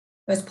Sydney.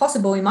 So it's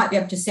possible we might be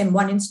able to send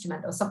one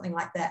instrument or something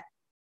like that.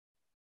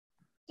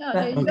 Oh,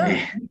 there you go.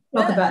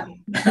 Talk about it.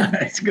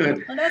 That's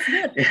good. Oh, that's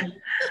good.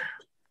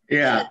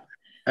 Yeah.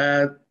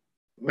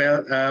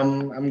 Well,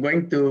 I'm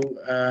going to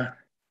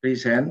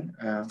present.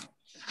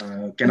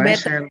 Can I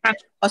share?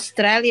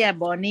 Australia,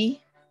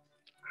 Bonnie.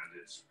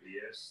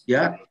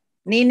 Yeah.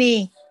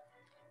 Nini.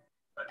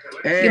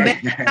 Hey. You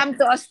better come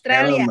to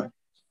Australia. Hello,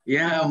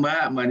 ya,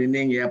 Mbak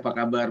Nining, ya, apa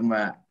kabar,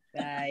 Mbak?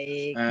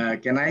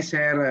 Baik. Can I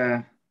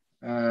share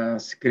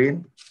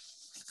screen?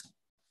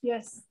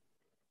 Yes.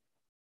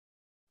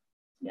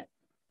 Yeah.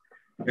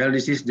 Well,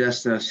 this is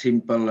just a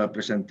simple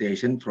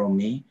presentation from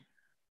me.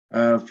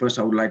 First,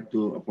 I would like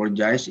to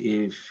apologize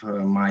if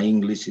my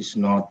English is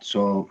not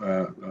so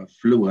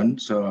fluent.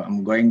 So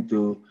I'm going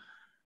to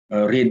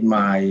read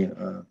my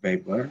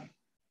paper.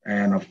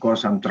 And of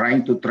course, I'm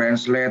trying to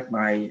translate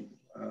my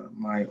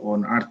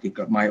own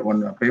article, my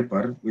own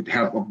paper with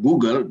help of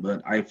Google,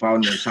 but I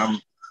found some,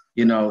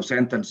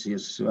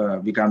 sentences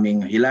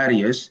becoming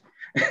hilarious.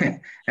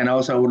 And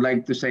also I would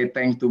like to say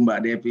thanks to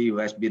Mbak Devi, who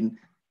has been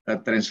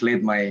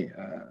translate my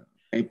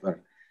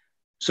paper.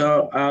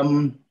 So,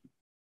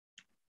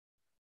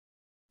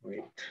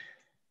 wait.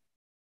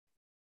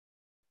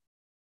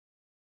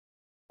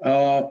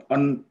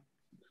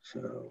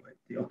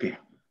 Okay.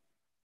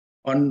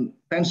 On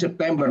 10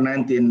 September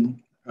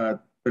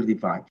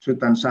 1935,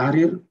 Sultan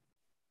Syarif,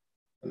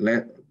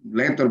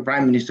 later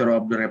Prime Minister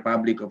of the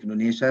Republic of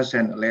Indonesia,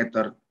 sent a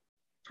letter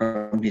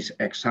from his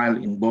exile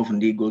in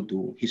Boven Digoel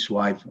to his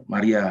wife,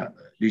 Maria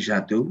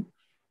Dujatu,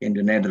 in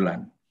the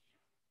Netherlands.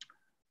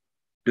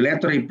 The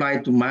letter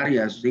replied to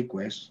Maria's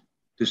request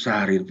to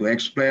Syarif to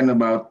explain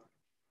about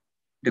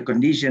the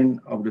condition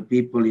of the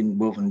people in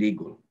Boven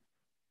Digoel.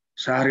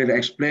 Syarif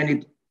explained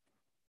it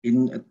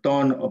in a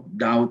tone of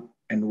doubt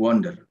and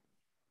wonder.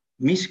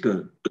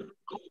 Miske,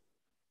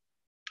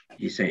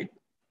 he said,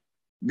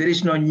 there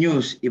is no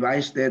news if I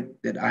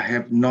state that I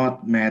have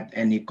not met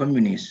any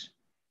communists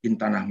in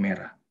Tanah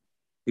Merah,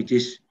 which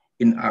is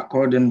in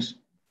accordance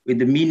with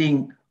the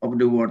meaning of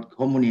the word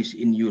communist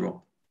in Europe,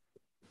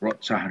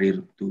 wrote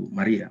Syarif to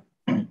Maria.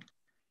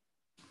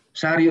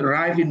 Syarif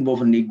arrived in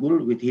Boven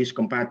Digoel with his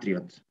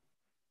compatriots,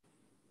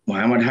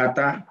 Muhammad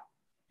Hatta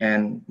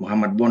and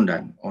Muhammad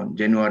Bondan, on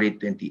January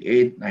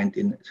 28,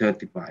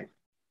 1935.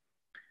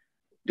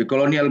 The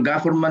colonial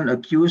government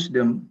accused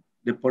them,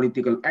 the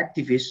political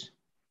activists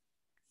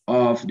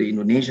of the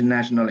Indonesian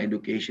National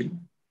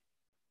Education,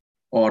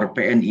 or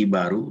PNI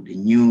Baru, the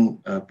new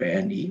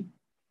PNI,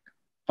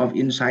 of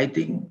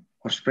inciting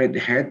or spread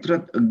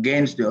hatred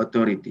against the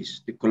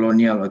authorities, the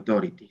colonial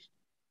authorities.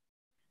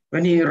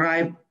 When he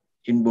arrived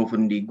in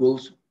Boven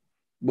Digoel,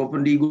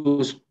 Boven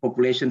Digoel's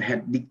population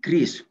had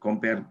decreased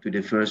compared to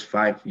the first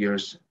 5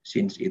 years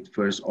since it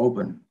first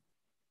opened.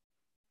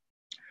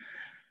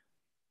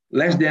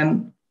 Less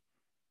than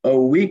a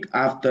week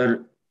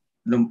after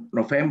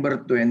November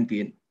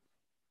 20,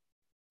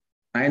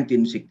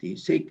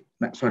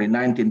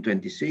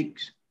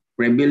 1926,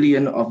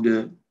 rebellion of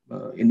the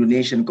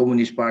Indonesian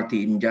Communist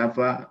Party in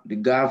Java, the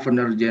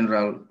Governor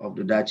General of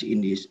the Dutch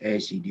Indies,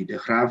 A.C.D. de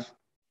Graaf,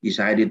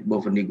 decided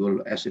Boven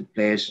Digoel as a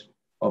place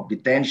of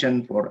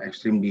detention for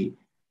extremely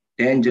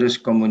dangerous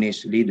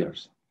communist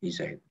leaders, he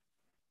said.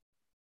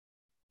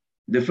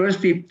 The first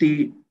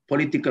 50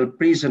 political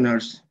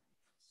prisoners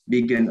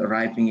began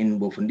arriving in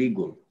Boven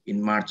Digoel in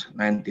March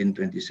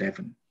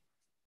 1927.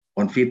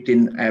 On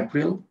 15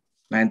 April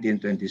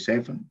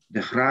 1927, de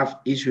Graaf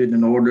issued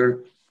an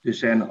order to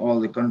send all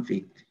the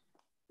convicts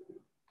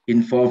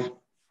involved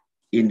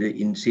in the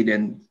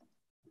incident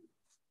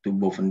to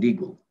Boven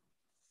Digoel.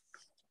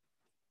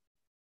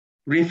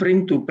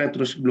 Referring to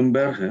Petrus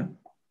Bloembergen,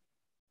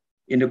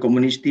 in the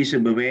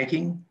communistische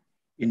beweging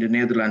in the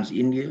Netherlands,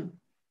 India,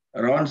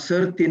 around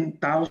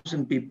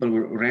 13,000 people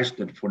were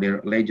arrested for their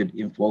alleged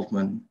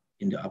involvement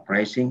in the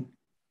uprising.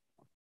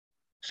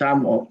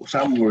 Some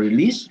were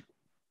released.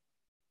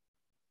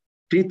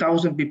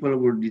 3,000 people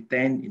were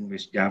detained in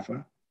West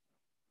Java.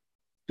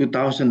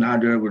 2,000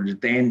 others were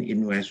detained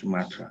in West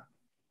Sumatra.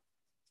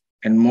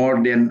 And more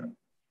than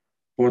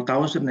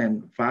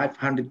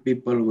 4,500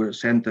 people were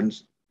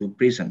sentenced to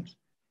prison.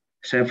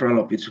 Several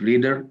of its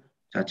leaders,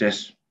 such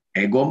as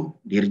Egom,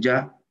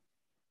 Dirja,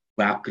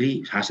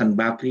 Bakri, Hasan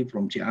Bakri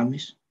from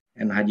Ciamis,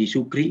 and Haji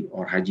Sukri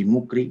or Haji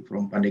Mukri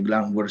from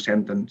Pandeglang were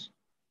sentenced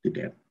to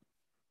death.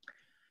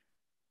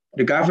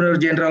 The Governor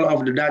General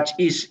of the Dutch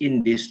East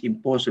Indies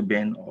imposed a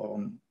ban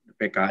on the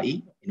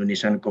PKI,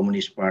 Indonesian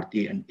Communist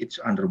Party, and its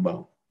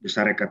underbow, the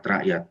Sarekat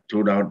Rakyat,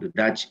 throughout the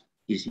Dutch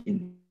East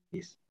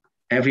Indies.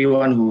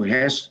 Everyone who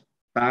has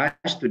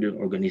ties to the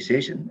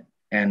organization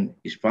and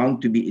is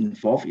found to be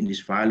involved in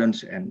this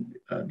violence and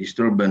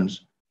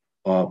disturbance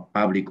of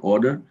public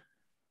order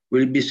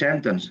will be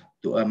sentenced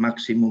to a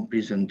maximum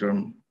prison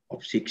term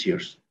of 6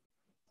 years.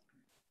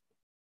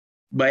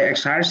 By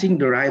exercising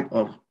the right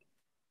of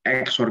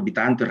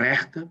exorbitante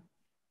rechten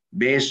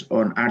based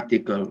on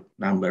Article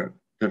number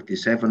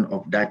 37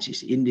 of Dutch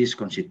East Indies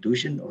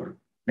Constitution or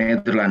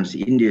Netherlands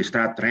Indië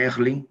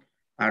Staatregeling,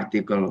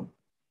 Article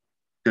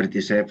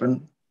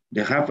 37,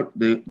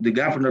 the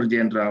Governor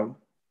General,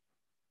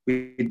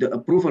 with the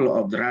approval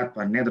of the Raad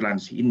van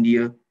Nederlands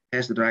Indië,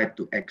 has the right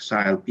to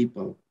exile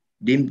people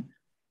deemed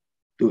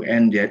to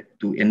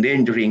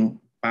endangering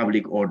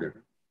public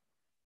order.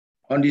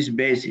 On this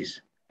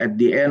basis, at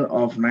the end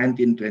of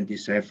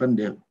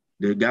 1927,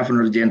 the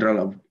Governor General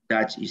of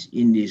Dutch East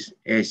Indies,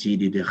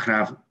 A.C.D. de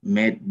Graaf,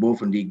 made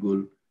Boven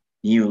Digoel,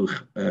 New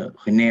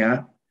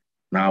Guinea,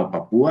 now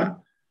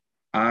Papua,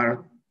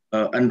 are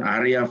an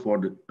area for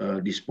the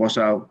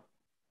disposal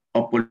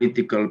of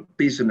political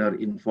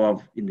prisoners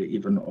involved in the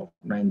event of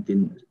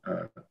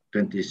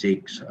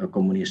 1926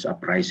 communist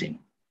uprising.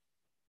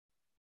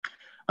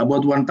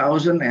 About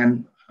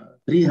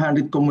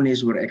 1,300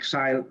 communists were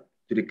exiled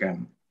to the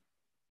camp,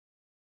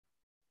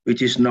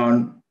 which is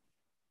known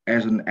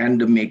as an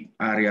endemic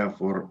area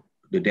for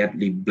the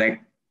deadly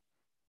black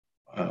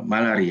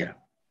malaria.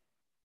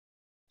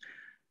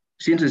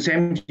 Since the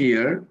same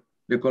year,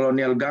 the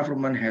colonial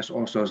government has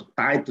also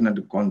tightened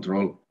the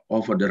control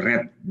over the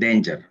red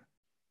danger,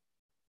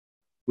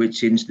 which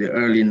since the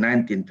early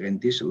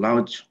 1920s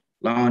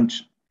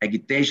launched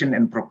agitation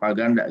and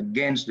propaganda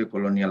against the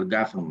colonial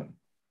government.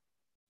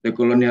 The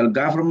colonial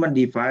government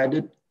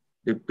divided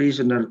the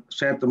prisoner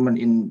settlement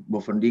in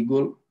Boven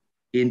Digoel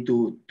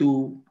into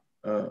two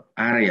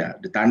areas,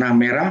 the Tanah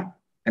Merah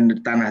and the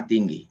Tanah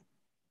Tinggi.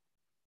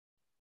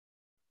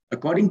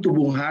 According to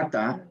Bung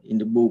Hatta, in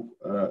the book,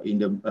 in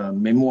the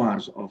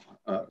memoirs of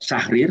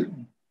Syarif,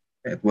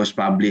 that was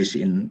published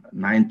in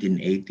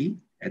 1980,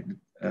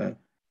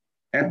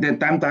 at that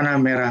time, Tanah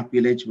Merah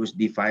village was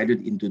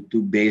divided into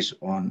two based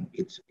on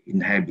its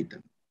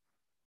inhabitant,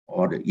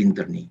 or the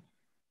internie.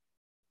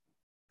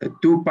 The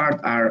two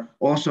parts are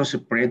also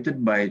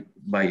separated by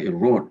a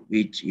road,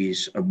 which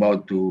is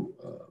about 2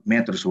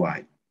 meters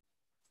wide.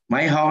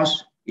 My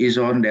house is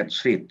on that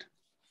street.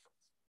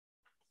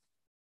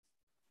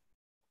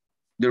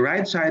 The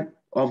right side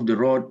of the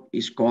road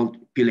is called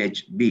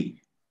Village B,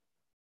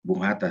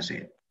 Bung Hatta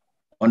said.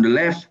 On the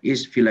left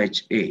is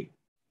Village A.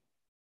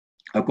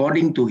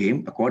 According to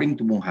him, according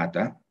to Bung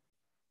Hatta,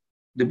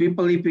 the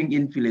people living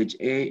in Village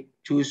A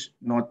choose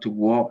not to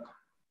work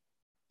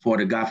for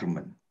the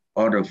government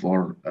or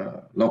for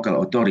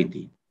local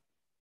authority.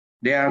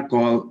 They are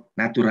called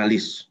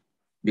naturalists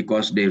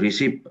because they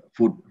receive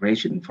food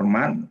ration for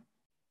month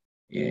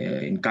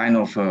in kind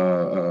of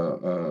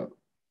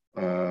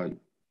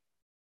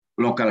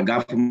local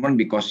government,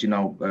 because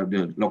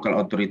the local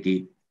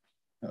authority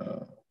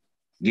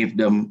give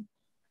them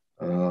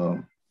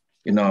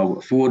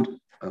food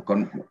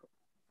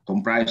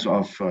comprised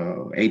of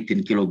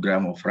 18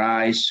 kilograms of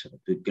rice,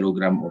 2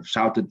 kilograms of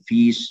salted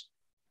fish,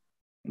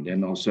 and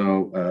then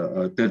also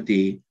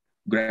 30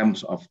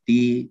 grams of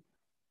tea,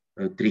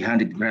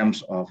 300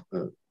 grams of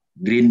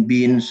green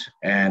beans,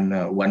 and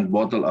 1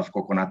 bottle of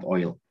coconut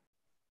oil.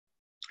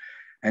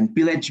 And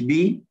village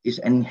B is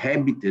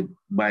inhabited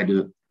by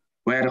the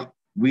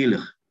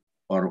werkwillig,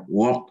 or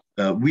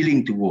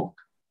willing to work,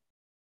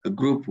 a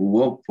group who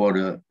work for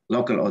the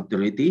local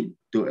authority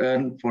to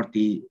earn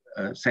 40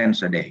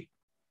 cents a day.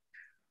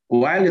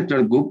 While the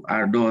third group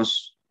are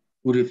those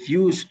who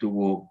refuse to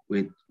work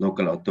with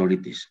local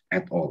authorities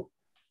at all.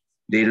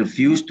 They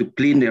refuse to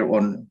clean their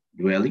own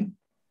dwelling.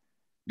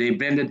 They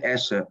branded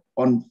as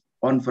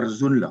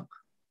onverzoenlijk,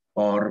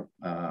 or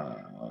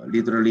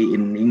literally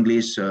in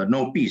English,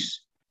 no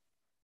peace.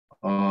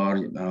 Or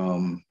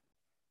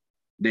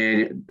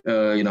they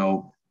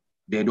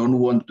don't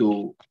want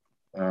to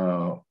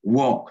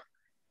work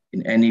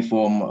in any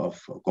form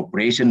of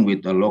cooperation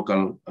with the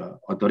local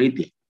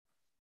authority.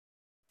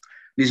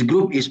 This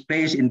group is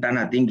based in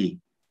Tanah Tinggi.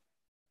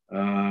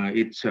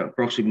 It's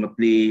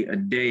approximately a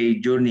day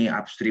journey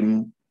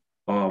upstream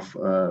of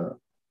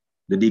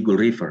the Digoel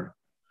River.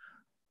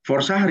 For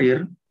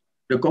Syarif,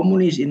 the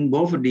communists in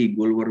Boven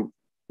Digoel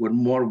were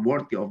more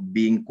worthy of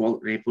being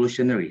called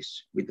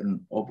revolutionaries with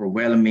an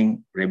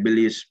overwhelming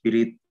rebellious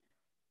spirit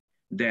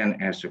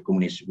than as a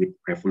communist with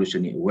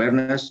revolutionary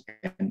awareness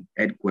and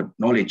adequate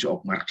knowledge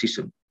of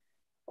Marxism.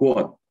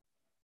 Quote,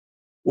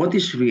 "What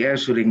is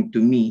reassuring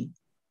to me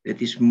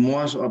that is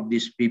most of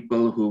these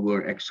people who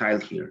were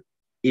exiled here,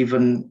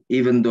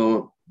 even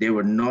though they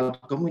were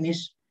not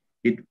communists,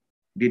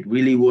 did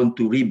really want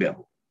to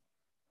rebel,"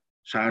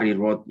 Syarif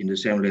wrote in the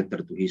same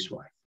letter to his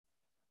wife.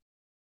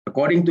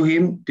 According to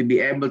him, to be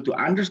able to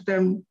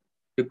understand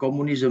the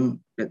communism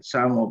that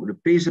some of the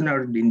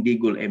prisoners in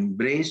Digoel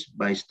embraced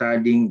by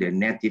studying their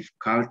native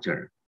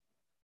culture.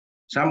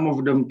 Some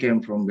of them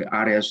came from the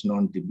areas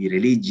known to be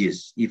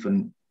religious,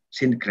 even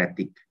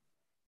syncretic.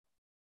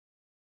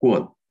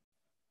 Quote,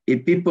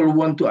 "If people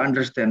want to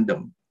understand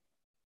them,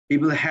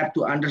 people have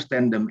to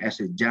understand them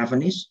as a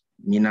Javanese,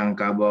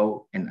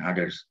 Minangkabau, and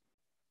others.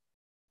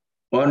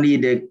 Only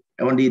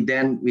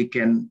then we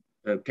can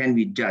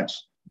we judge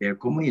their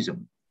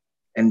communism.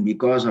 And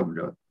because of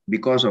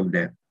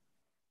that,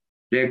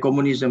 their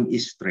communism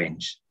is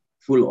strange,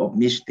 full of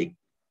mystic,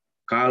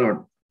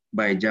 colored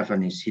by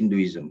Javanese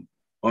Hinduism,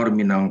 or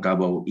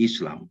Minangkabau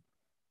Islam,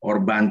 or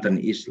Banten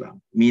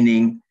Islam,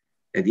 meaning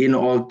that in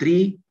all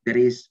three there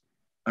is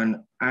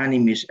an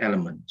animist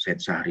element," said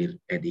Syarif,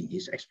 adding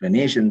his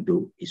explanation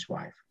to his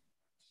wife.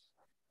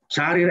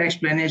 Syarif's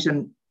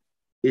explanation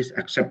is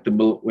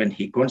acceptable when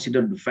he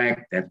considered the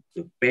fact that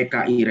the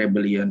PKI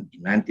rebellion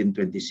in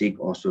 1926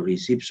 also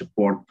received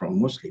support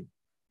from Muslims,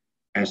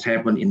 as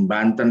happened in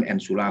Banten and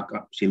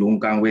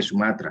Silungkang, West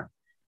Sumatra.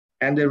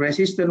 And the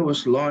resistance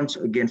was launched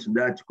against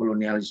Dutch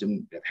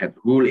colonialism that had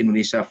ruled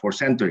Indonesia for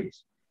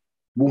centuries.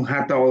 Bung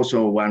Hatta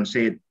also once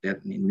said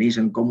that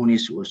Indonesian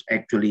communists was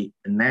actually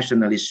a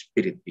nationalist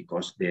spirit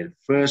because their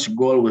first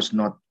goal was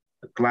not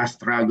a class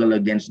struggle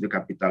against the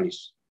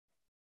capitalists,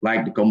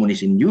 like the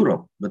communists in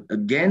Europe, but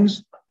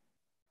against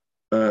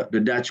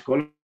the Dutch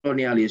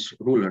colonialist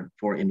ruler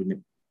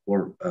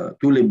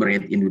to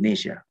liberate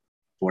Indonesia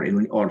for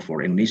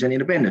Indonesian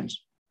independence.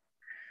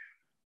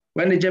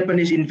 When the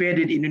Japanese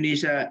invaded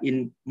Indonesia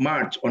on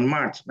March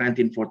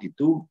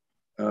 1942,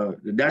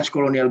 the Dutch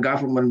colonial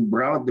government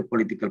brought the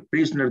political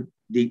prisoner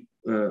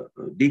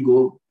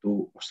Digoel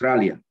to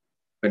Australia,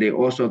 but they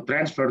also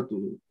transferred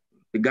to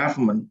the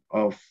government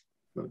of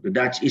the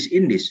Dutch East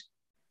Indies.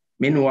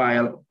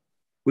 Meanwhile,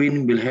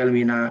 Queen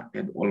Wilhelmina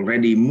had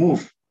already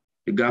moved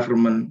the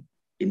government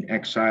in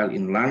exile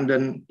in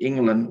London,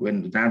 England,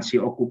 when the Nazi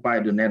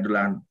occupied the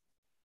Netherlands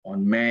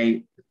on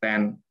May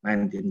 10,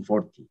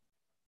 1940.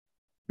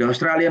 The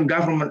Australian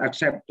government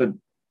accepted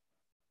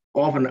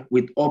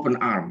with open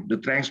arms the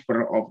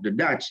transfer of the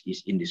Dutch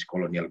East Indies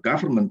colonial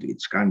government to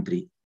its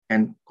country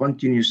and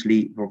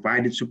continuously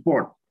provided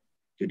support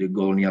to the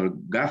colonial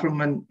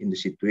government in the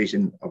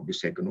situation of the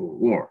Second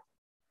World War.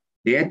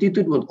 The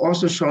attitude was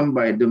also shown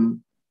by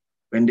them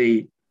when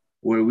they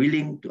were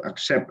willing to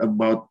accept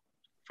about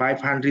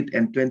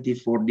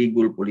 524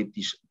 Digoel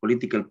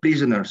political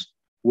prisoners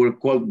who were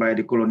called by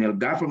the colonial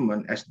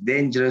government as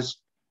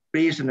dangerous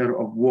prisoners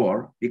of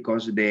war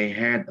because they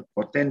had a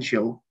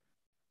potential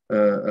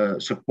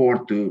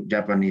support to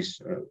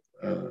Japanese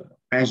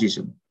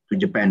fascism,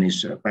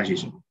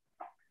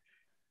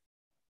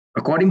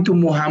 According to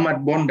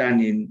Muhammad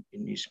Bondan in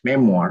his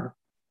memoir,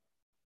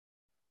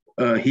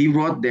 he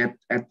wrote that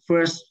at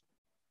first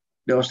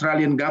the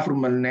Australian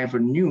government never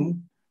knew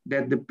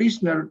that the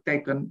prisoners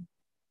taken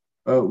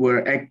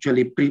were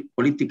actually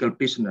political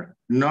prisoners,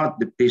 not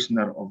the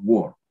prisoner of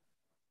war.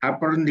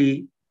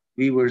 Apparently,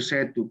 we were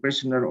said to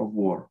prisoner of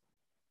war.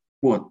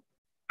 Quote,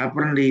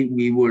 "Apparently,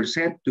 we were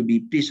said to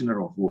be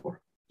prisoner of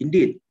war."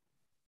 Indeed,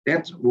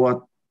 that's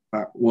what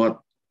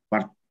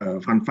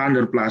Van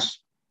der Plas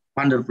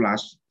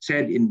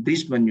said in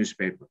Brisbane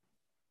newspaper.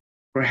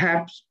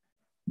 Perhaps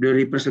the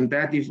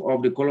representative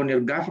of the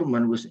colonial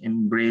government was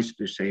embraced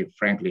to say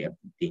frankly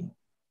everything,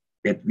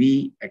 that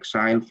we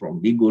exiled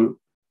from Digoel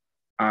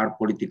are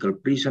political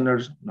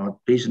prisoners, not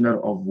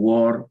prisoners of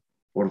war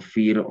for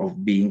fear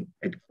of being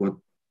at quote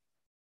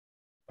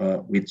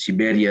with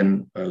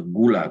Siberian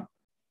gulag.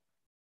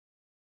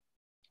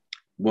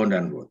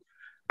 Bondan wrote.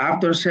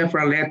 After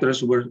several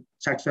letters were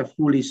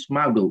successfully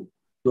smuggled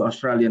to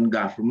Australian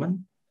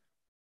government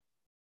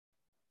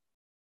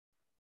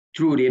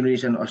through the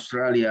Indonesian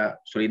Australia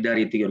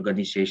Solidarity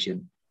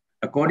Organization,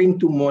 according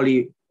to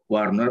Molly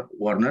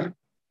Warner,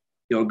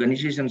 the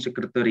organization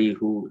secretary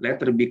who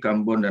later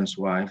became Bondan's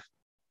wife,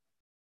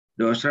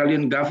 the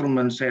Australian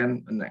government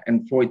sent an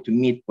envoy to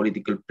meet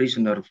political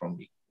prisoners from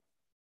the.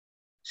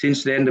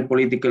 Since then, the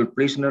political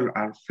prisoners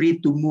are free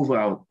to move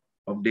out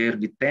of their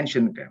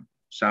detention camp.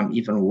 Some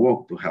even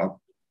work to help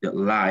the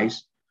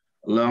Allies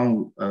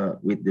along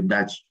with the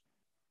Dutch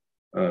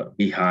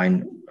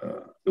behind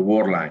the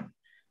war line.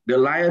 The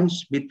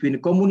alliance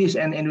between communists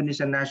and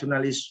Indonesian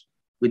nationalists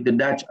with the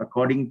Dutch,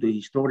 according to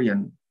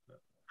historian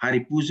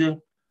Hari Puze,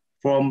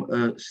 form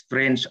a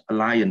strange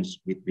alliance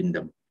between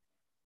them.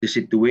 The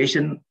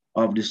situation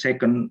of the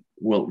Second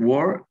World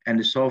War and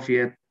the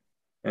Soviet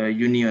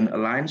Union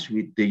alliance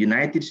with the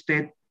United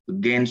States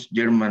against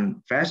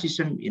German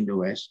fascism in the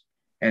West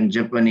and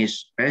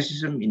Japanese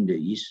fascism in the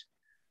East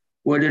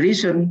were the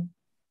reason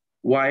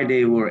why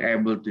they were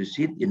able to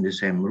sit in the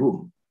same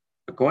room.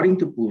 According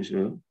to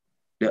Puze,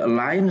 the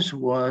alliance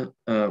was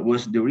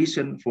the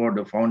reason for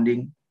the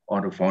founding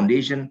or the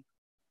foundation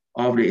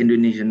of the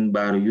Indonesian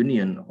Baru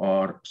Union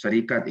or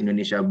Serikat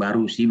Indonesia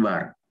Baru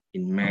Sibar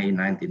in May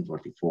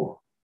 1944.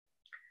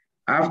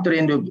 After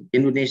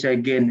Indonesia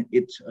gained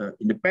its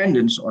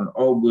independence on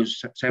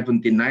August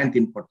 17,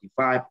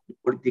 1945, the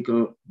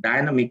political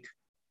dynamic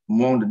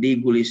among the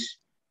Diguelis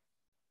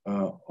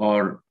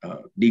or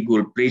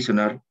Digoel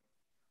prisoner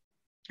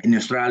in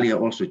Australia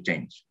also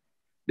changed.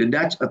 The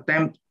Dutch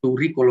attempt to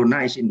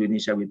recolonize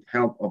Indonesia with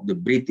help of the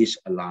British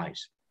allied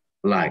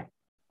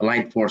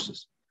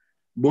forces.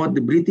 Both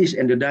the British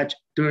and the Dutch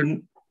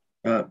turned,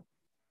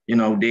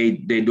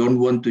 they don't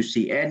want to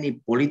see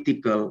any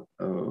political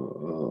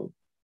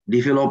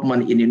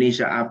development in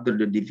Indonesia after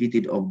the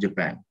defeat of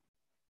Japan.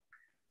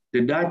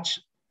 The Dutch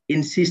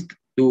insist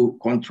to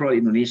control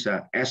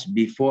Indonesia as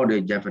before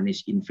the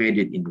Japanese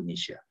invaded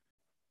Indonesia.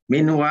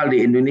 Meanwhile, the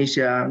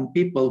Indonesian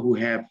people who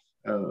have,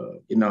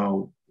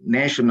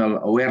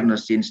 national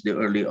awareness since the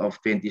early of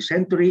 20th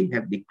century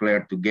have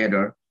declared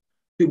together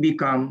to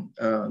become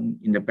an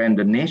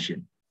independent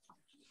nation.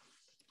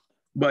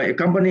 By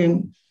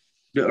accompanying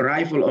the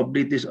arrival of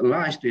British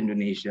allies to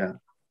Indonesia,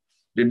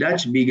 the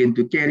Dutch began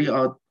to carry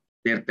out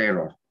their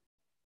terror.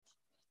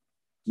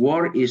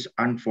 War is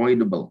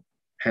unavoidable,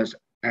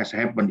 as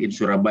happened in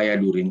Surabaya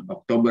during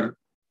October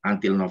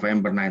until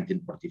November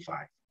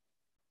 1945.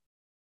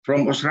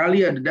 From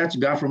Australia, the Dutch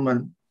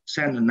government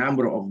sent a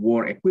number of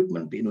war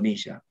equipment to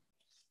Indonesia.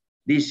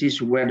 This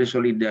is where the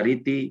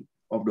solidarity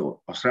of the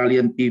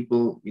Australian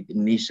people with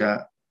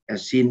Indonesia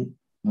is seen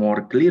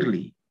more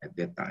clearly at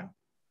that time.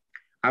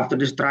 After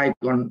the strike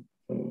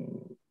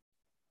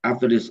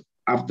after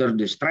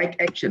the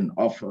strike action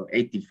of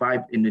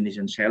 85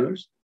 Indonesian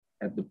sailors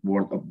at the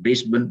port of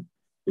Brisbane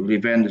to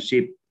prevent the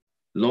ship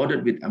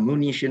loaded with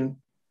ammunition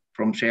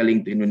from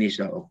sailing to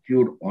Indonesia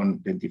occurred on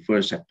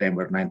 21st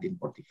September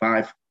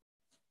 1945.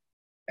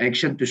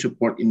 Action to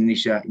support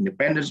Indonesia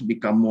independence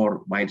became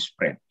more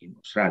widespread in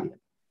Australia.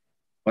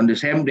 On the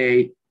same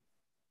day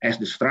as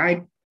the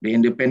strike, the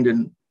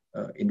Independent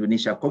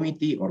Indonesia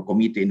Committee or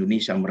Komite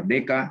Indonesia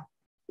Merdeka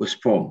was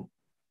formed.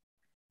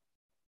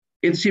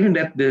 It seems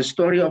that the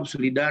story of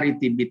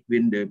solidarity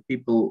between the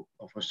people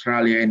of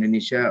Australia and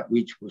Indonesia,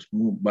 which was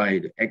moved by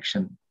the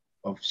action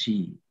of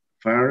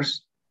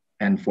seafarers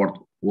and port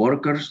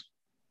workers,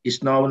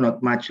 is now not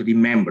much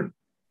remembered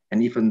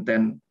and even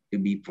tend to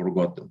be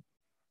forgotten.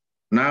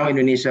 Now,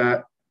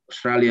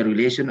 Indonesia-Australia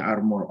relations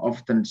are more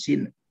often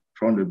seen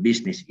from the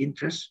business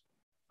interests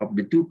of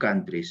the two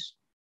countries,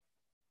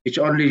 which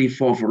only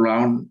revolve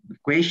around the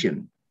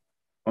question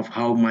of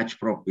how much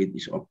profit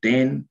is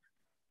obtained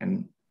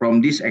and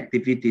from these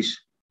activities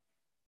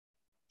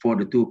for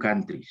the two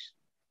countries.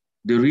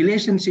 The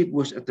relationship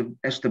was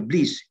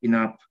established in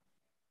up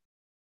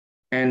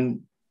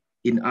and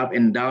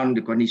down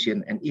the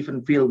condition and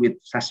even filled with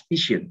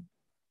suspicion.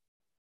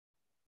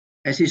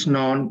 As is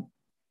known,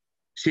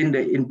 since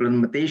the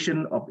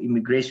implementation of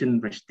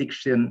Immigration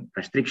Restriction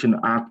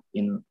Act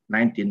in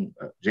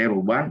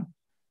 1901,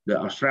 the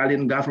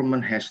Australian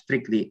government has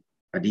strictly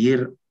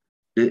adhered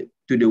to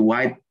the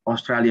White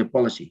Australia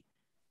policy.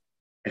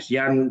 As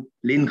Jan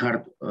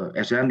Lingard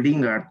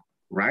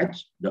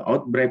writes, the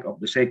outbreak of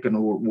the Second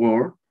World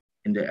War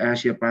in the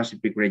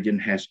Asia-Pacific region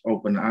has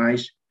opened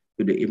eyes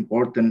to the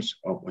importance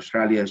of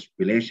Australia's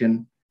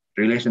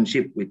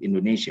relationship with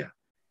Indonesia.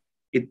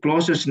 Its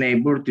closest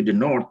neighbor to the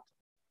north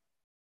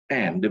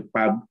and the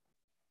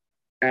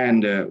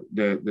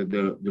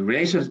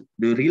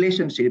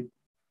relationship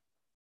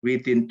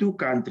within two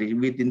countries,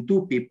 within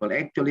two people,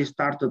 actually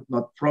started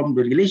not from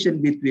the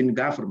relation between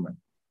government,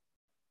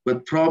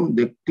 but from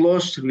the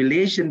close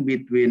relation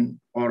between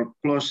or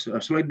close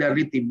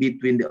solidarity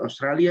between the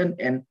Australian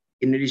and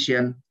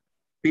Indonesian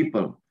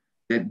people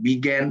that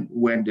began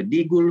when the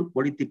Digoel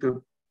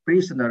political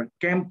prisoner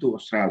came to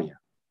Australia.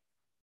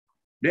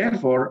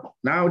 Therefore,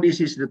 now this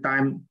is the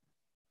time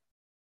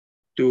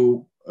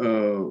to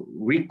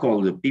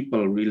recall the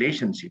people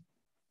relationship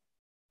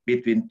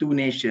between two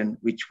nations,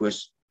 which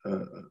was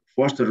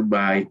fostered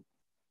by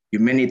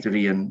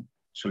humanitarian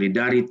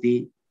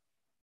solidarity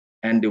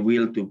and the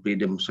will to free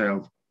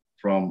themselves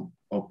from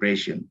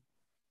oppression.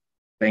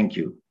 Thank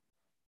you.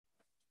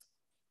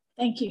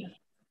 Thank you.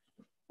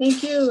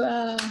 Thank you,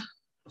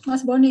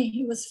 Mas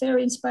Boni. It was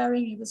very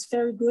inspiring. It was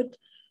very good.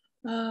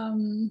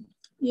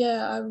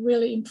 Yeah, I'm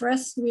really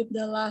impressed with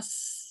the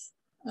last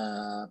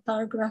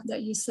paragraph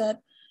that you said,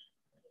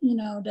 you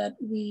know, that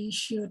we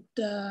should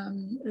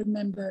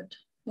remember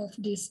of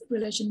this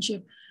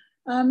relationship.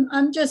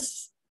 I'm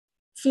just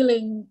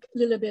feeling a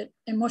little bit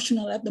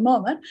emotional at the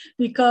moment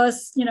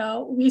because, you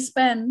know,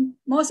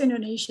 most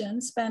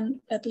Indonesians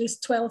spend at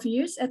least 12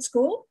 years at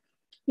school,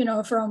 you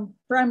know, from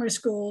primary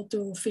school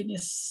to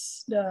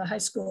finish the high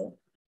school.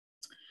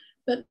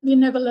 But we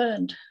never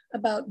learned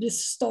about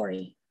this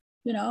story,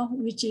 you know,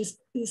 which is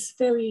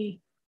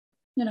very,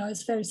 you know,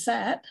 it's very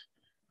sad.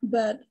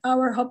 But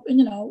our hope,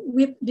 you know,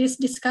 with this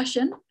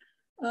discussion,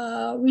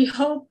 we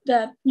hope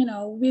that, you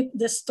know, with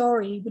the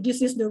story,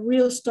 this is the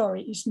real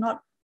story, it's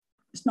not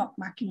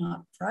marking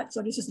up, right?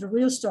 So this is the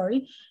real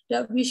story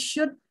that we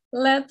should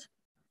let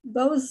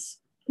both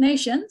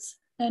nations,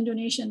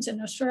 Indonesians and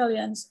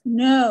Australians,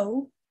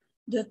 know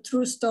the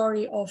true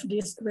story of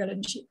this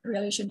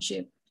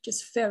relationship, which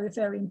is very,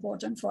 very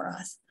important for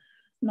us,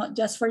 not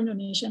just for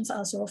Indonesians,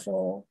 also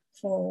for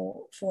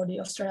the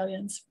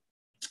Australians.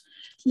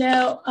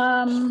 Now,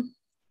 I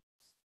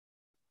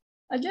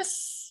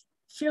just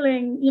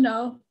feeling, you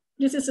know,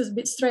 this is a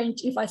bit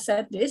strange if I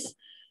said this,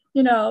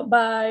 you know,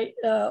 by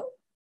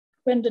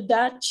when the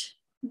Dutch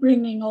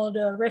bringing all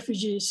the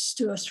refugees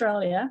to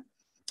Australia,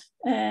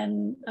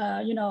 and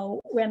you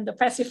know, when the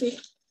Pacific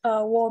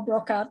War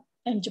broke out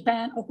and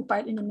Japan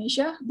occupied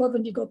Indonesia,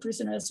 Boven Digoel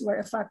prisoners were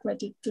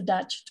evacuated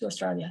to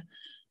Australia.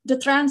 The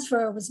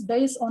transfer was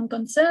based on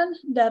concern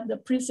that the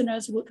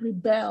prisoners would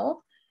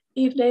rebel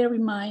if they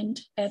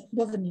remained at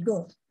Boven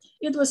Digoel.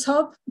 It was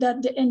hoped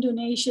that the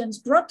Indonesians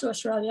brought to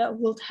Australia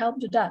would help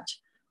the Dutch,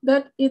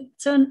 but it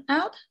turned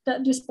out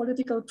that these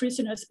political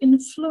prisoners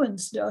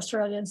influenced the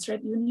Australian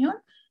Trade Union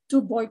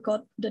to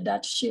boycott the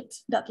Dutch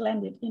ships that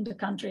landed in the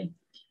country.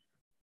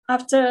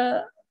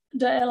 After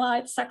the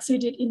Allies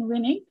succeeded in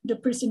winning, the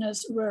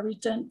prisoners were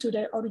returned to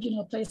their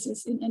original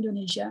places in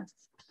Indonesia.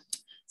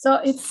 So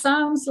it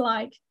sounds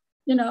like,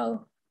 you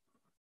know,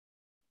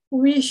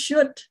 we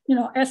should, you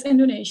know, as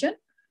Indonesian,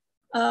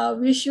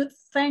 we should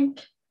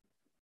thank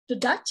the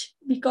Dutch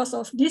because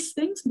of these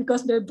things,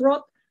 because they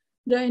brought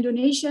the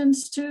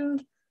Indonesians to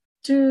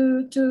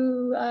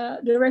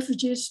the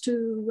refugees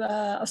to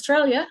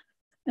Australia,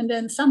 and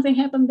then something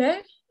happened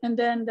there, and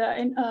then the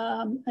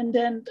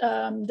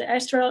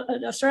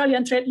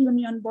Australian Trade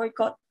Union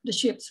boycott the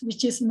ships,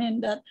 which is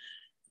meant that,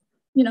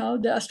 you know,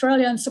 the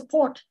Australians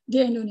support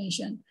the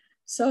Indonesian.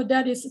 So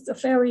that is a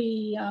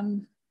very, I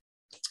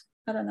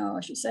don't know,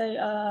 I should say,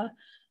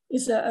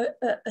 it's a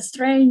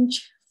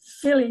strange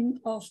feeling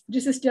of,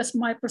 this is just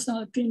my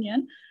personal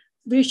opinion,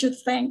 we should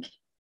thank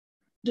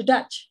the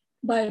Dutch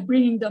by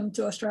bringing them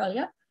to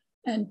Australia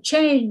and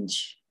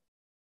change,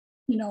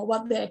 you know,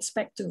 what they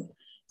expect to.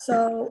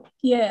 So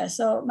yeah,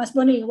 so Mas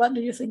Boni, what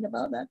do you think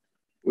about that?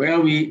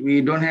 Well,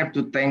 we don't have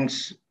to thank,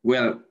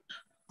 well,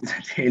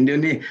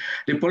 the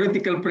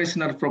political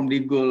prisoner from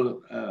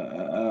Digoel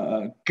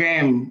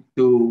came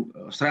to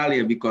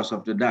Australia because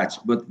of the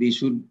Dutch, but we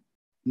should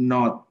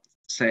not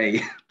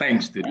say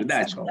thanks to the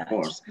Dutch, of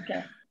course.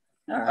 Okay.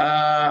 All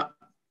right.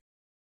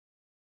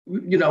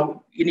 You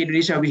know, in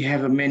Indonesia, we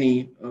have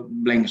many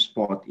blank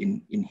spots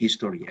in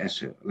history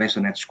as a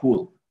lesson at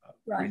school,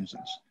 for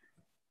instance.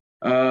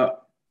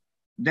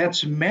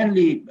 That's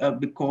mainly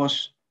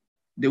because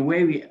the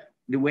way we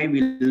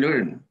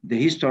learn the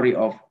history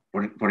of,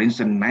 for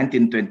instance,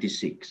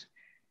 1926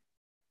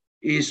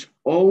 is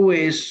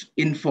always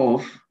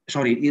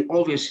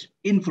always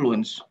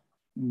influenced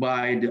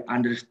by the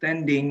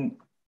understanding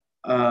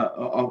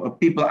of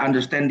people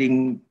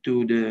understanding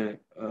to the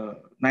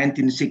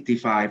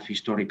 1965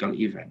 historical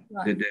event.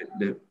 Right.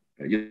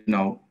 You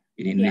know,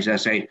 in Indonesia,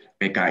 say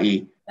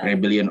PKI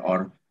rebellion,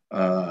 or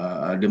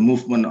the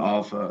movement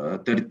of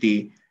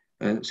 30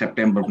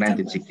 September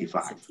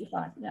 1965.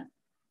 Yeah.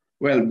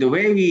 Well, the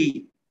way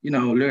we, you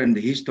know, learn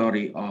the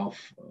history of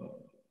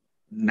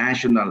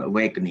national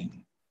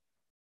awakening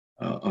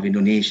of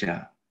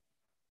Indonesia,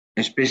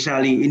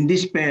 especially in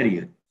this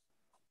period,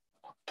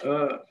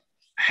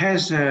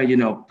 has a, you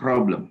know,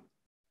 problem.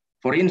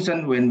 For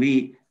instance, when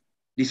we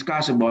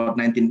discuss about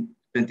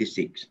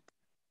 1926,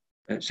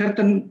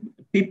 certain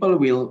people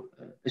will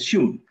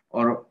assume,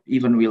 or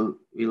even will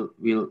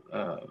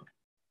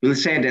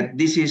say that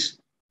this is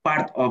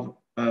part of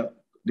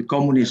the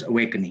communist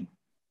awakening.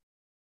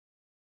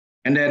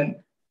 And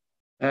then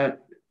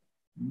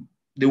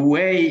the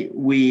way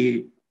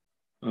we,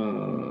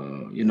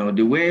 you know,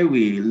 the way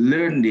we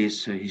learn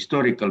this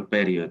historical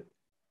period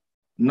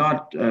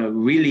not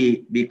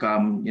really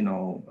become,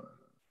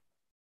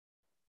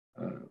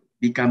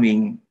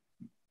 becoming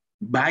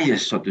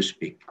biased, so to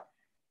speak,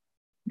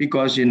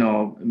 because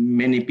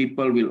many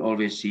people will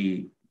always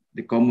see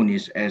the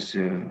communists as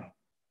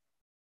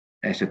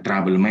a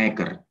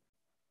troublemaker,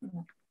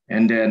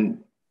 and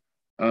then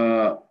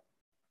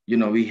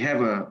we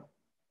have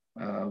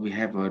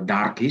a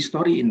dark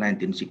history in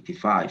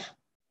 1965,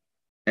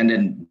 and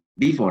then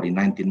before in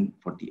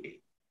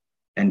 1948,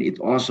 and it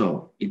was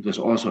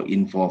also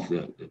involved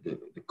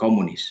the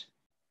communists,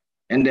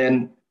 and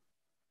then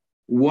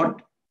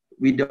what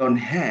we don't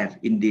have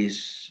in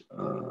this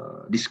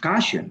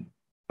discussion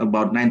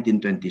about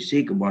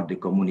 1926, about the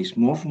communist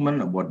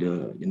movement, about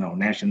the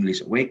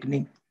nationalist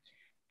awakening,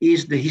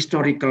 is the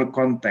historical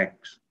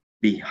context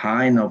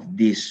behind of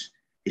this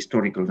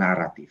historical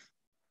narrative.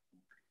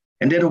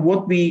 And then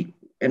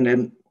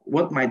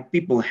what might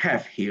people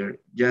have here,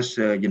 just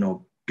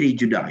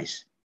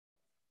prejudice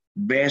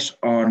based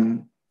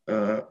on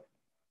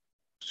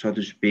so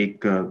to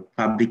speak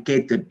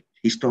fabricated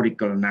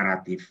historical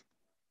narrative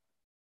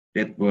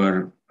that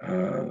were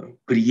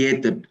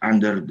created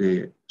under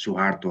the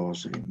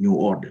Suharto's new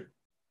order.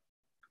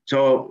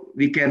 So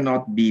we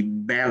cannot be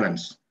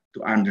balanced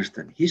to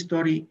understand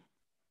history,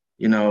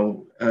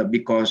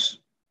 because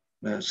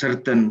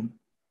certain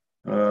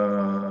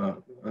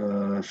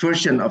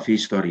version of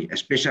history,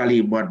 especially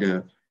about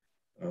the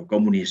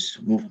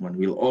communist movement,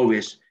 will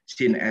always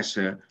seen as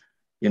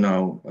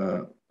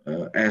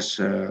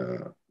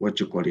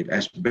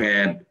as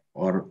bad,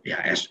 or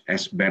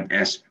as bad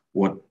as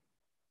what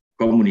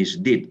communists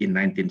did in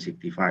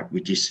 1965,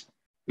 which is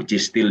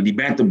still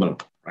debatable,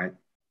 right?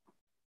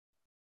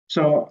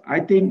 So I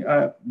think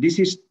this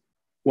is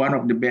one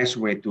of the best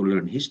way to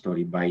learn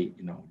history, by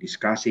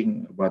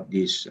discussing about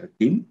this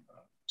theme,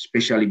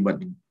 especially about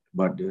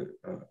the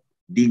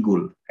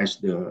Digoel as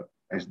the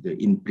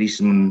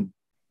imprisonment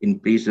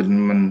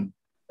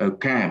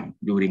camp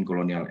during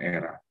colonial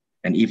era.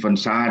 And even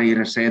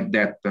Syarif said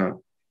that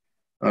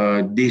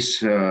this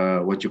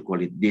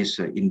this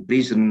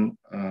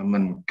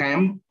imprisonment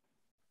camp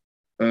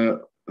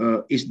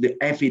is the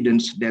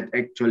evidence that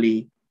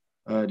actually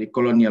the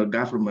colonial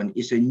government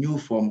is a new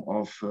form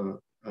of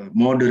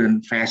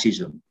modern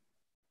fascism,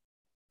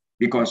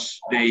 because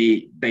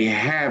they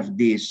have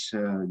this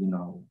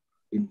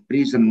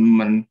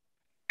imprisonment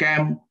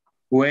camp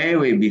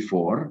way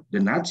before the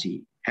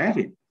Nazi have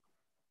it.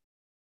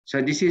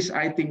 So this is,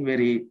 I think,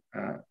 very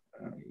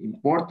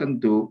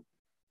important to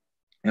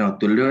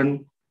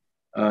learn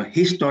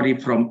history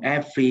from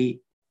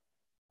every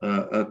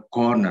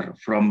corner,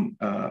 from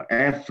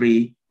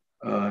every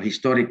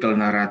historical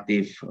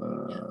narrative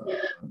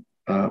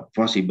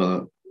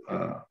possible,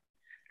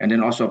 and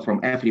then also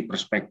from every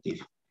perspective.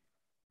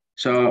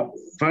 So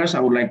first, I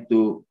would like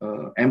to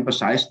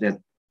emphasize that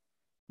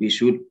we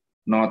should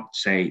not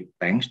say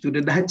thanks to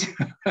the Dutch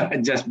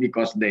just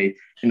because they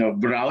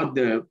brought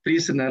the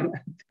prisoner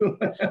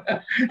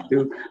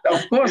to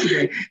of course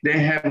they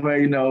have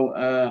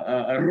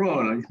a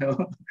role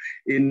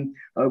in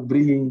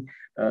bringing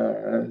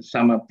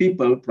some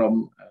people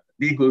from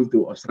Digoel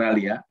to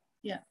Australia.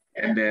 Yeah.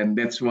 And then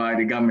that's why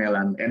the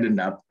gamelan ended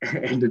up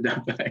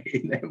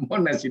in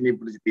Monash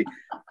University.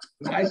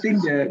 So I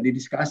think the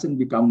discussion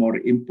become more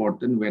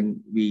important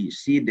when we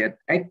see that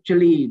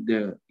actually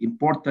the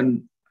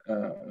important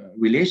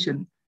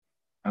relation,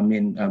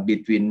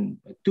 between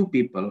two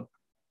people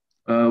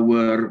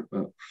were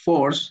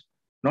forced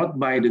not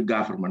by the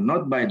government,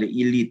 not by the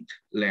elite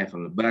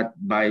level, but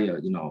by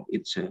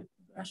it's a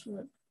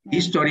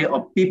history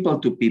of people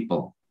to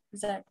people.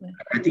 Exactly.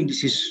 I think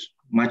this is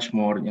much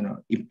more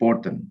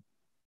important.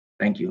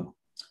 Thank you.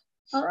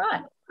 All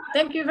right.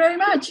 Thank you very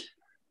much,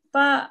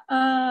 Pak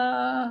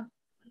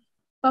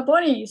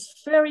Boni.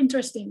 It's very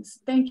interesting.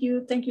 Thank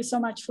you. Thank you so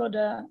much for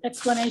the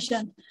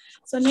explanation.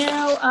 So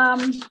now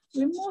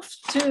we move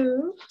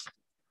to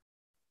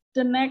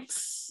the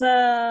next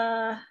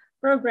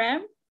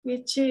program,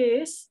 which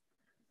is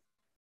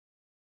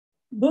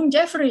Bung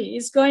Jeffrey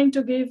is going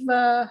to give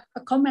a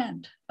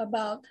comment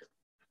about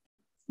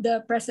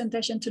the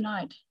presentation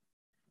tonight.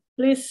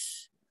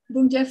 Please,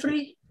 Bung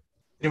Jeffrey.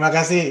 Terima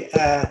kasih.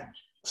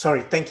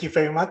 Sorry, thank you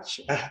very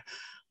much,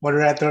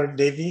 Moderator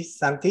Devi,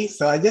 Shanty.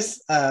 So I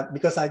just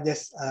because I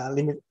just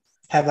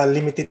have a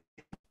limited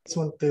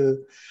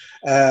to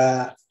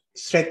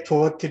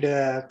straightforward to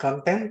the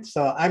content.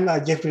 So I'm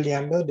Jeffrey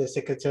Liambo, the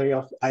Secretary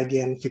of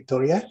IDN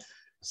Victoria.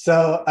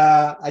 So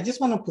I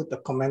just want to put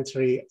a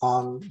commentary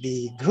on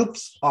the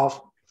groups of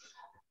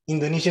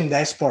Indonesian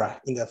diaspora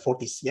in the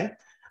 40s. Yeah,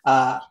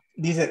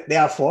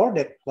 there are four.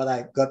 That what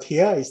I got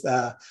here is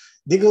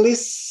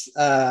Digoelis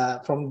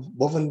from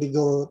Boven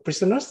Digoel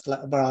prisoners,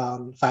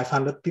 around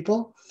 500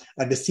 people.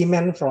 The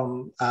seamen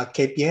from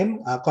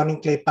KPM,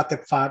 Koninklijke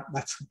Paketvaart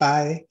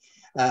Maatschappij,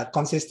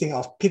 consisting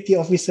of PT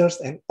officers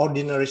and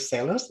ordinary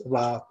sailors,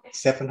 about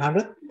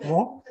 700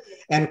 more,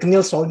 and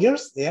Kenil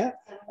soldiers, yeah,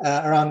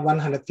 around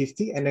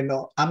 150, and then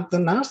the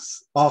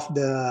Amtenars of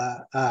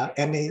the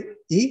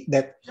NAE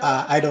that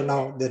I don't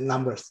know the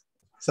numbers.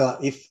 So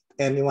if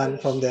anyone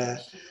from the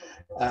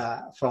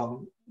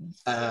from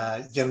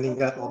John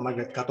Lingard or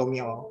Margaret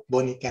Kartomi or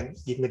Bonnie can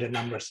give me the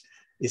numbers.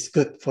 It's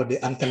good for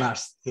the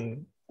antennas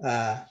in,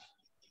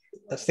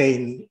 say,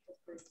 in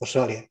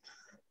Australia.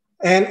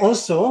 And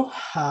also,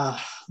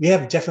 we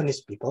have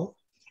Japanese people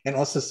and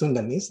also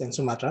Sundanese and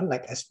Sumatran,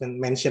 like has been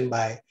mentioned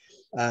by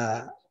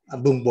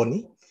Bung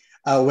Boni,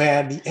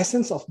 where the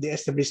essence of the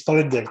established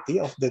solidarity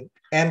of the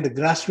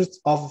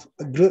grassroots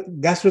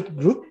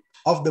group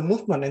of the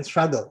movement and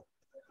struggle,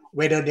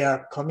 whether they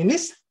are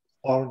communists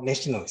or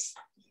nationalists.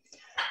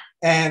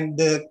 And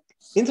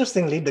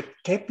interestingly, the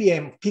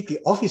KPM PT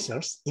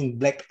officers in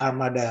Black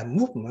Armada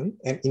movement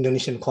and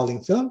Indonesian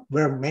calling film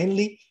were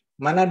mainly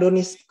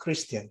Manadonese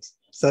Christians.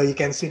 So you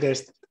can see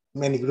there's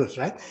many groups,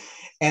 right?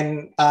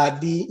 And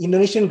the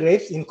Indonesian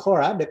graves in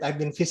Kora that I've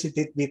been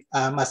visited with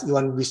Mas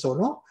Iwan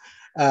Wisono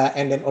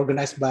and then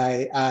organized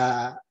by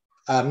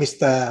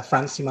Mr.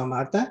 Franz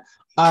Simamarta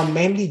are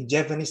mainly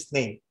Japanese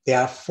name.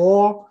 There are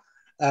 4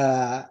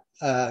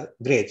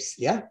 graves,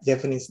 yeah,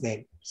 Japanese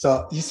name.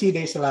 So you see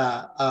there's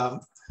a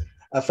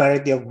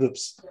variety of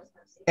groups.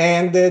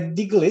 And the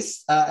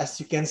Digoelis, as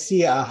you can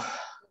see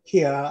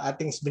here, I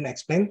think it's been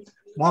explained,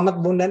 Muhammad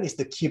Bondan is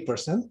the key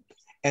person,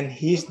 and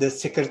he's the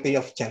secretary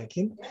of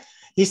Chankin.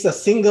 He's a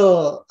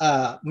single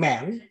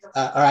man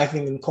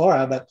arriving in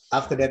Kora, but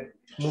after that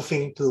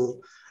moving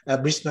to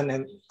Brisbane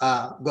and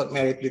got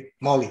married with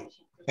Molly.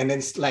 And then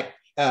it's like,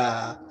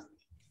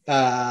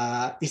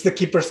 is the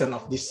key person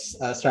of this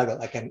struggle.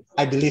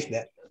 I believe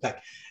that. Like,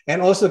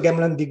 and also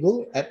Boven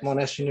Digoel at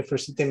Monash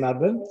University,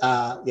 Melbourne.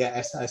 Yeah,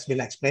 as has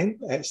been explained,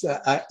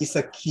 it's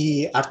a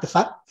key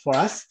artifact for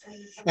us.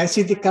 And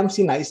Siti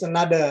Kamsina is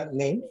another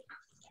name.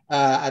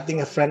 I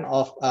think a friend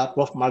of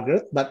Prof.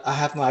 Margaret, but I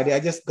have no idea.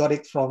 I just got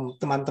it from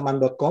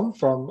teman-teman.com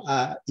from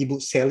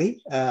Ibu Sally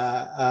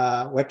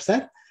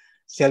website.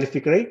 Sally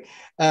Fikri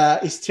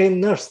is trained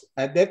nurse.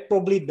 That's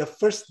probably the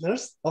first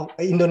nurse of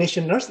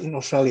Indonesian nurse in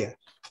Australia.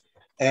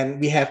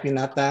 And we have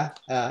Minata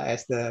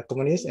as the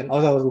communist and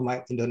also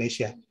Rumah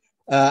Indonesia.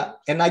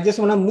 And I just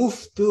want to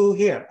move to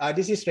here.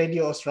 This is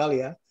Radio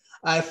Australia.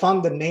 I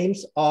found the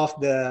names of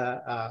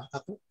the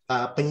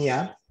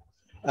penyiar,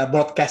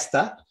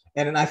 broadcaster.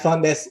 And then I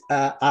found this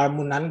R.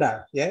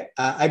 Munandar. Yeah,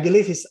 I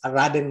believe it's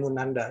Raden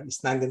Munandar.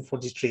 It's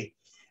 1943.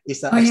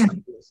 It's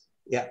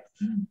yeah.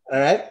 All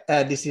right.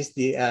 This is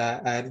the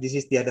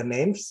other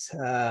names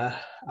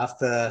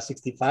after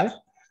 65.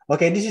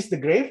 Okay, this is the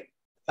grave.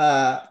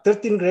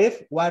 13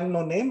 grave, 1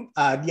 no name.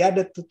 The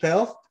other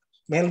 12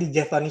 mainly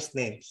Japanese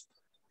names.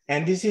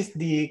 And this is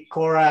the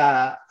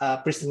Kora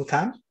prison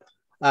camp.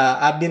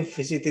 I've been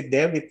visited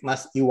there with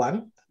Mas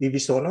Iwan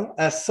Wibisono.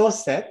 So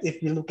sad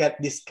if you look at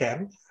this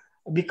camp,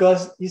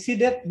 because you see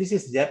that this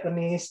is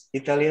Japanese,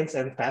 Italians,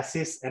 and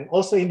fascists, and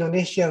also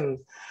Indonesian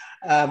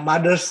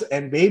mothers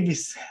and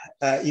babies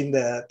in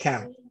the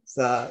camp.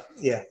 So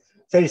yeah,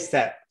 very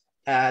sad.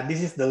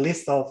 This is the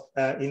list of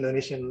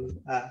Indonesian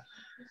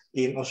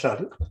in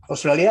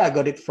Australia. I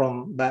got it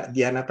from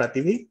Diana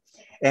Pratiwi,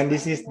 and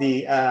this is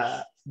the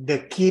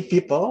key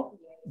people,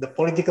 the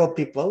political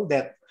people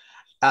that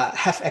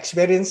have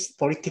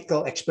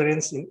political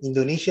experience in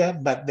Indonesia,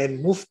 but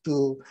then moved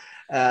to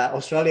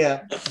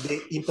Australia.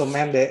 They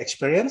implement the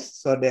experience,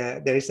 so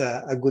there is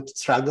a good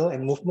struggle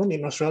and movement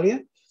in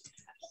Australia,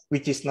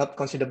 which is not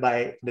considered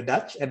by the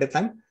Dutch at the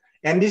time.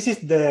 And this is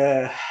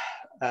the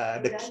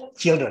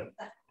children,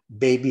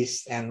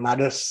 babies and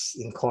mothers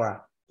in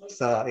Kora.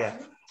 So yeah,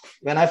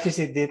 when I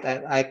visited,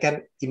 I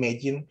can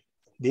imagine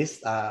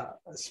this.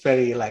 It's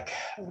very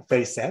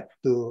sad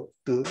to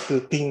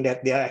think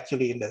that they are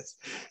actually in the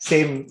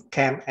same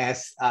camp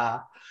as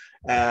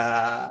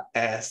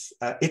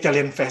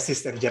Italian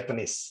fascist and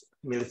Japanese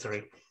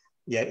military.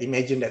 Yeah,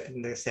 imagine that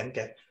in the same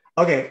camp.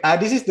 Okay,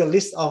 this is the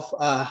list of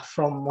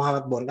from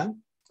Muhammad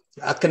Bondan,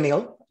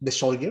 Kenil, the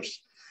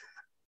soldiers.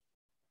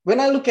 When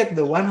I look at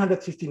the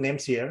 150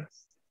 names here,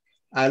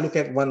 I look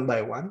at one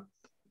by one.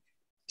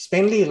 It's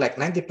mainly like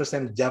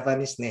 90%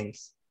 Japanese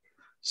names.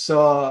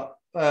 So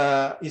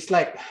it's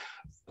like,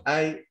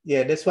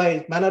 that's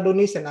why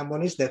Manadonese and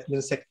Ammonese that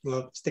been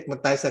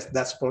stigmatized as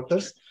Dutch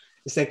porters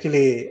is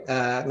actually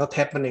not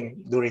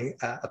happening during,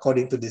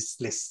 according to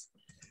this list.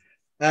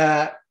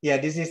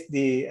 This is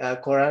the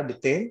Kora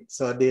detained.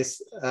 So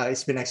this,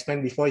 it's been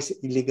explained before, it's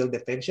illegal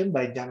detention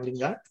by John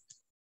Lingard.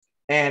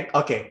 And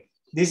okay,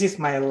 this is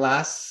my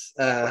last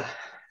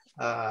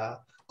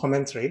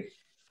commentary.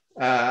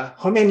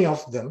 How many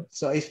of them?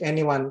 So if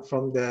anyone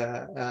from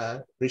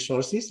the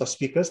resources or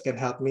speakers can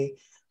help me,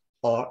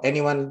 or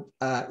anyone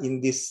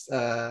in this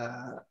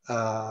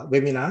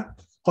webinar,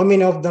 how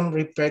many of them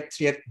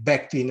repatriate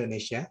back to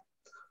Indonesia?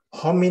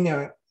 How many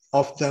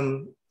of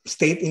them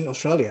stayed in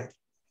Australia?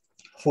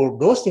 For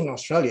those in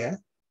Australia,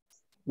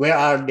 where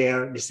are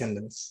their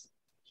descendants?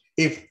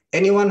 If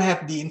anyone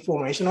have the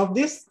information of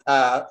this,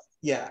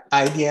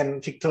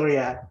 IDN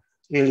Victoria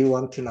really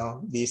want to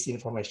know this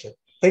information.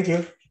 Thank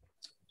you.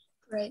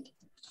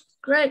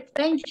 Great.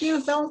 Thank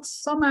you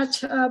so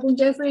much, Bung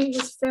Jeffrey.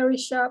 It's very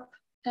sharp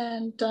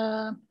and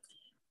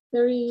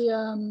very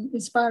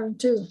inspiring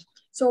too.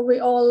 So we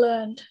all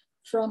learned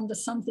from the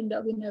something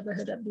that we never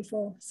heard of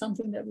before,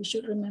 something that we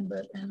should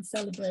remember and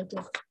celebrate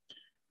it.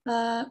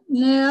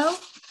 Now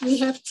we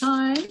have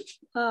time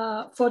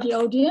for the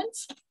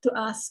audience to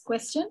ask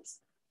questions.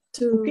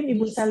 Mungkin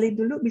Ibu Sally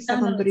dulu bisa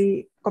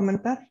memberi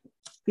komentar.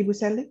 Ibu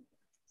Sally.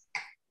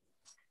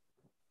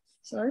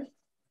 Sorry.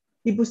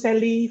 Ibu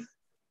Sally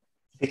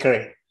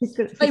Fikri.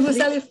 Ibu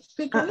Sally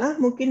Fikri.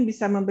 Mungkin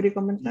bisa memberi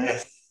komentar.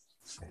 Yes.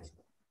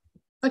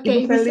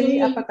 Okay, Ibu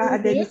Sally, apakah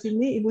ada di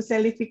sini? Ibu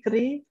Sally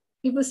Fikri.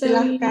 Ibu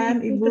Sally Silahkan,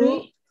 Fikri.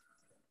 Ibu.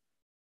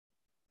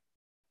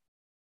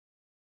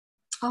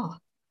 Oh,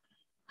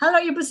 hello,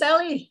 Ibu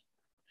Sally.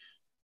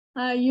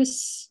 You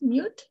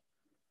mute?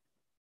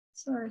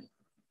 Sorry.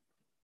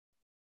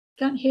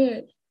 Can't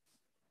hear it.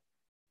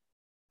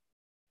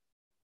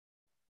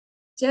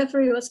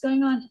 Jeffrey, what's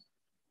going on?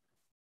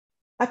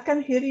 I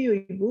can't hear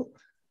you, Ibu.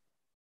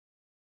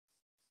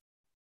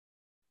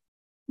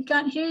 We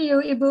can't hear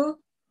you,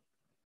 Ibu.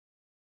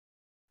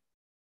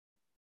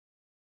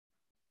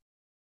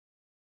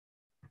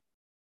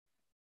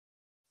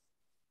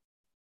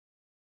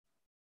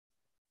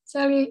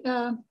 Sorry,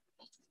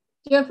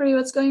 Jeffrey,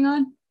 what's going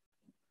on?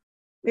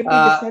 Maybe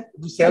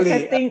the Sally,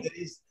 setting,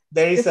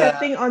 there is the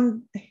setting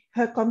on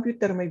her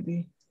computer,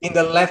 maybe. In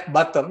the left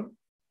bottom.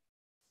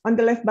 On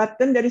the left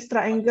button, there is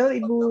triangle,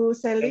 Ibu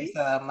Sally.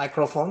 There is a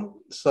microphone,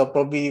 so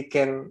probably you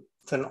can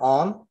turn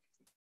on.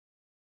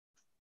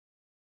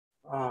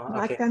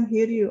 I can't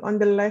hear you. On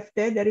the left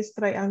there is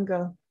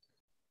triangle.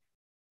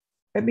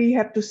 Maybe you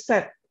have to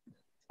set.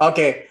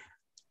 Okay.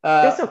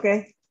 That's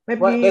okay.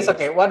 Maybe that's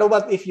okay. What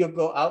about if you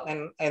go out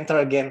and enter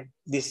again?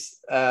 This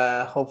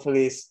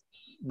hopefully is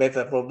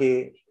better.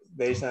 Probably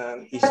there is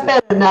an issue.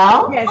 Better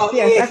now? Yes,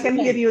 yes, I can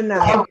hear you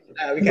now.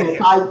 We can hear.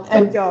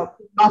 Good job.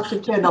 Must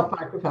have turned off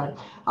microphone.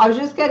 I was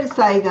just going to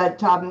say that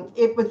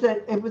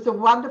it was a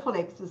wonderful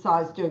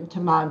exercise doing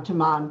Taman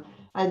Taman,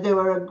 and there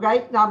were a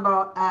great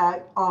number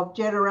of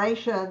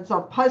generations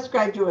of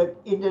postgraduate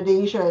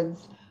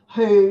Indonesians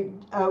who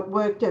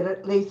worked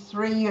at least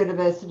 3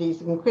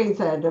 universities in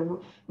Queensland. And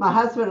my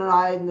husband and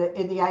I, in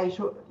the 8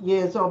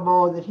 years or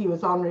more that he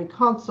was honorary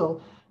consul,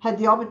 had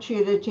the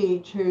opportunity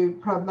to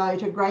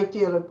promote a great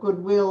deal of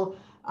goodwill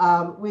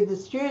with the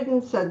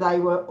students, and they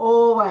were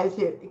always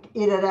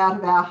in and out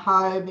of our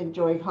home,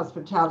 enjoying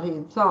hospitality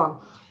and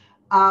so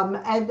on.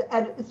 And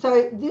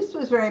so this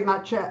was very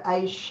much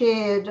a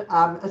shared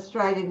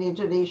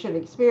Australian-Indonesian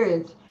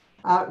experience,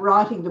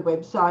 writing the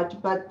website.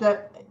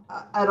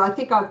 And I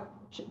think I've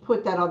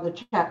put that on the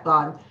chat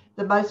line.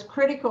 The most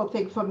critical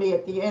thing for me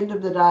at the end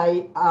of the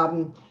day,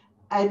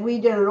 and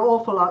we did an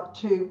awful lot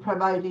to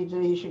promote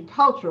Indonesian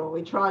culture.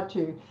 We tried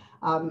to,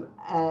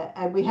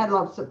 and we had a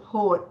lot of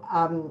support,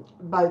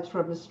 both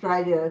from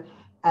Australia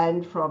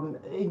and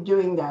in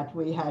doing that.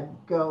 We had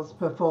girls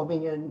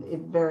performing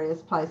in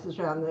various places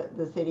around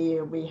the city,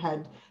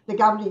 and the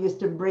governor used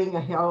to bring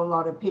a whole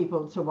lot of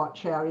people to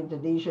watch our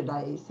Indonesia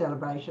Day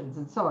celebrations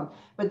and so on.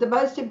 But the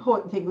most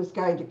important thing was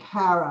going to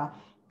Canberra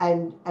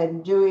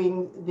and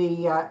doing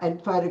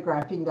and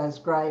photographing those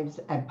graves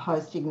and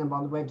posting them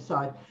on the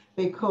website,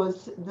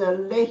 because the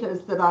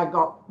letters that I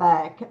got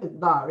back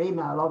via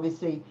email,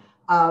 obviously,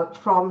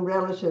 from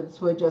relatives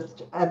were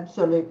just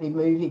absolutely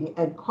moving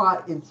and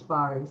quite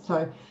inspiring.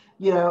 So,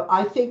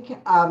 I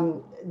think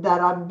that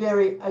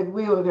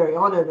we were very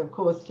honoured, of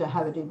course, to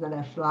have it in the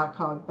National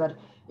Archive, but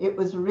it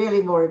was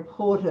really more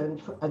important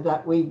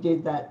that we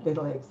did that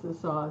little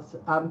exercise.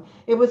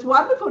 It was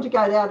wonderful to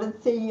go down and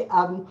see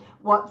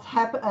what's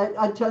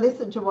happened, to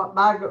listen to what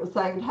Margaret was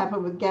saying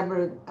happened with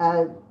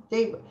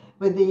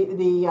with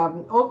the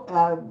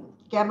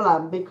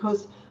gamelan,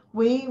 because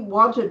we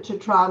wanted to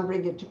try and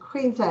bring it to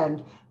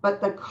Queensland,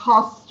 but the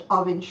cost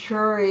of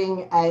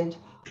ensuring and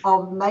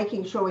of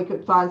making sure we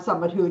could find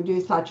someone who would do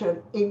such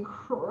an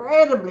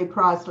incredibly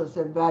priceless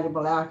and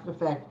valuable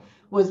artifact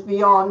was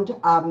beyond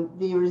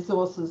the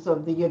resources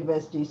of the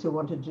universities who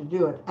wanted to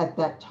do it at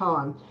that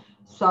time.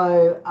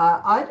 So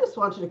I just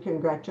wanted to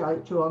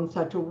congratulate you on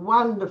such a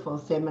wonderful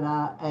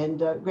seminar, and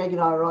Greg and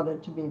I are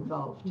honoured to be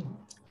involved.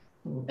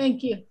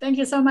 Thank you. Thank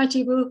you so much,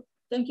 Ibu.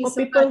 Thank you For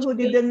so people much. who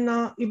didn't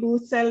know Ibu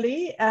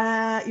Sally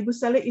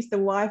is the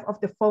wife of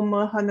the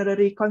former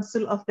Honorary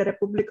Consul of the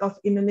Republic of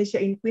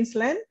Indonesia in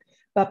Queensland,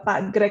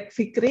 Bapak Greg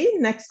Fikri,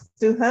 next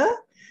to her.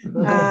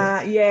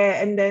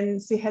 And then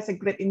she has a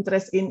great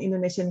interest in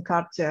Indonesian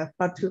culture,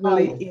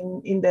 particularly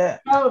in the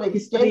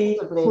history,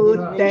 food,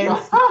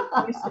 dance,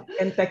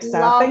 and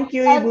textile. Thank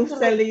you, Ibu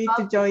Sally,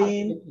 to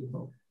join.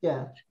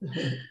 Yeah.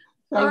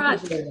 All right.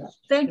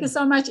 Thank you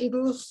so much,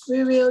 Ibu.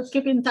 We will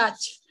keep in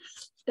touch.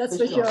 That's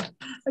for sure.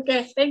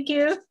 Okay, thank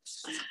you.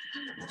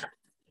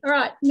 All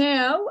right,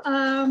 now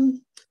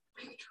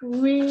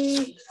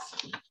we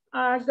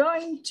are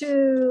going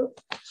to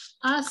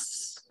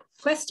ask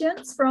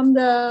questions from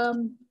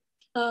the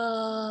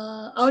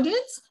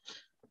audience.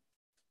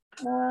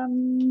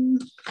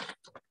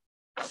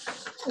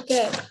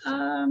 Okay.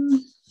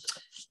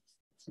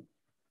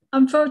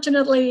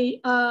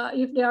 unfortunately,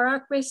 if there are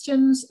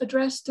questions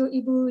addressed to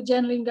Ibu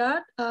Jen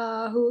Lingard,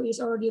 who is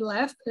already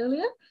left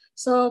earlier,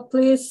 so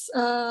please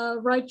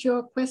write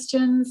your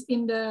questions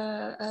in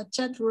the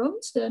chat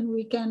rooms, then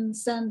we can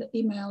send the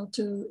email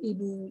to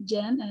Ibu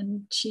Jen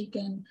and she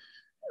can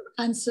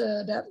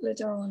answer that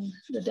later on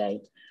the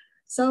date.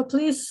 So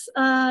please,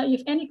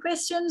 if any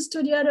questions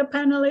to the other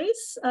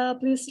panelists,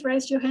 please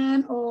raise your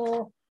hand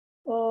or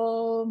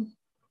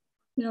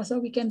so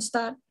we can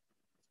start.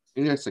 I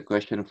think there's a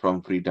question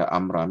from Frida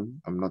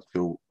Amran. I'm not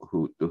sure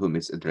to whom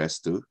it's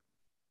addressed to.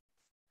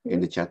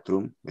 In the chat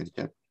room. In the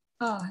chat.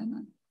 Oh, hang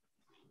on.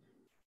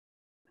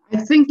 I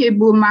think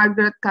Ibu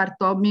Margaret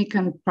Kartomi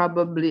can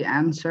probably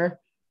answer.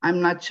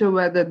 I'm not sure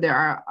whether there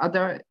are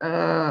other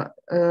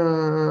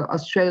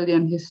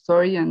Australian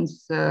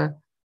historians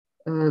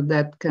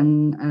that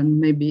can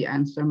maybe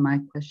answer my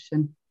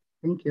question.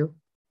 Thank you.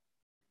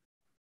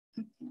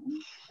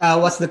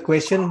 What's the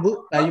question,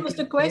 Bu? What was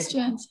the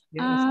question?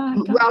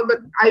 Well,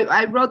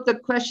 I wrote the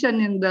question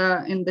in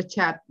the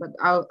chat, but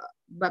I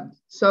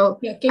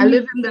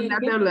live in the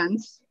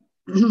Netherlands,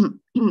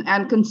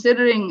 and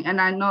considering, and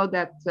I know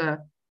that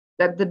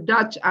that the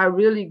Dutch are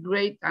really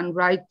great on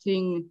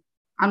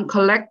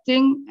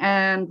collecting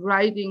and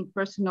writing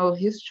personal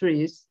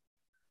histories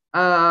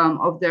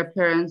of their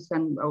parents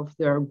and of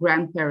their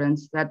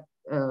grandparents that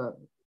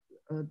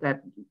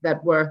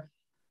were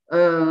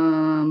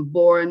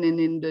born in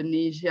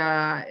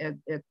Indonesia at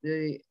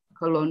the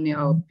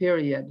colonial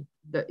period,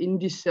 the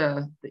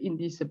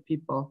Indonesian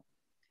people.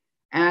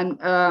 And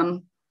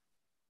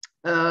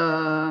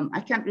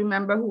I can't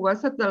remember who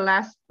was it, the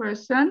last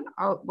person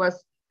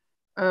was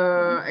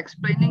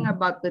explaining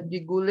about the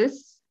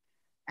Digulis,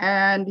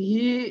 and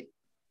he,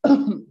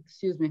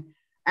 excuse me,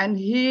 and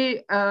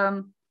he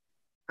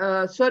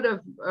sort of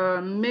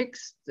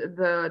mixed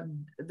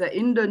the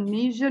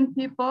Indonesian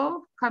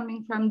people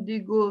coming from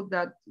Digul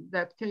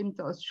that came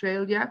to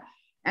Australia,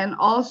 and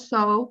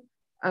also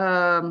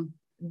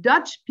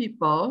Dutch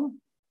people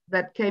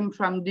that came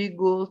from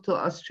Digul to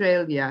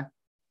Australia.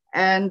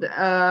 And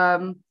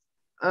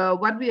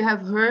what we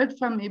have heard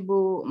from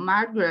Ibu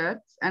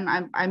Margaret, and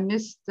I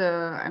missed,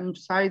 I'm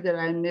sorry that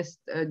I missed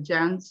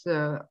Jan's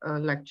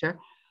lecture,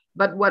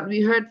 but what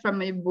we heard from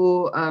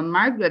Ibu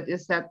Margaret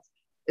is that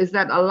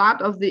a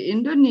lot of the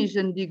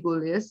Indonesian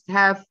Digulists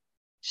have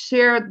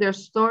shared their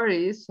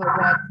stories so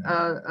that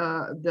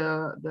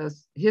the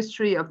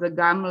history of the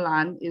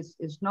gamelan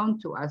is known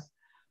to us.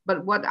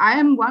 But what I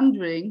am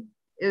wondering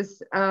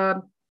is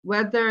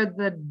whether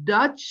the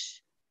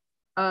Dutch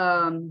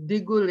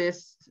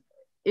Digulists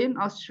in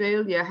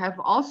Australia have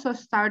also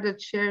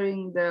started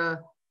sharing the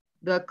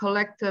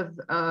collective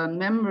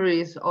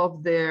memories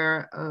of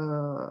their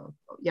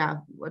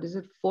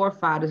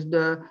forefathers,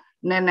 the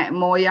nenek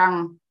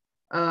moyang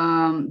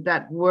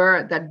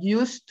that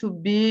used to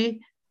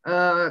be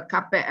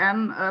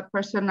KPM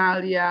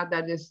Personalia,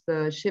 that is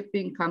the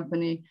shipping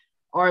company,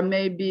 or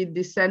maybe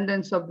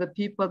descendants of the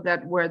people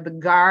that were the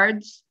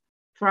guards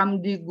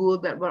from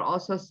Digul that were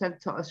also sent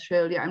to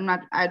Australia.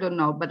 I don't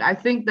know, but I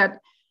think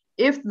that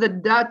if the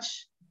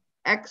Dutch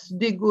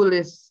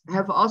ex-Digulists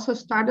have also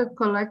started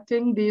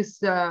collecting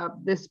these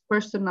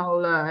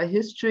personal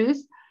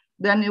histories,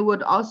 then it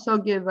would also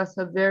give us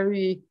a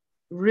very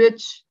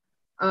rich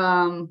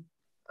and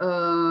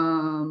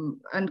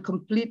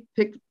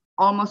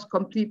almost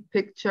complete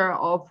picture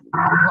of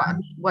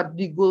what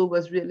Digul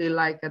was really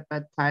like at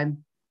that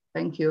time.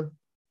 Thank you.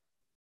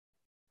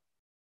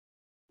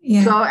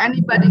 Yeah. So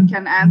anybody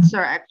can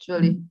answer,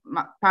 actually.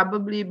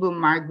 Probably Ibu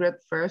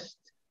Margaret first.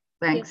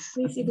 Thanks.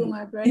 Yes, please, Ibu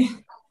Margaret.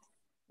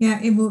 Yeah,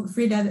 Ibu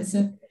Frida,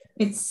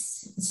 it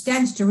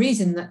stands to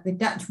reason that the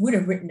Dutch would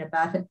have written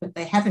about it, but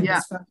they haven't,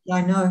 as far as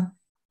I know.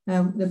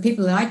 The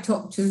people that I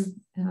talked to,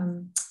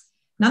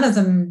 none of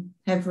them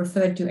have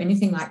referred to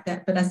anything like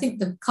that. But I think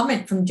the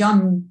comment from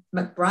John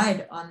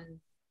McBride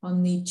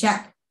on the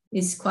chat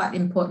is quite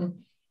important,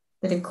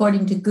 that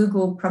according to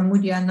Google,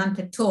 Pramudia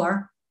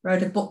Nantator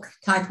wrote a book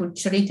titled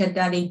Cerita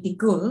dari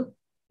Digul.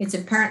 It's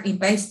apparently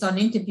based on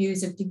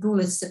interviews of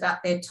Digulists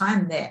about their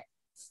time there.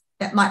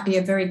 That might be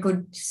a very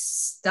good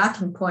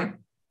starting point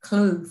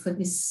clue for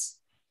this,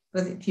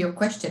 for your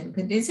question,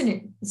 because isn't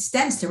it? It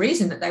stands to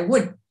reason that they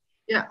would.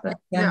 Yeah. But,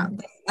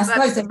 I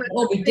suppose they would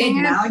all be dead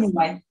now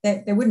anyway.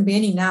 There wouldn't be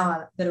any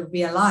now that would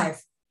be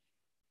alive.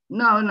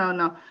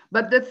 No.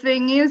 But the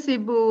thing is,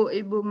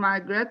 Ibu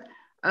Margaret,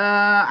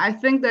 I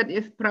think that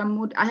if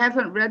I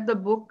haven't read the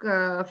book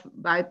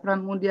by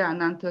Pramudia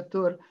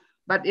Anantatur,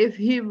 but if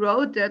he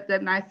wrote it,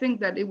 then I think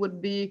that it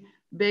would be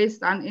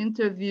based on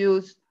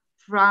interviews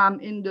from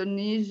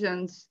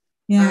Indonesians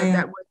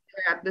that were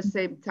there at the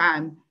same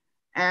time.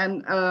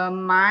 And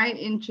my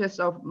interest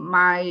of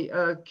my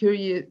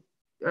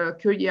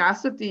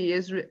curiosity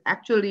is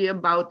actually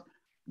about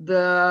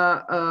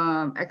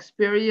the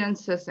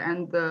experiences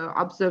and the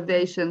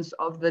observations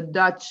of the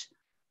Dutch.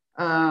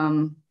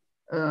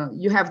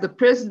 You have the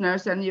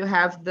prisoners and you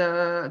have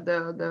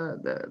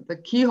the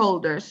key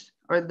holders,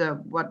 or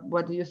the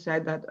what do you say,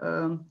 that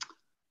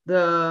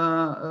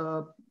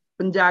the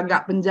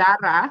penjaga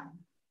penjara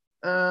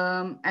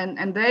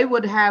and they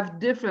would have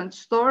different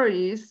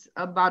stories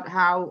about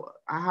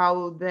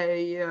how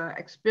they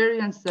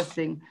experience the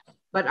thing.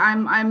 But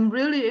I'm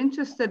really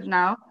interested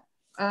now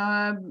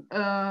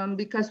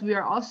because we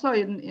are also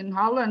in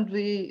Holland.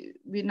 We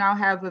now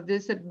have a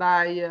visit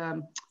by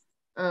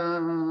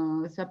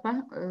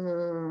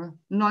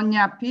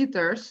Nyonya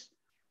Peters,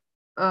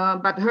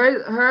 but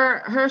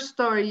her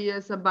story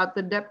is about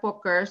the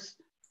Depokers,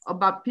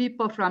 about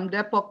people from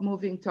Depok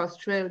moving to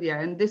Australia,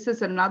 and this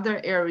is another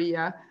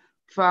area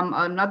from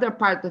another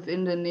part of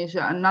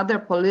Indonesia, another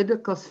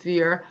political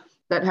sphere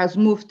that has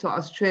moved to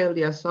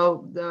Australia.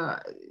 So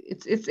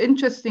it's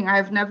interesting.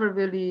 I've never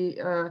really,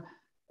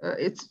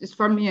 it's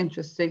for me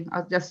interesting.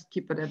 I'll just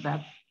keep it at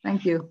that.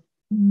 Thank you.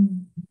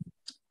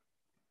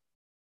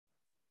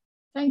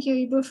 Thank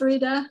you, Ibu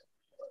Frida.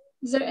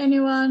 Is there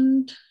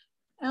anyone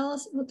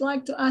else would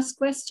like to ask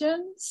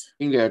questions? I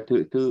think there are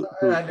two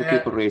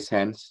people raise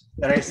hands.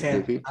 Raise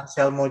hand,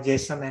 Anselmo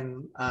Jason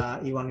and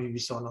Iwan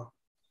Wibisono.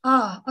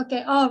 Ah,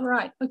 okay. Oh,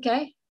 right.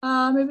 Okay.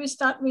 Maybe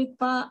start with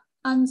Pak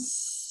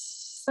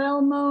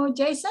Anselmo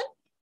Jason.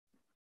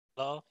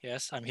 Hello.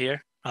 Yes, I'm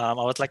here. I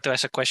would like to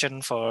ask a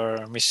question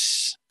for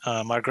Miss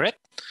Margaret.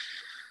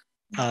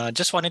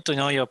 Just wanted to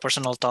know your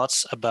personal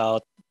thoughts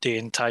about the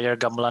entire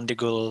Gamelan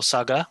Digoel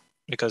saga,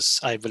 because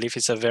I believe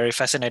it's a very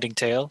fascinating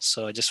tale.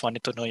 So I just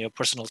wanted to know your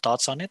personal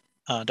thoughts on it.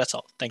 That's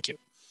all. Thank you.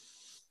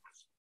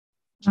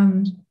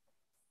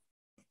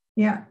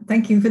 Yeah,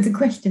 thank you for the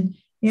question.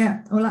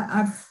 Yeah, well,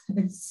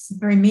 it's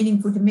very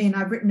meaningful to me, and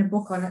I've written a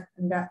book on it.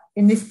 And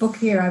in this book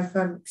here, I've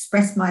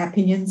expressed my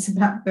opinions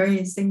about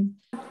various things,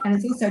 and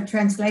it's also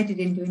translated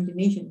into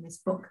Indonesian, this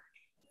book.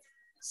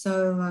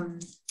 So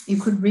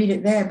you could read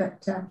it there,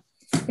 but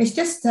it's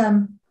just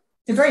a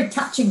very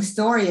touching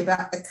story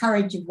about the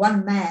courage of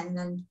one man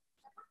and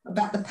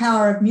about the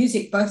power of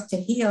music both to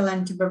heal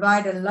and to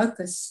provide a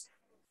locus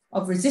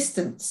of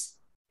resistance.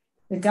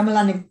 The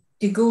Gamelan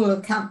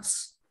Digoel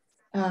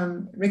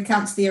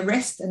recounts the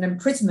arrest and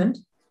imprisonment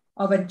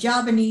of a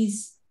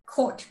Javanese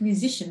court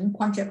musician,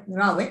 Poncap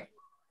Ngrawit,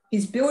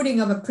 his building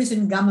of a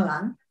prison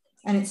gamelan,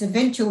 and its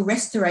eventual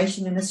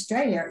restoration in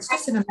Australia. It's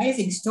just an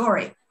amazing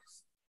story.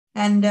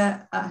 And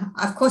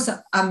of course,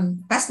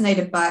 I'm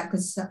fascinated by it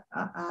because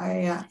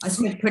I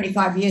spent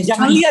 25 years.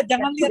 Jangan lihat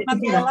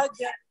nanti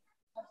aja.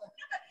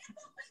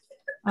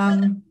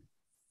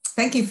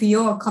 Thank you for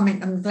your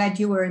comment. I'm glad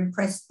you were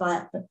impressed by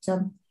it. But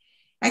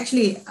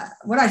actually,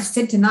 what I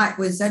said tonight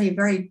was only a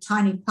very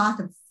tiny part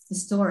of the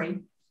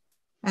story.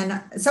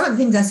 And some of the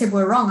things I said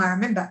were wrong. I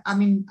remember, I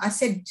mean, I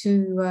said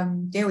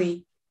to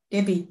Devi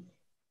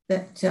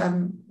that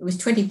it was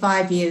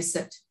 25 years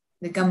that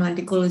the Gamelan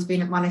Digoel has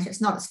been at Monash.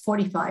 It's not, it's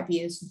 45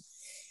 years.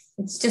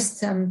 It's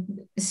just, I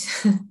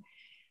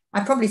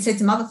probably said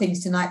some other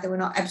things tonight that were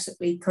not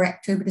absolutely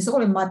correct too, but it's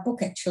all in my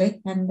book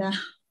actually. And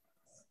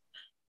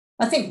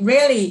I think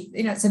really,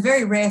 you know, it's a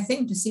very rare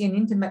thing to see an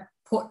intimate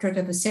portrait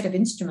of a set of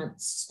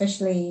instruments,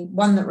 especially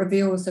one that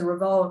reveals the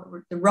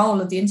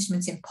role of the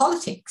instruments in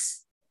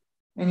politics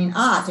and in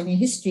art and in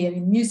history and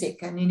in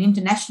music and in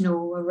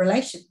international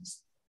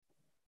relations.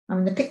 I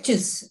mean, the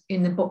pictures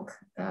in the book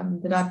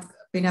that I've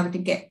been able to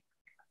get,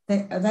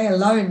 they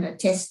alone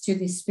attest to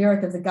the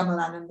spirit of the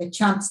gamelan, and the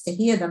chance to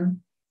hear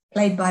them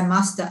played by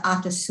master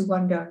artist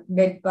Suwando,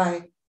 led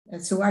by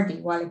Suwardi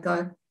a while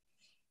ago.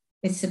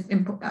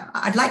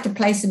 I'd like to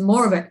play some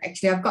more of it.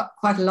 Actually, I've got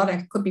quite a lot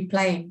I could be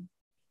playing.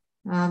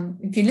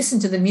 If you listen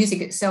to the music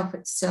itself,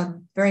 it's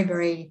very,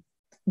 very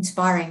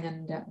inspiring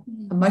and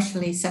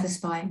emotionally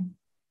satisfying.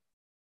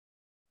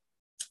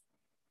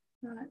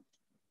 Right.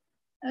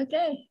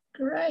 Okay,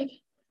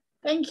 great.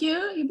 Thank you,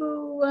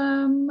 Ibu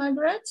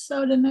Margaret.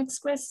 So the next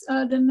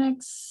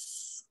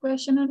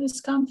question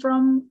is come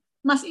from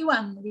Mas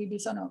Iwan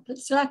Wibisono.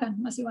 Silakan,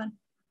 Mas Iwan.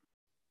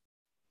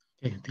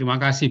 Okay, terima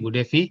kasih, Bu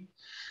Devi.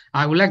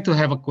 I would like to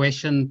have a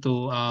question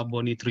to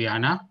Boni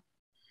Triyana.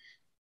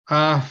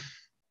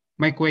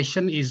 My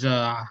question is,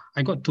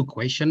 I got two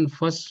questions.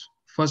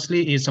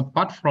 Firstly, is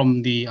apart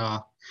from the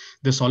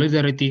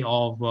solidarity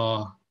of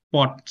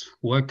port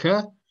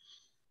worker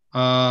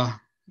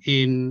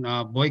in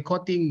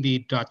boycotting the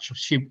Dutch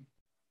ship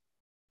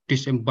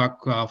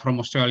disembark from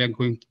Australia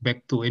going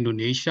back to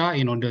Indonesia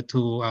in order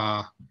to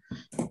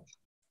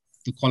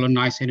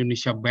colonize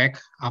Indonesia back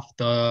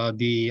after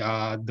the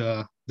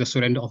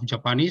surrender of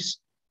Japanese.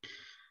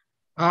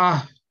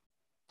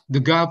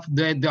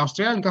 The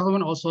Australian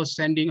government also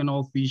sending an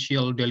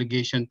official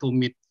delegation to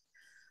meet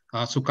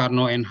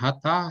Sukarno and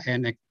Hatta,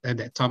 and at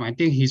that time I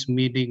think he's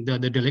meeting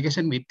the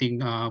delegation meeting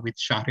with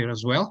Syarif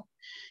as well,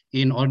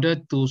 in order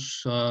to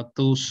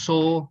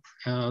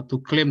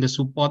claim the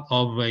support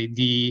of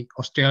the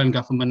Australian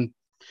government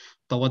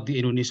toward the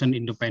Indonesian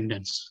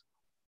independence.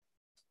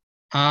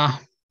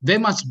 There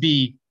must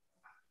be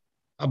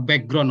a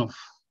background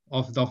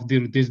of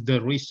the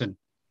reason.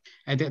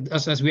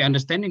 As we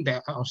understanding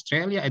that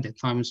Australia at that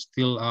time is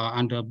still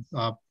under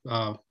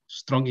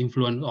strong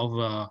influence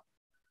of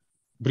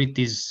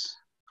British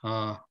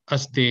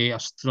as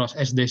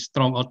the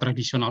strong or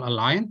traditional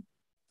alliance,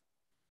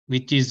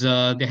 which is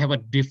they have a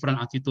different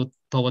attitude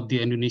toward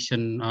the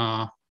Indonesian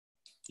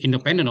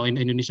independence or in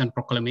Indonesian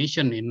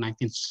proclamation in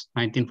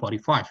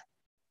 1945.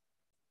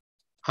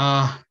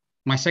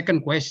 My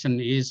second question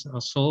is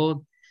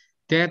also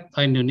that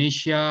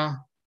Indonesia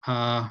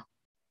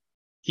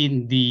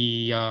in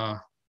the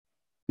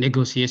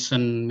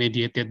negotiation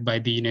mediated by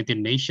the United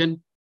Nations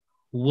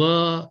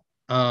were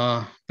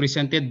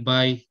presented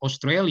by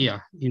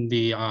Australia in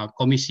the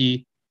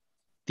Komisi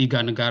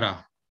Tiga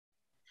Negara,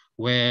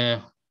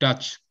 where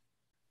Dutch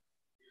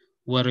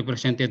were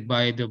represented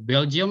by the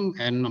Belgium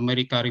and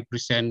America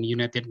represent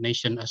United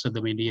Nations as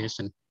the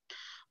mediation.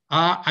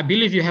 I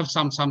believe you have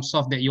some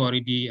soft that you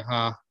already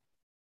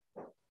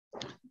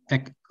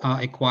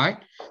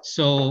acquired.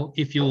 So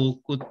if you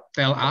could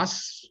tell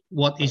us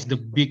what is the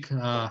big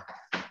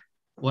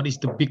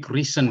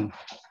reason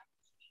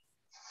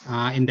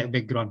in that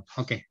background?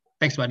 Okay,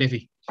 thanks, Mbak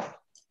Devi.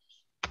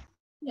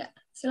 Ya,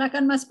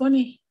 silakan Mas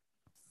Boni.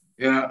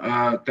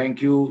 Ya,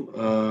 thank you,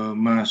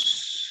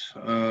 Mas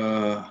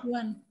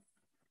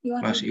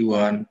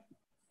Iwan.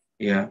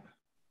 Yeah,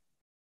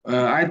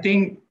 I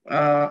think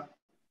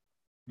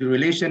the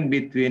relation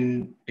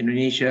between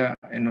Indonesia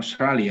and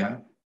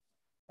Australia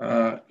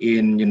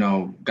in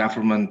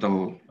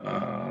governmental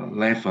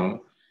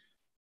level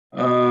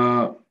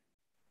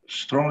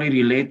strongly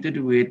related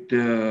with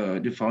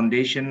the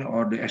foundation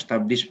or the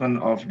establishment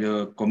of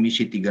the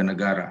Komisi Tiga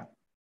Negara.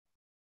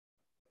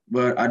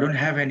 But I don't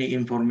have any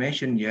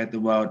information yet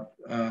about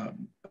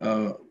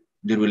the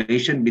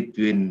relation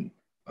between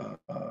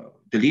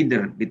the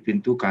leader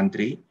between two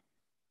countries,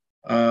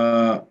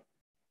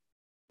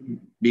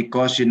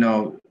 because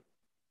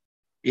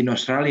in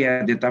Australia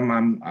at the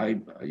time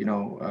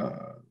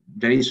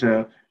there is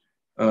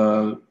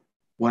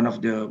one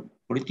of the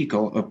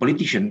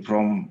politician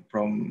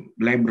from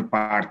Labour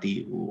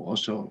Party who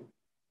also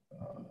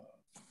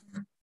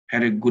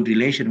had a good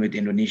relation with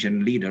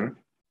Indonesian leader,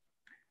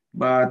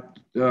 but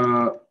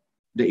the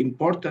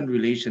important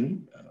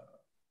relation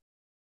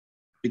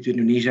between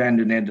Indonesia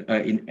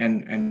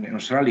and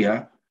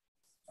Australia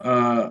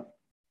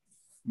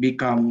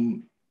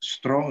become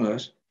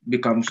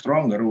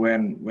stronger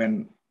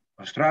when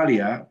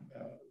Australia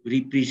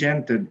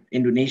represented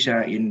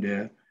Indonesia in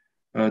the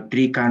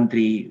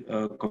three-country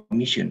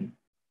commission,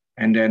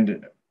 and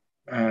then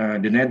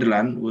the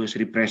Netherlands was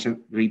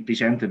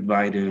represented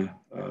by the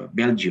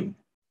Belgium,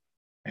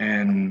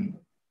 and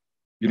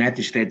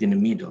United States in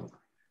the middle.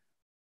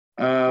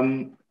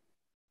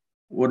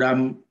 What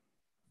I'm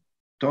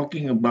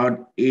talking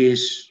about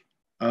is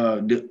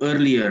the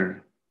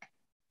earlier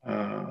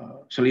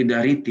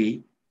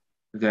solidarity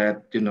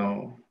that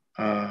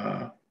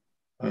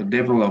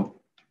developed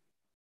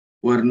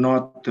were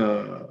not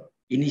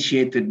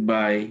initiated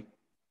by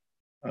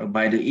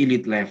the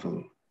elite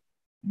level,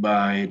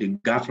 by the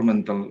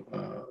governmental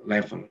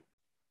level,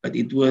 but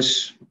it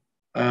was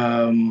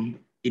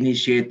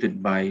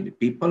initiated by the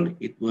people.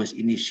 It was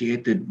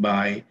initiated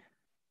by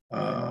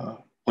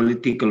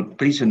political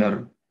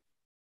prisoner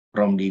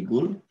from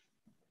Digoel,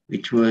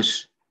 which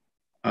was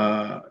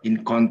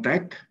in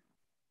contact,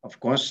 of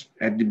course,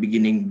 at the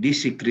beginning,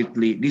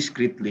 discreetly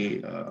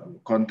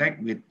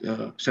contact with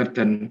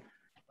certain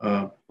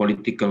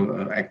political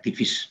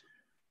activists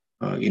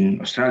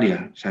in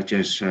Australia, such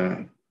as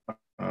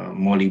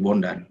Molly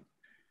Bondan.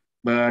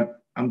 But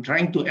I'm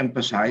trying to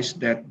emphasize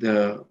that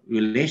the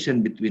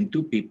relation between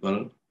two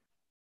people,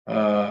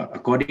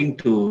 according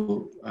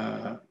to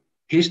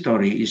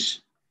history,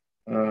 is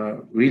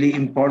really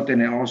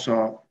important, and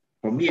also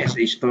for me as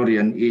a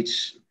historian,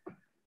 it's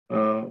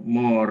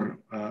more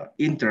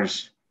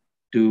interest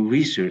to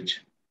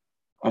research.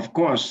 Of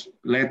course,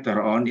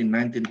 later on in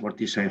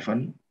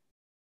 1947,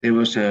 there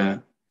was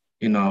a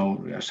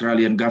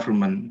Australian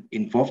government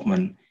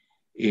involvement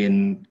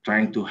in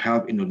trying to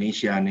help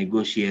Indonesia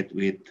negotiate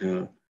with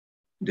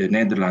the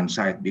Netherlands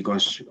side,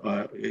 because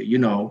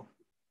the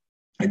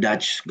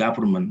Dutch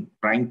government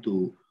trying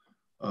to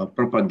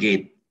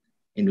propagate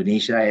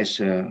Indonesia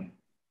as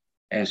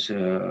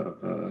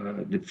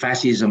the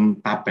fascism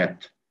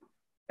puppet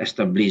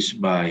established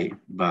by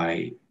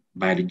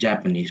the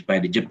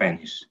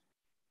Japanese.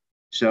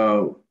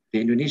 So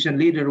the Indonesian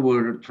leader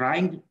were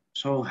trying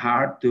so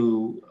hard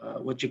to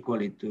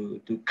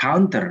to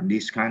counter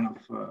this kind of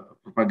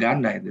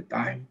propaganda at the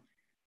time.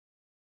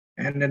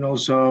 And then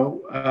also,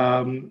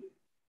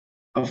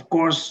 of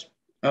course,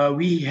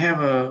 we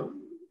have a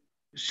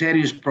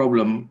serious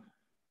problem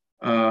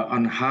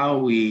on how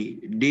we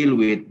deal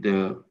with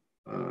the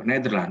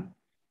Netherlands,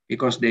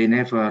 because they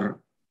never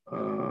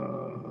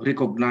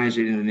recognized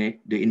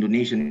the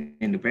Indonesian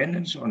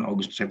independence on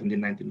August 17,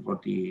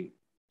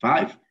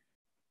 1945.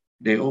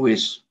 They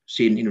always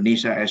seen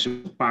Indonesia as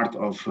a part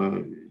of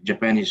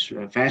Japanese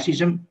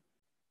fascism,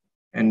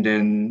 and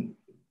then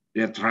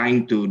they're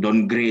trying to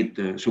downgrade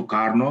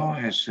Sukarno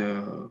as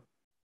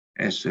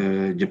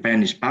a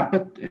Japanese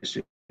puppet, as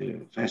a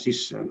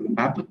fascist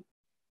puppet,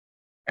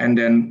 and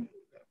then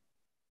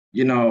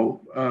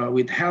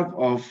with help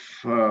of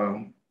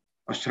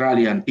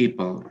Australian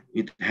people,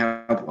 with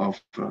help of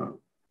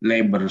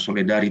labor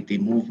solidarity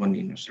movement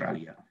in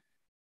Australia,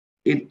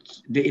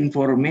 the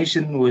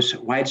information was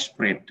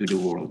widespread to the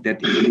world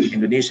that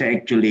Indonesia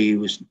actually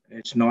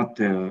it's not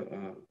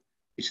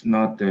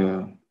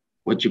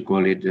what you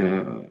call it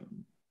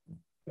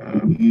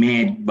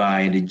made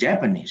by the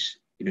Japanese.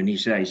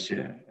 Indonesia is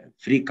a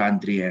free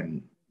country,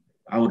 and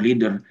our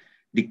leader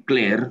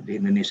declared the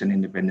Indonesian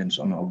independence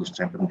on August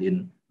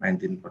 17,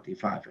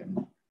 1945,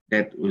 and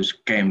that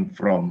came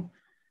from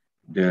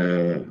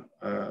the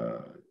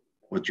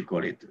what you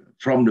call it,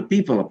 from the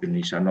people of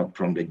Indonesia, not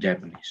from the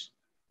Japanese.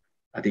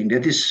 I think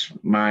that is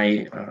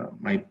my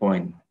my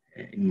point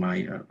in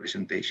my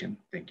presentation.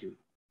 Thank you.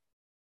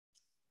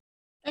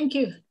 Thank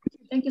you.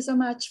 Thank you so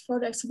much for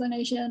the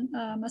explanation,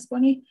 Mas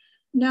Boni.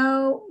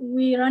 Now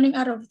we're running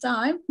out of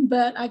time,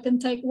 but I can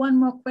take one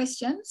more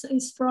question.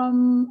 It's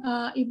from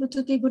Ibu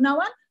Tuti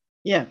Gunawan.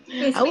 Yeah,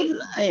 I would.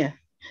 Yeah.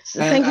 So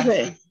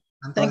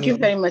thank you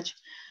very much.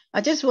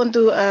 I just want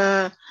to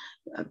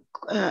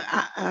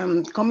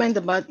comment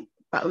about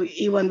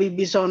Iwan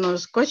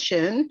Wibisono's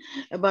question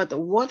about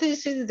what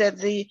is it that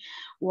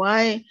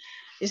why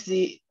is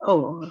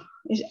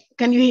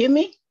can you hear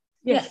me?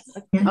 Yes.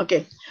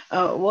 Okay.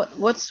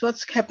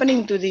 What's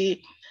happening to the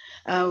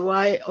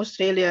why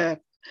Australia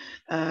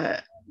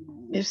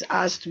is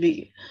asked to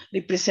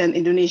represent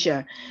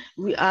Indonesia?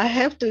 I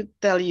have to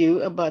tell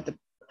you about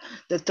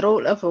the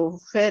role of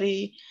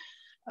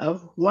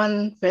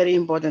one very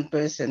important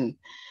person.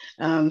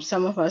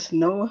 Some of us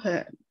knew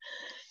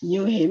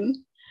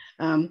him.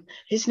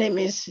 His name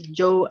is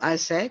Joe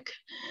Asek.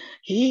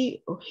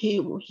 He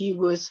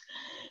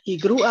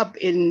grew up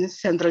in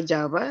Central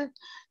Java,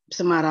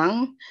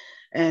 Semarang,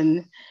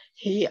 and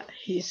he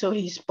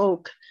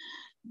spoke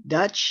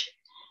Dutch,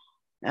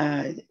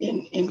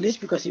 in English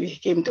because he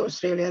came to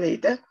Australia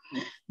later,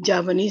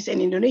 Javanese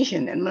and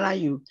Indonesian and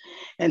Melayu.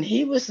 And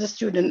he was the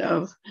student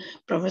of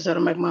Professor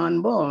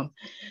McMahon Ball.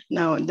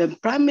 Now, the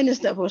Prime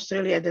Minister of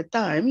Australia at the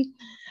time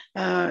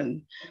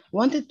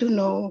wanted to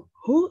know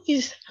who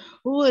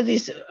are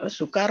these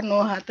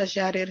Sukarno, Hatta,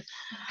 Syarif?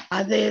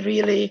 Are they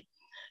really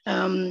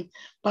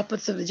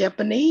puppets of the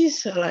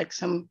Japanese, like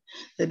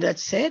the Dutch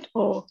said,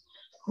 or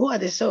who are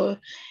they? So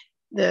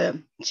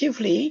the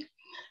chiefly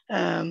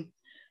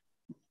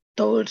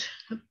told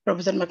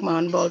Professor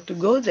McMahon Ball to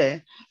go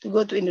there, to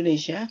go to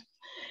Indonesia.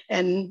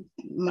 And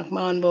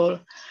McMahon Ball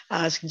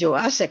asked Joe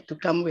Asek to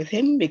come with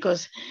him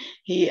because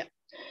he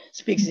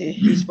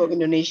spoke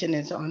Indonesian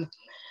and so on.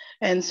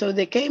 And so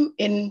they came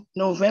in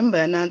November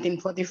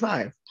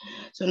 1945,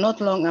 so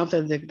not long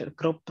after the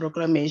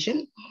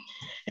proclamation.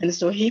 And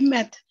so he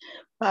met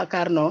Pak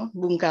Karno,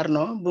 Bung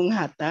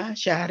Hatta,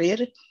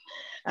 Syarif,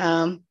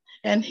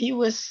 and he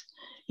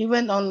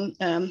went on.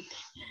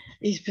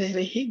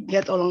 He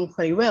got along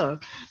very well.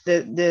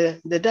 The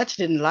Dutch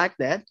didn't like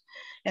that,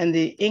 and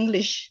the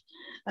English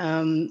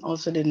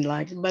also didn't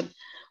like it. But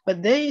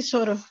they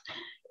sort of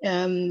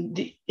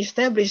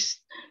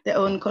established their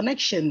own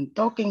connection,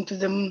 talking to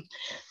them,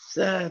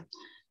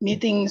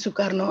 meeting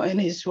Sukarno and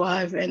his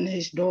wife and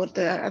his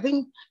daughter,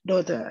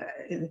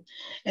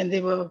 and they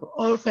were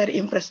all very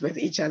impressed with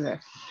each other.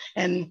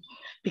 And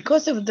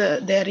because of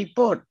their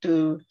report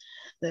to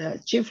the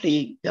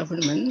chiefly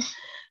government,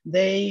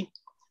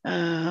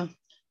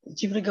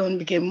 chiefly government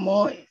became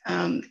more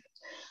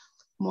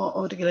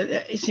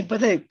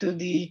sympathetic to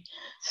the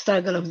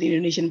struggle of the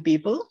Indonesian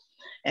people.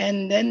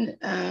 And then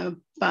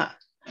Pak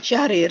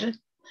Syarif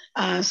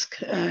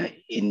asked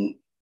in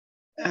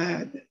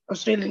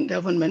Australian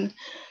government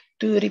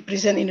to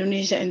represent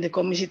Indonesia in the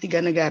Komisi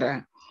Tiga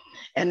Negara.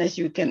 And as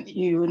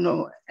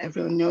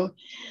everyone know,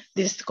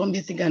 this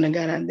Komisi Tiga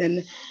Negara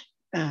then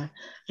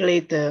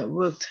later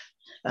worked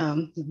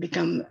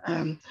become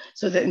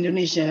so that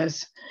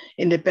Indonesia's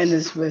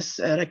independence was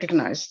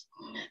recognized.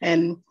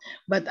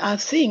 But I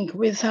think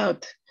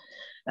without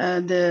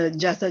the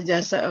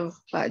jasa of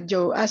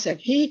Joe Asek,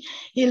 he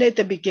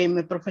later became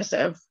a professor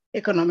of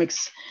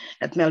economics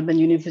at Melbourne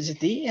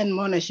University and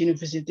Monash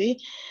University,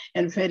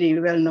 and very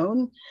well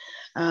known.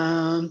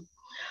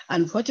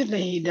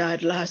 Unfortunately, he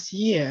died last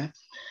year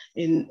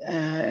in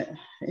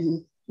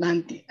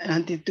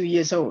 92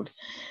 years old.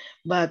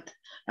 But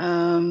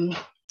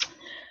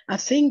I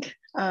think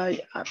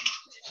I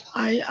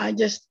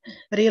just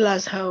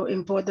realized how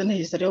important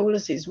his role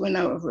is when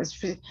I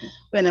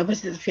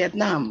visited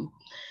Vietnam,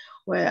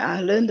 where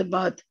I learned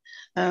about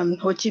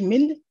Ho Chi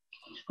Minh.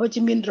 Ho Chi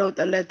Minh wrote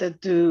a letter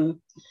to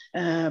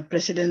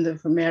President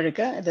of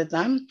America at the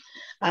time,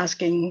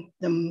 asking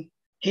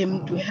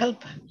him to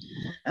help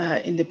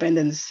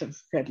independence of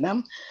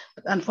Vietnam.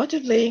 But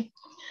unfortunately,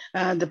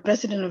 the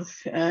president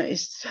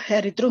is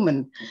Harry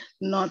Truman,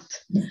 not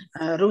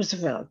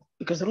Roosevelt,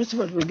 because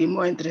Roosevelt would be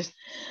more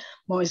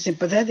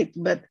sympathetic,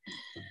 but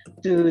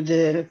to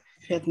the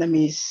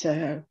Vietnamese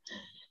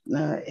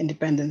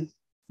independence.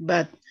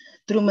 But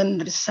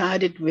Truman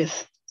sided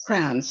with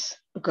France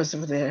because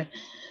of the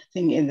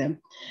thing in them.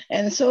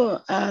 And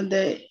so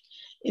the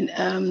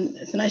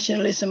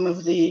nationalism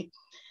of the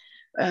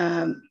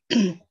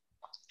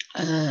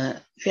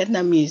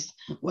Vietnamese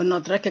were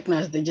not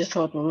recognized. They just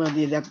thought, well,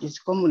 it's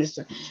communist.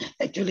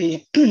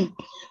 Actually, the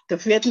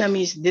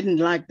Vietnamese didn't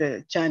like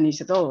the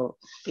Chinese at all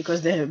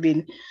because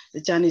the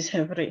Chinese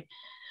have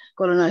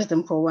colonized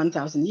them for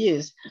 1,000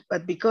 years.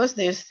 But because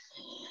they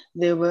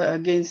were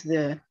against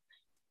the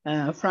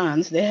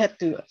France, they had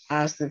to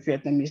ask the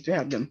Vietnamese to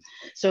help them.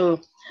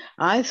 So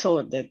I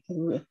thought that,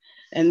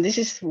 and this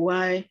is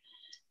why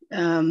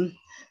Joe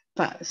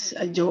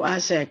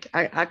Asek,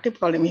 I keep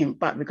calling him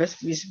Pak because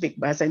we speak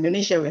Bahasa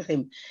Indonesia with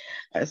him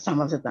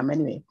some of the time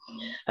anyway.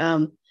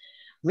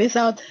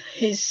 Without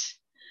his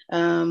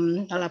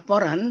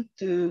laporan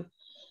to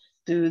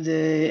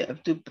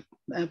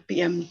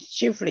PM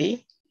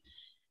Chifley,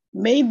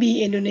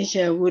 maybe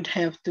Indonesia would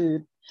have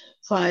to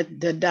fight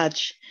the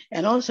Dutch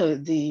and also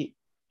the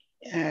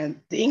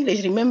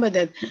English. Remember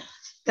that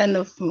 10th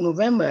of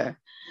November,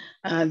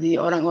 the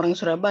orang-orang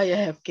Surabaya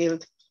have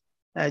killed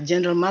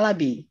General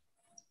Malabi.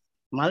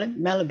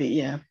 Malabi,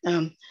 yeah.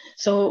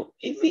 So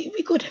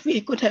we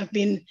could have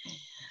been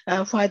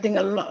fighting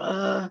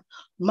a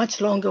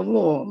much longer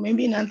war,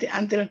 maybe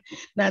until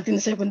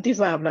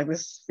 1975, like the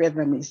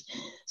Vietnamese.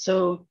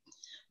 So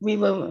we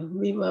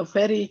were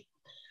very.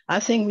 I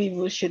think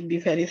we should be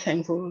very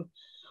thankful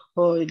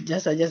for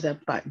Jasa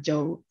Pak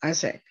Joe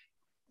Asek.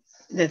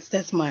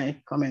 That's my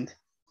comment.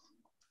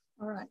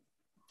 All right.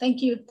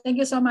 Thank you. Thank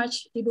you so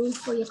much, Ibu,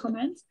 for your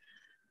comments.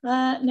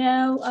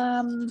 Now,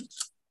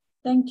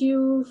 thank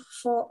you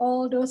for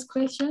all those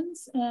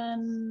questions.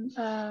 And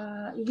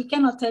we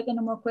cannot take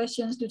any more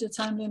questions due to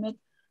time limit.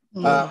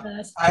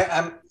 I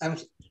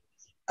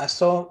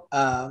saw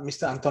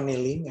Mr. Anthony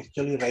Lim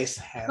actually raise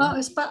hand. Oh,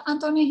 is Pak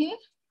Anthony here?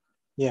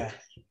 Yeah.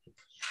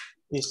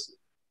 Yes.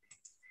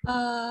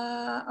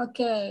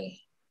 Okay.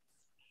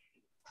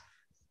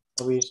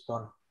 Oh, he's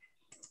gone.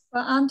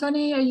 Pak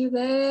Anthony, are you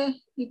there?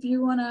 If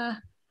you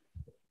wanna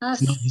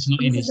ask, he's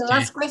not in this is the chat.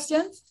 last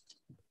question.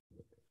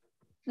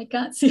 I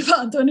can't see Pak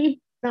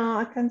Anthony. No,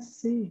 I can't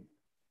see.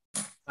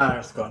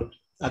 It's gone.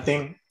 I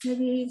think.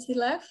 Maybe he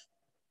left.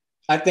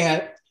 I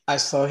think I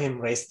saw him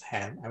raised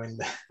hand. I mean,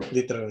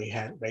 literally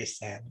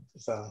raised hand.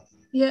 So.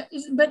 Yeah,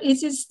 but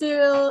is he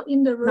still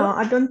in the room? No,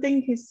 I don't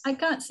think he's. I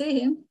can't see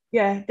him.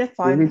 Yeah, that's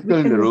fine. He's still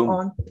we can in the move room.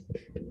 on.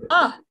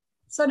 Ah,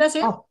 so that's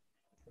it. Oh.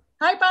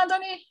 Hi, Pak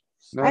Anthony.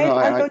 No, Hi, no,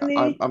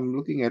 Anthony. I'm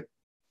looking at.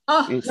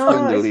 Oh, it's no,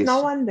 in the it's list.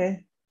 no one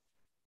there.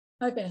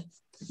 Okay.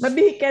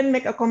 Maybe he can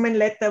make a comment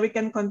later. We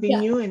can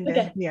continue and then,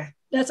 okay. yeah.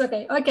 That's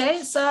okay.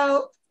 Okay,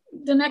 so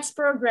the next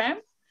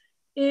program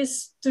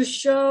is to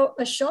show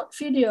a short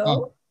video.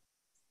 Oh,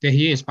 there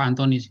he is, Pak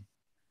Anthony.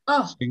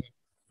 Oh, Pak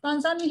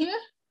Anthony here?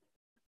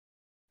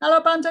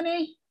 Hello, Pak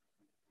Anthony.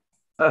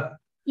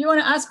 You want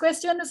to ask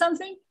question or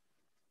something?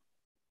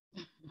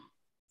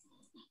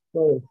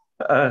 So,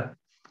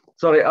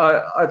 sorry,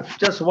 I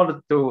just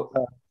wanted to,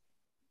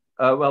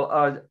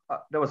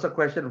 there was a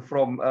question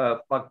from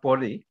Pak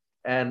Boni,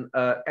 and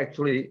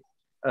actually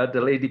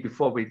the lady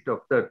before me,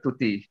 Dr.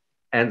 Tuti,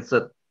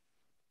 answered,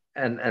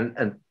 and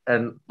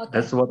okay.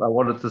 That's what I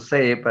wanted to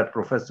say about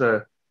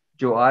Professor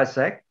Joe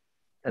Asek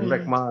and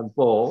McMahon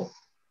Paul.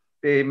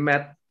 They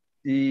met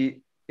the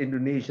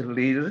Indonesian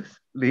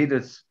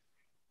leaders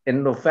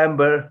in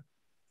November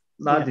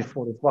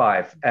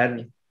 1945,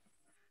 and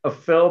a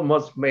film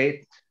was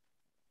made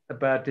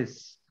about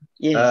this,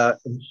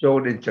 and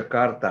shown in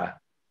Jakarta.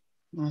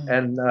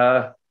 And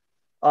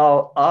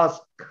I'll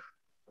ask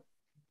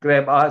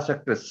Graham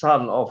Asek, the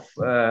son of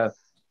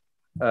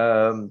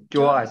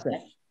Joe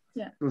Asek,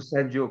 to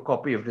send you a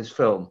copy of this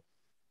film.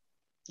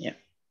 Yeah.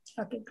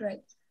 Okay,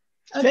 great.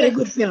 Okay. Very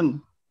good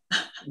film.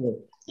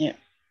 Yeah.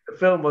 The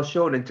film was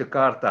shown in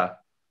Jakarta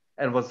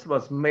and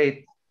was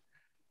made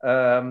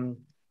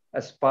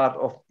as part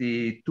of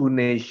the Two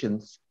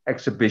Nations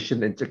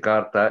exhibition in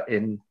Jakarta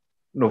in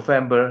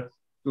November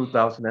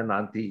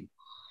 2019.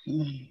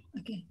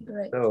 Okay,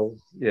 great. So,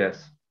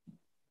 yes.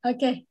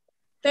 Okay,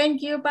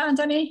 thank you, Pak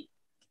Anthony.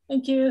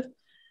 Thank you.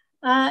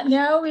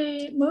 Now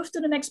we move to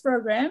the next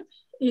program,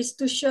 is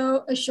to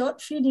show a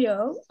short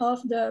video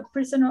of the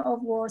prisoner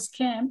of war's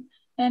camp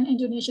and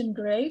Indonesian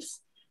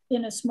graves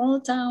in a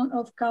small town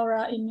of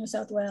Kaura in New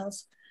South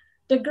Wales.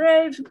 The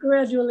graves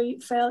gradually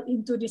fell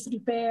into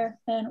disrepair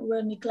and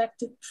were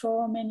neglected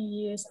for many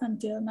years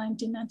until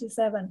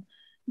 1997.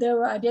 They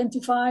were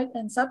identified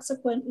and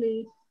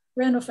subsequently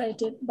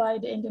renovated by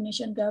the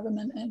Indonesian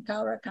government and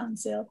Kaura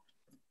Council.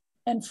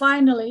 And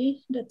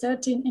finally, the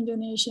 13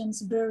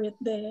 Indonesians buried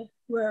there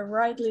were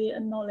rightly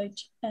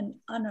acknowledged and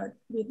honored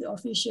with the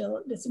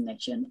official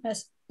designation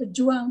as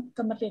Pejuang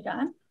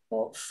Kemerdekaan,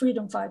 or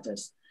freedom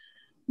fighters.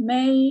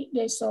 May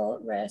their soul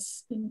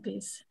rest in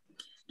peace.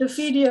 The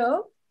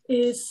video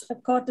is a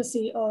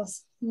courtesy of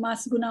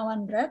Mas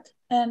Gunawan Red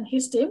and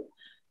his team,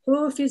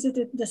 who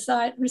visited the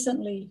site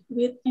recently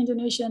with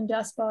Indonesian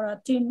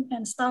Diaspora team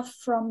and staff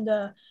from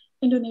the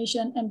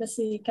Indonesian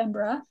Embassy,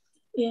 Canberra,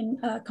 in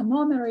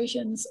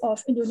commemorations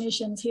of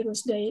Indonesian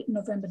Heroes Day,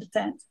 November the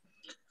 10th.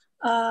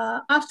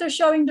 After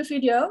showing the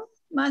video,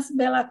 Mas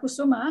Bella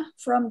Kusuma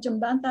from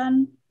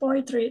Jembatan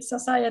Poetry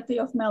Society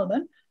of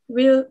Melbourne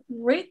will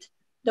read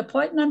the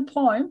poignant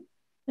poem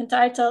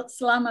entitled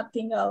Selamat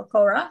Tinggal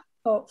Kora,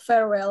 or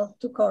Farewell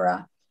to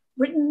Kora,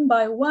 written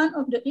by one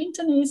of the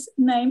internees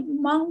named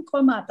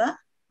Mangkomata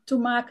to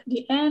mark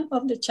the end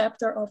of the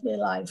chapter of their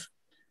life.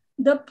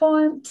 The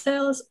poem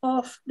tells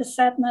of the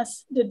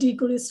sadness the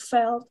Digulis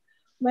felt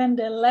when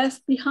they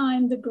left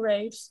behind the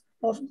graves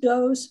of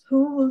those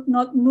who would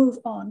not move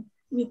on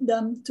with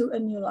them to a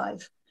new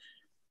life.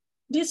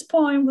 This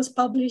poem was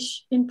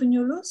published in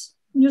Penyulus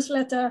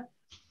newsletter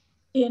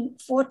in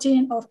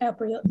 14th of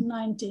April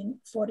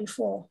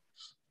 1944.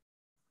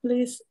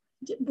 Please,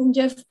 Bung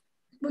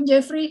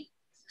Jeffrey,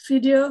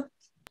 video.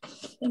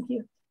 Thank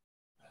you.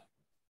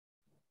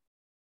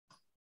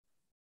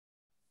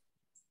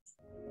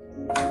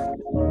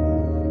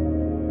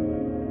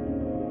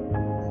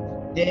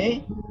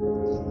 Devi.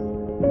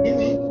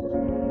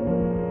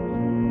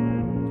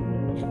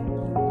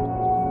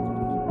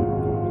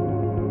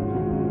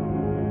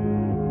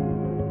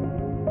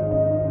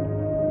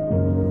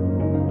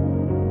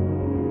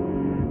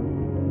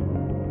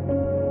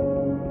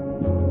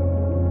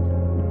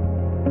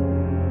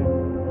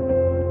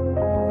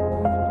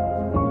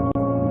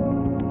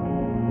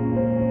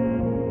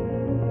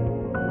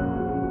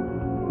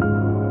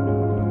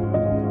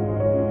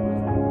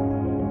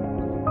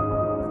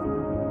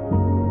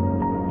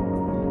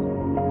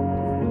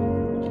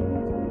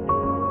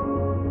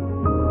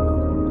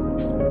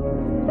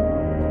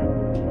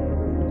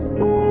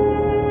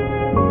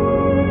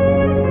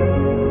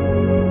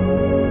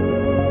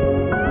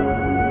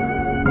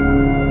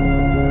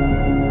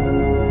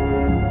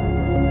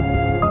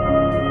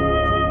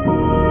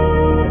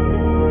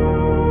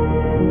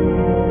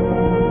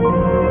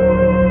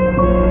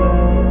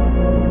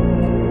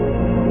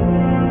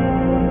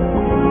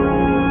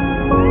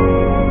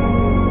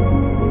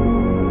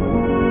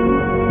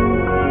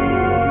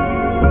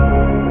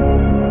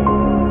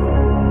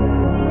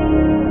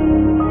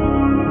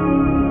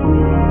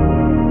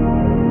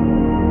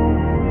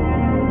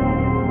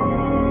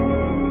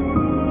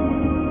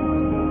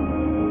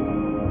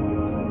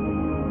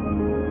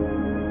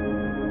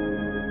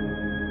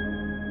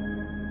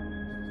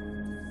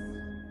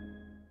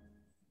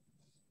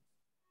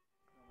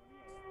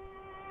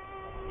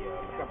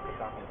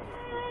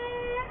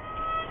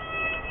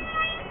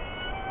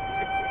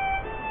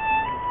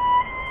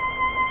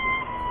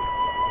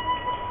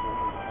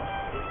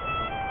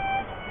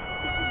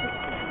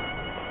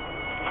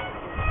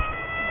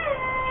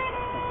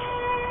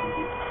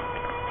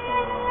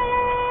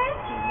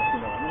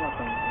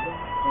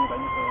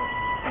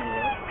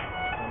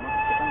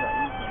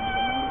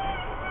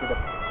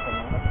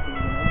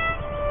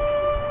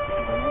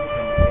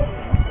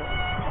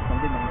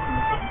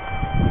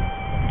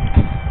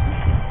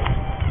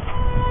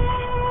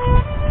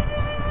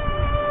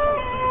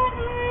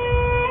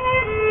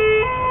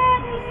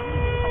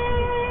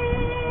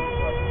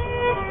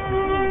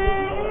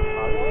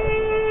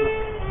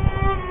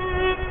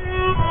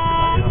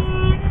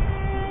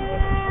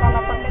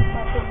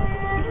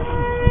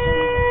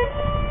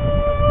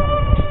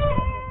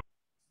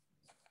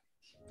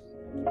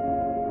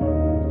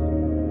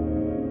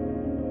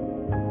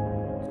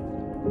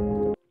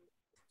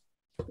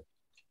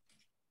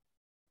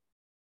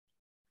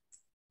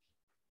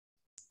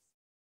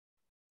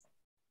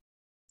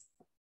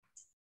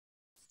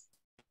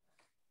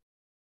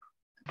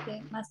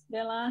 Okay, Mas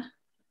Bella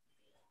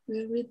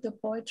will read the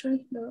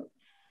poetry,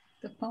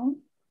 the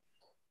poem.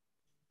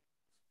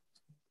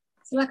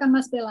 Silakan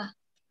Mas Bella.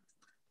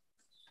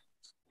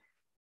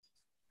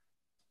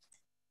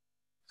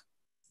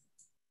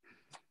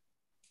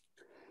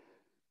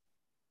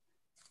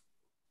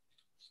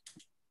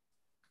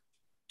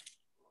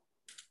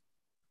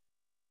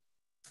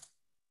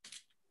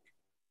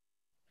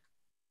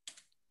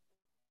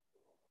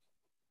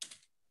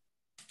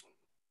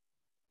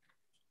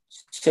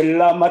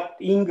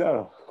 Selamat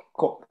tinggal,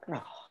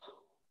 Kora.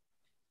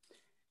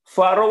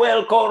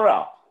 Farewell,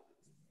 Kora.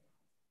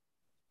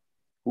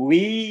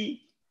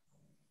 We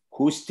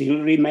who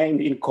still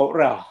remain in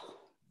Kora,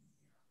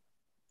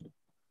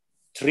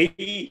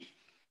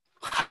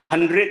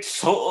 300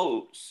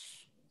 souls,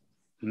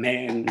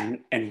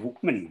 men and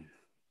women,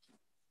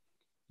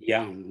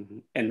 young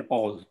and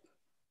old,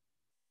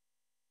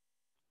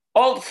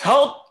 all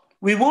thought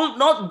we would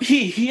not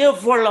be here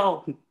for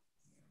long.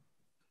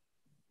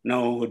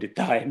 Now the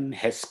time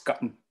has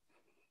come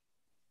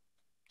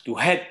to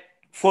head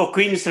for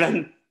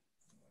Queensland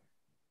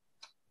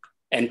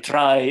and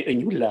try a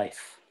new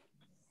life.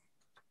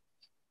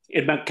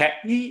 In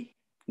Macquarie,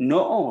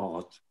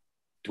 not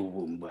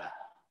Toowoomba.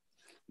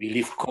 We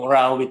leave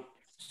Kora with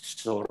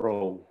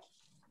sorrow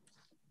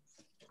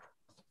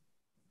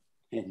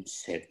and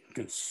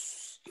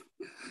sadness.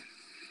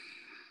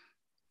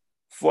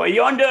 For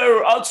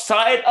yonder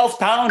outside of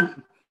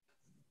town,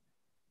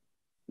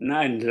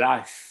 9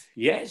 lives,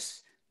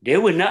 yes, they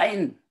were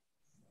 9.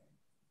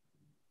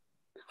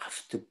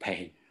 After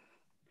pain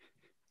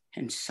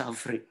and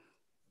suffering,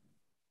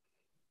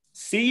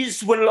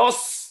 seas were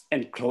lost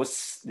and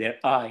closed their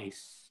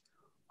eyes.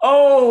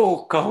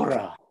 Oh,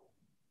 Kora,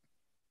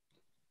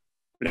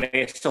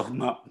 place of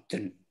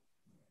mountain.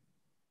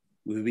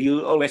 We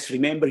will always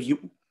remember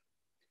you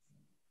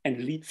and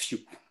leave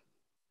you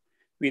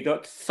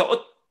without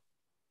thought.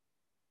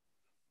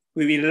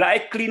 We will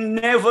likely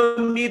never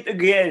meet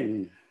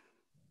again.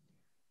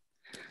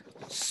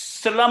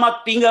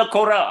 Selamat tinggal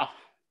Kora.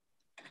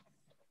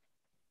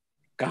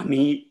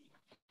 Kami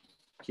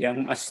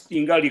yang masih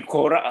tinggal di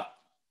Kora,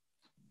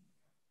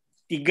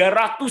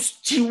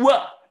 300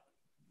 jiwa,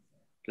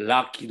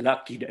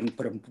 laki-laki dan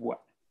perempuan,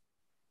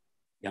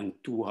 yang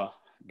tua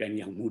dan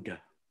yang muda.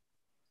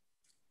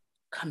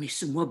 Kami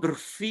semua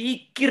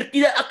berpikir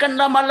tidak akan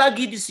lama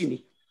lagi di sini.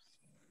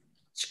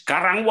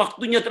 Sekarang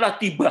waktunya telah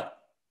tiba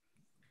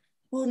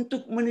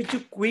untuk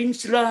menuju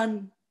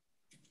Queensland.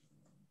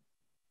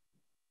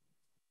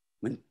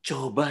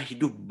 Mencoba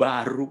hidup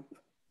baru.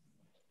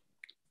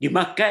 Di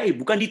Mackay,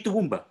 bukan di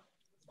Toowoomba.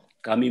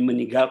 Kami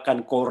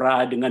meninggalkan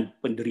Kora dengan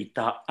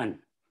penderitaan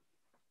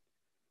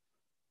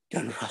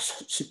dan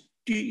rasa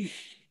sedih.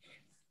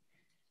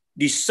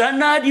 Di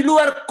sana di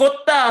luar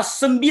kota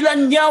 9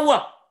 nyawa.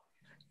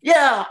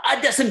 Ya,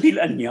 ada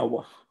 9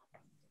 nyawa.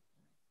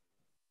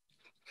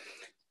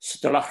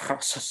 Setelah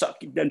rasa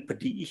sakit dan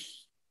pedih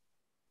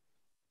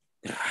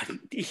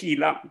berhenti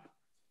hilang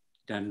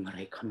dan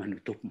mereka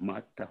menutup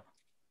mata.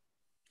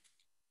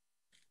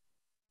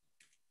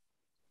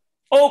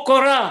 Oh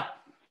Kora,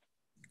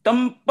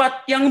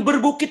 tempat yang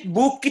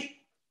berbukit-bukit,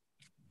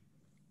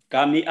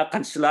 kami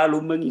akan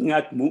selalu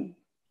mengingatmu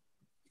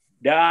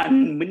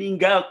dan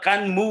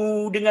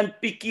meninggalkanmu dengan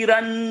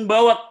pikiran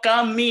bahwa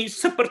kami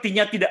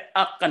sepertinya tidak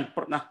akan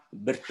pernah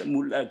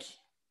bertemu lagi.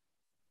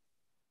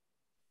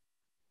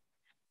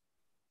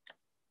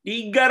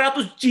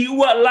 300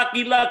 jiwa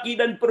laki-laki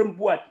dan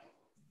perempuan.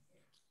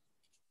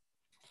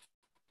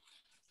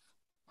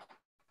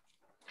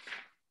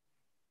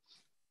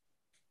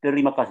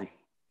 Terima kasih.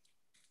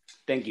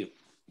 Thank you.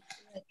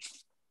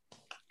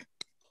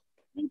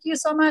 Thank you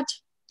so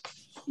much,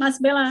 Mas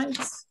Bella.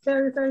 It's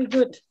very, very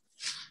good.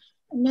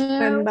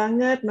 Keren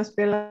banget, Mas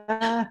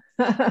Bella.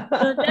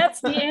 So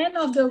that's the end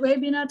of the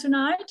webinar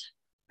tonight.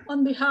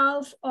 On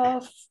behalf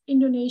of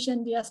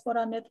Indonesian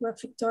Diaspora Network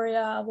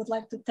Victoria, I would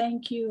like to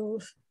thank you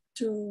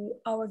to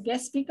our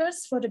guest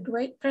speakers for the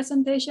great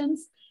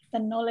presentations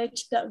and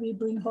knowledge that we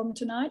bring home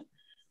tonight.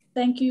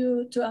 Thank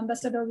you to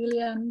Ambassador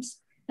Williams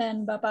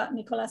and Bapak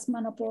Nicholas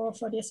Manopo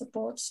for their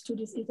supports to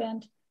this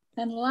event.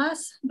 And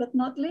last but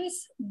not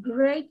least,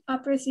 great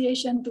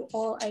appreciation to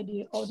all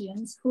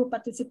audience who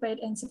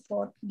participate and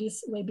support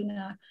this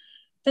webinar.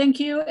 Thank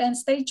you and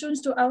stay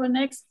tuned to our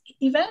next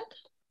event.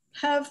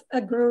 Have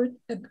a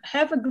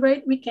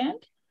great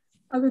weekend.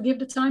 I will give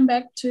the time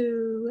back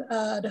to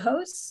the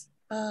host,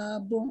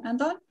 Bung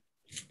Anton.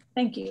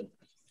 Thank you.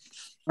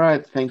 All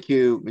right, thank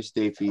you, Ms.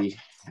 Devi,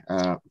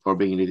 for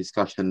bringing the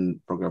discussion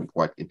program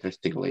quite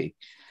interestingly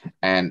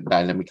and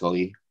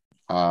dynamically.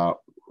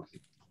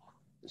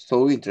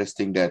 So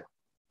interesting that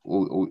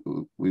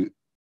we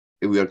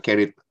are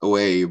carried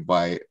away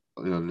by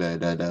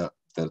the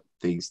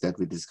things that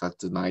we discussed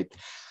tonight.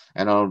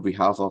 And on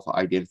behalf of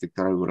IDN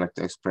Victoria, we would like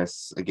to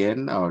express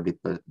again our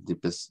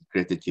deepest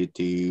gratitude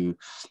to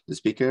the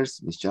speakers,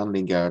 Ms. John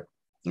Lingard,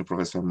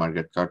 Professor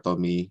Margaret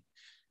Kartomi,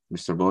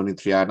 Mr. Boni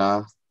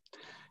Triyana,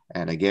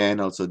 and again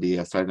also the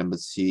Australian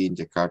Embassy in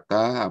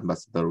Jakarta,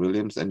 Ambassador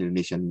Williams, and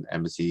Indonesian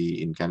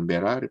Embassy in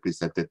Canberra,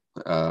 represented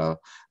by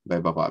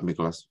Bapak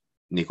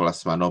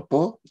Nicholas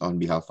Manopo on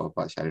behalf of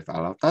Syarif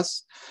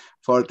Alatas,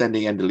 for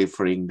attending and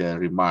delivering the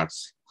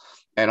remarks.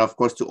 And of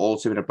course, to all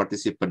seminar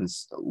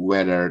participants,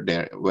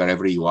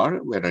 wherever you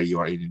are, whether you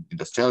are in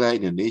Australia,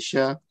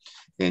 Indonesia,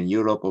 in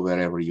Europe, or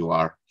wherever you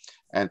are.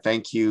 And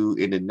thank you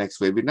in the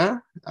next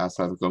webinar.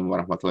 Assalamualaikum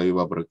warahmatullahi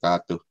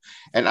wabarakatuh.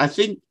 And I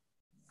think,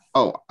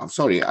 oh, I'm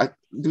sorry,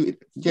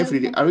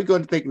 Jeffrey, are we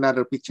going to take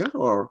another picture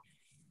or?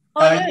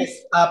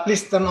 Yes,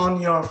 please turn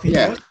on your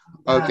video.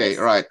 Yeah. Okay,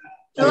 right.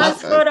 The last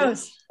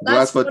photos. The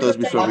last photos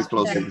before we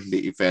close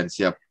the events.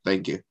 Yep,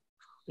 thank you.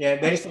 Yeah,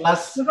 there is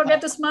last. Don't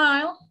forget to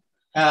smile.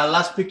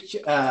 Last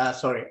picture.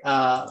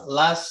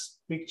 Last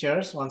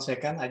pictures. 1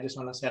 second. I just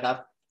want to set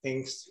up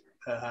things.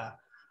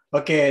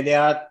 Okay,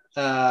 there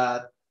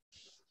are.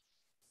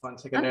 1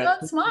 second.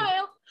 Don't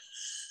smile.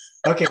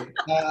 Okay.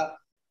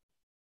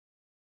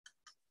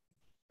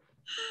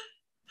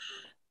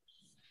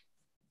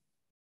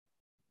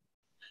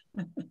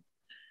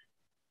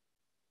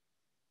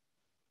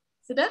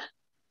 Sudah?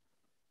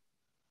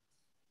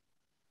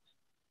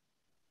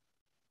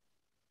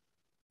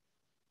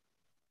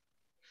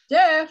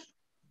 Jeff.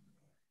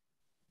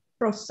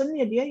 Frozen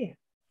ya dia ya?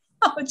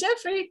 Oh,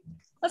 Jeffrey,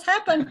 what's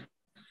happened?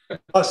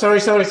 Oh, sorry.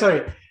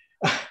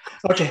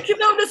 Okay. Kita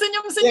udah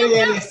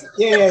senyum-senyum.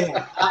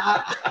 Yeah.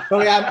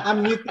 Sorry,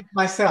 I'm muted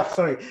myself.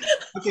 Sorry.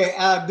 Okay,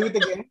 do it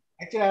again.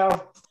 Actually,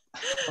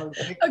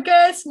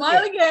 Okay,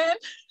 smile again.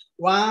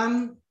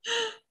 1,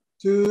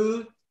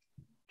 2,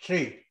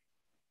 3.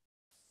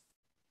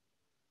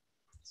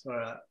 So,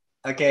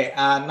 okay,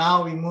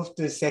 now we move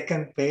to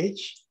second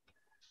page.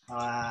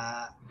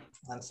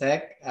 1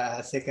 sec,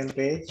 second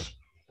page.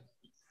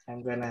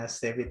 I'm gonna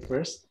save it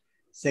first.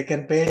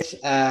 second page.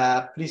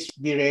 Please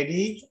be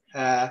ready.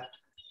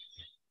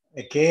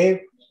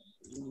 Okay.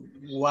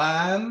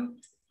 1,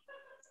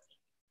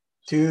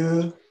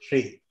 2,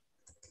 3.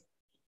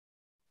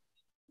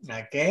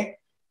 Okay.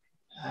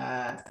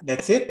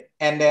 That's it.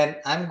 And then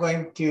I'm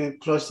going to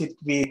close it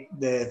with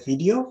the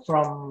video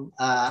from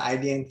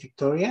IDN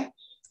Victoria.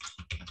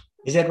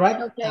 Is that right,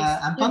 Okay.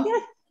 Anton?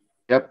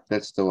 Yep,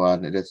 that's the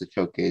one. That's a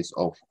showcase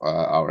of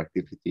our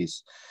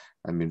activities.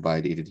 I mean,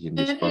 by the Indonesian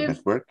Diaspora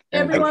Network.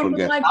 And everyone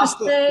would like to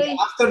stay.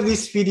 After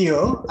this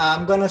video,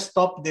 I'm gonna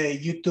stop the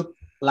YouTube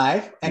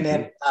live, and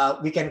then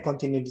we can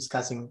continue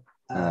discussing.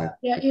 Yeah,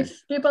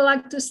 if people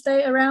like to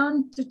stay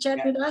around to chat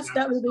with us,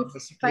 that would be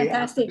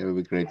fantastic. That would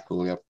be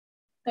grateful. Yep.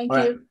 Thank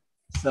you.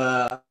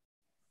 So.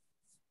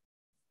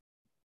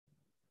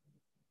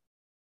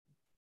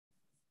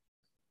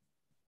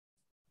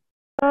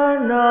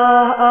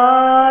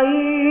 Tanah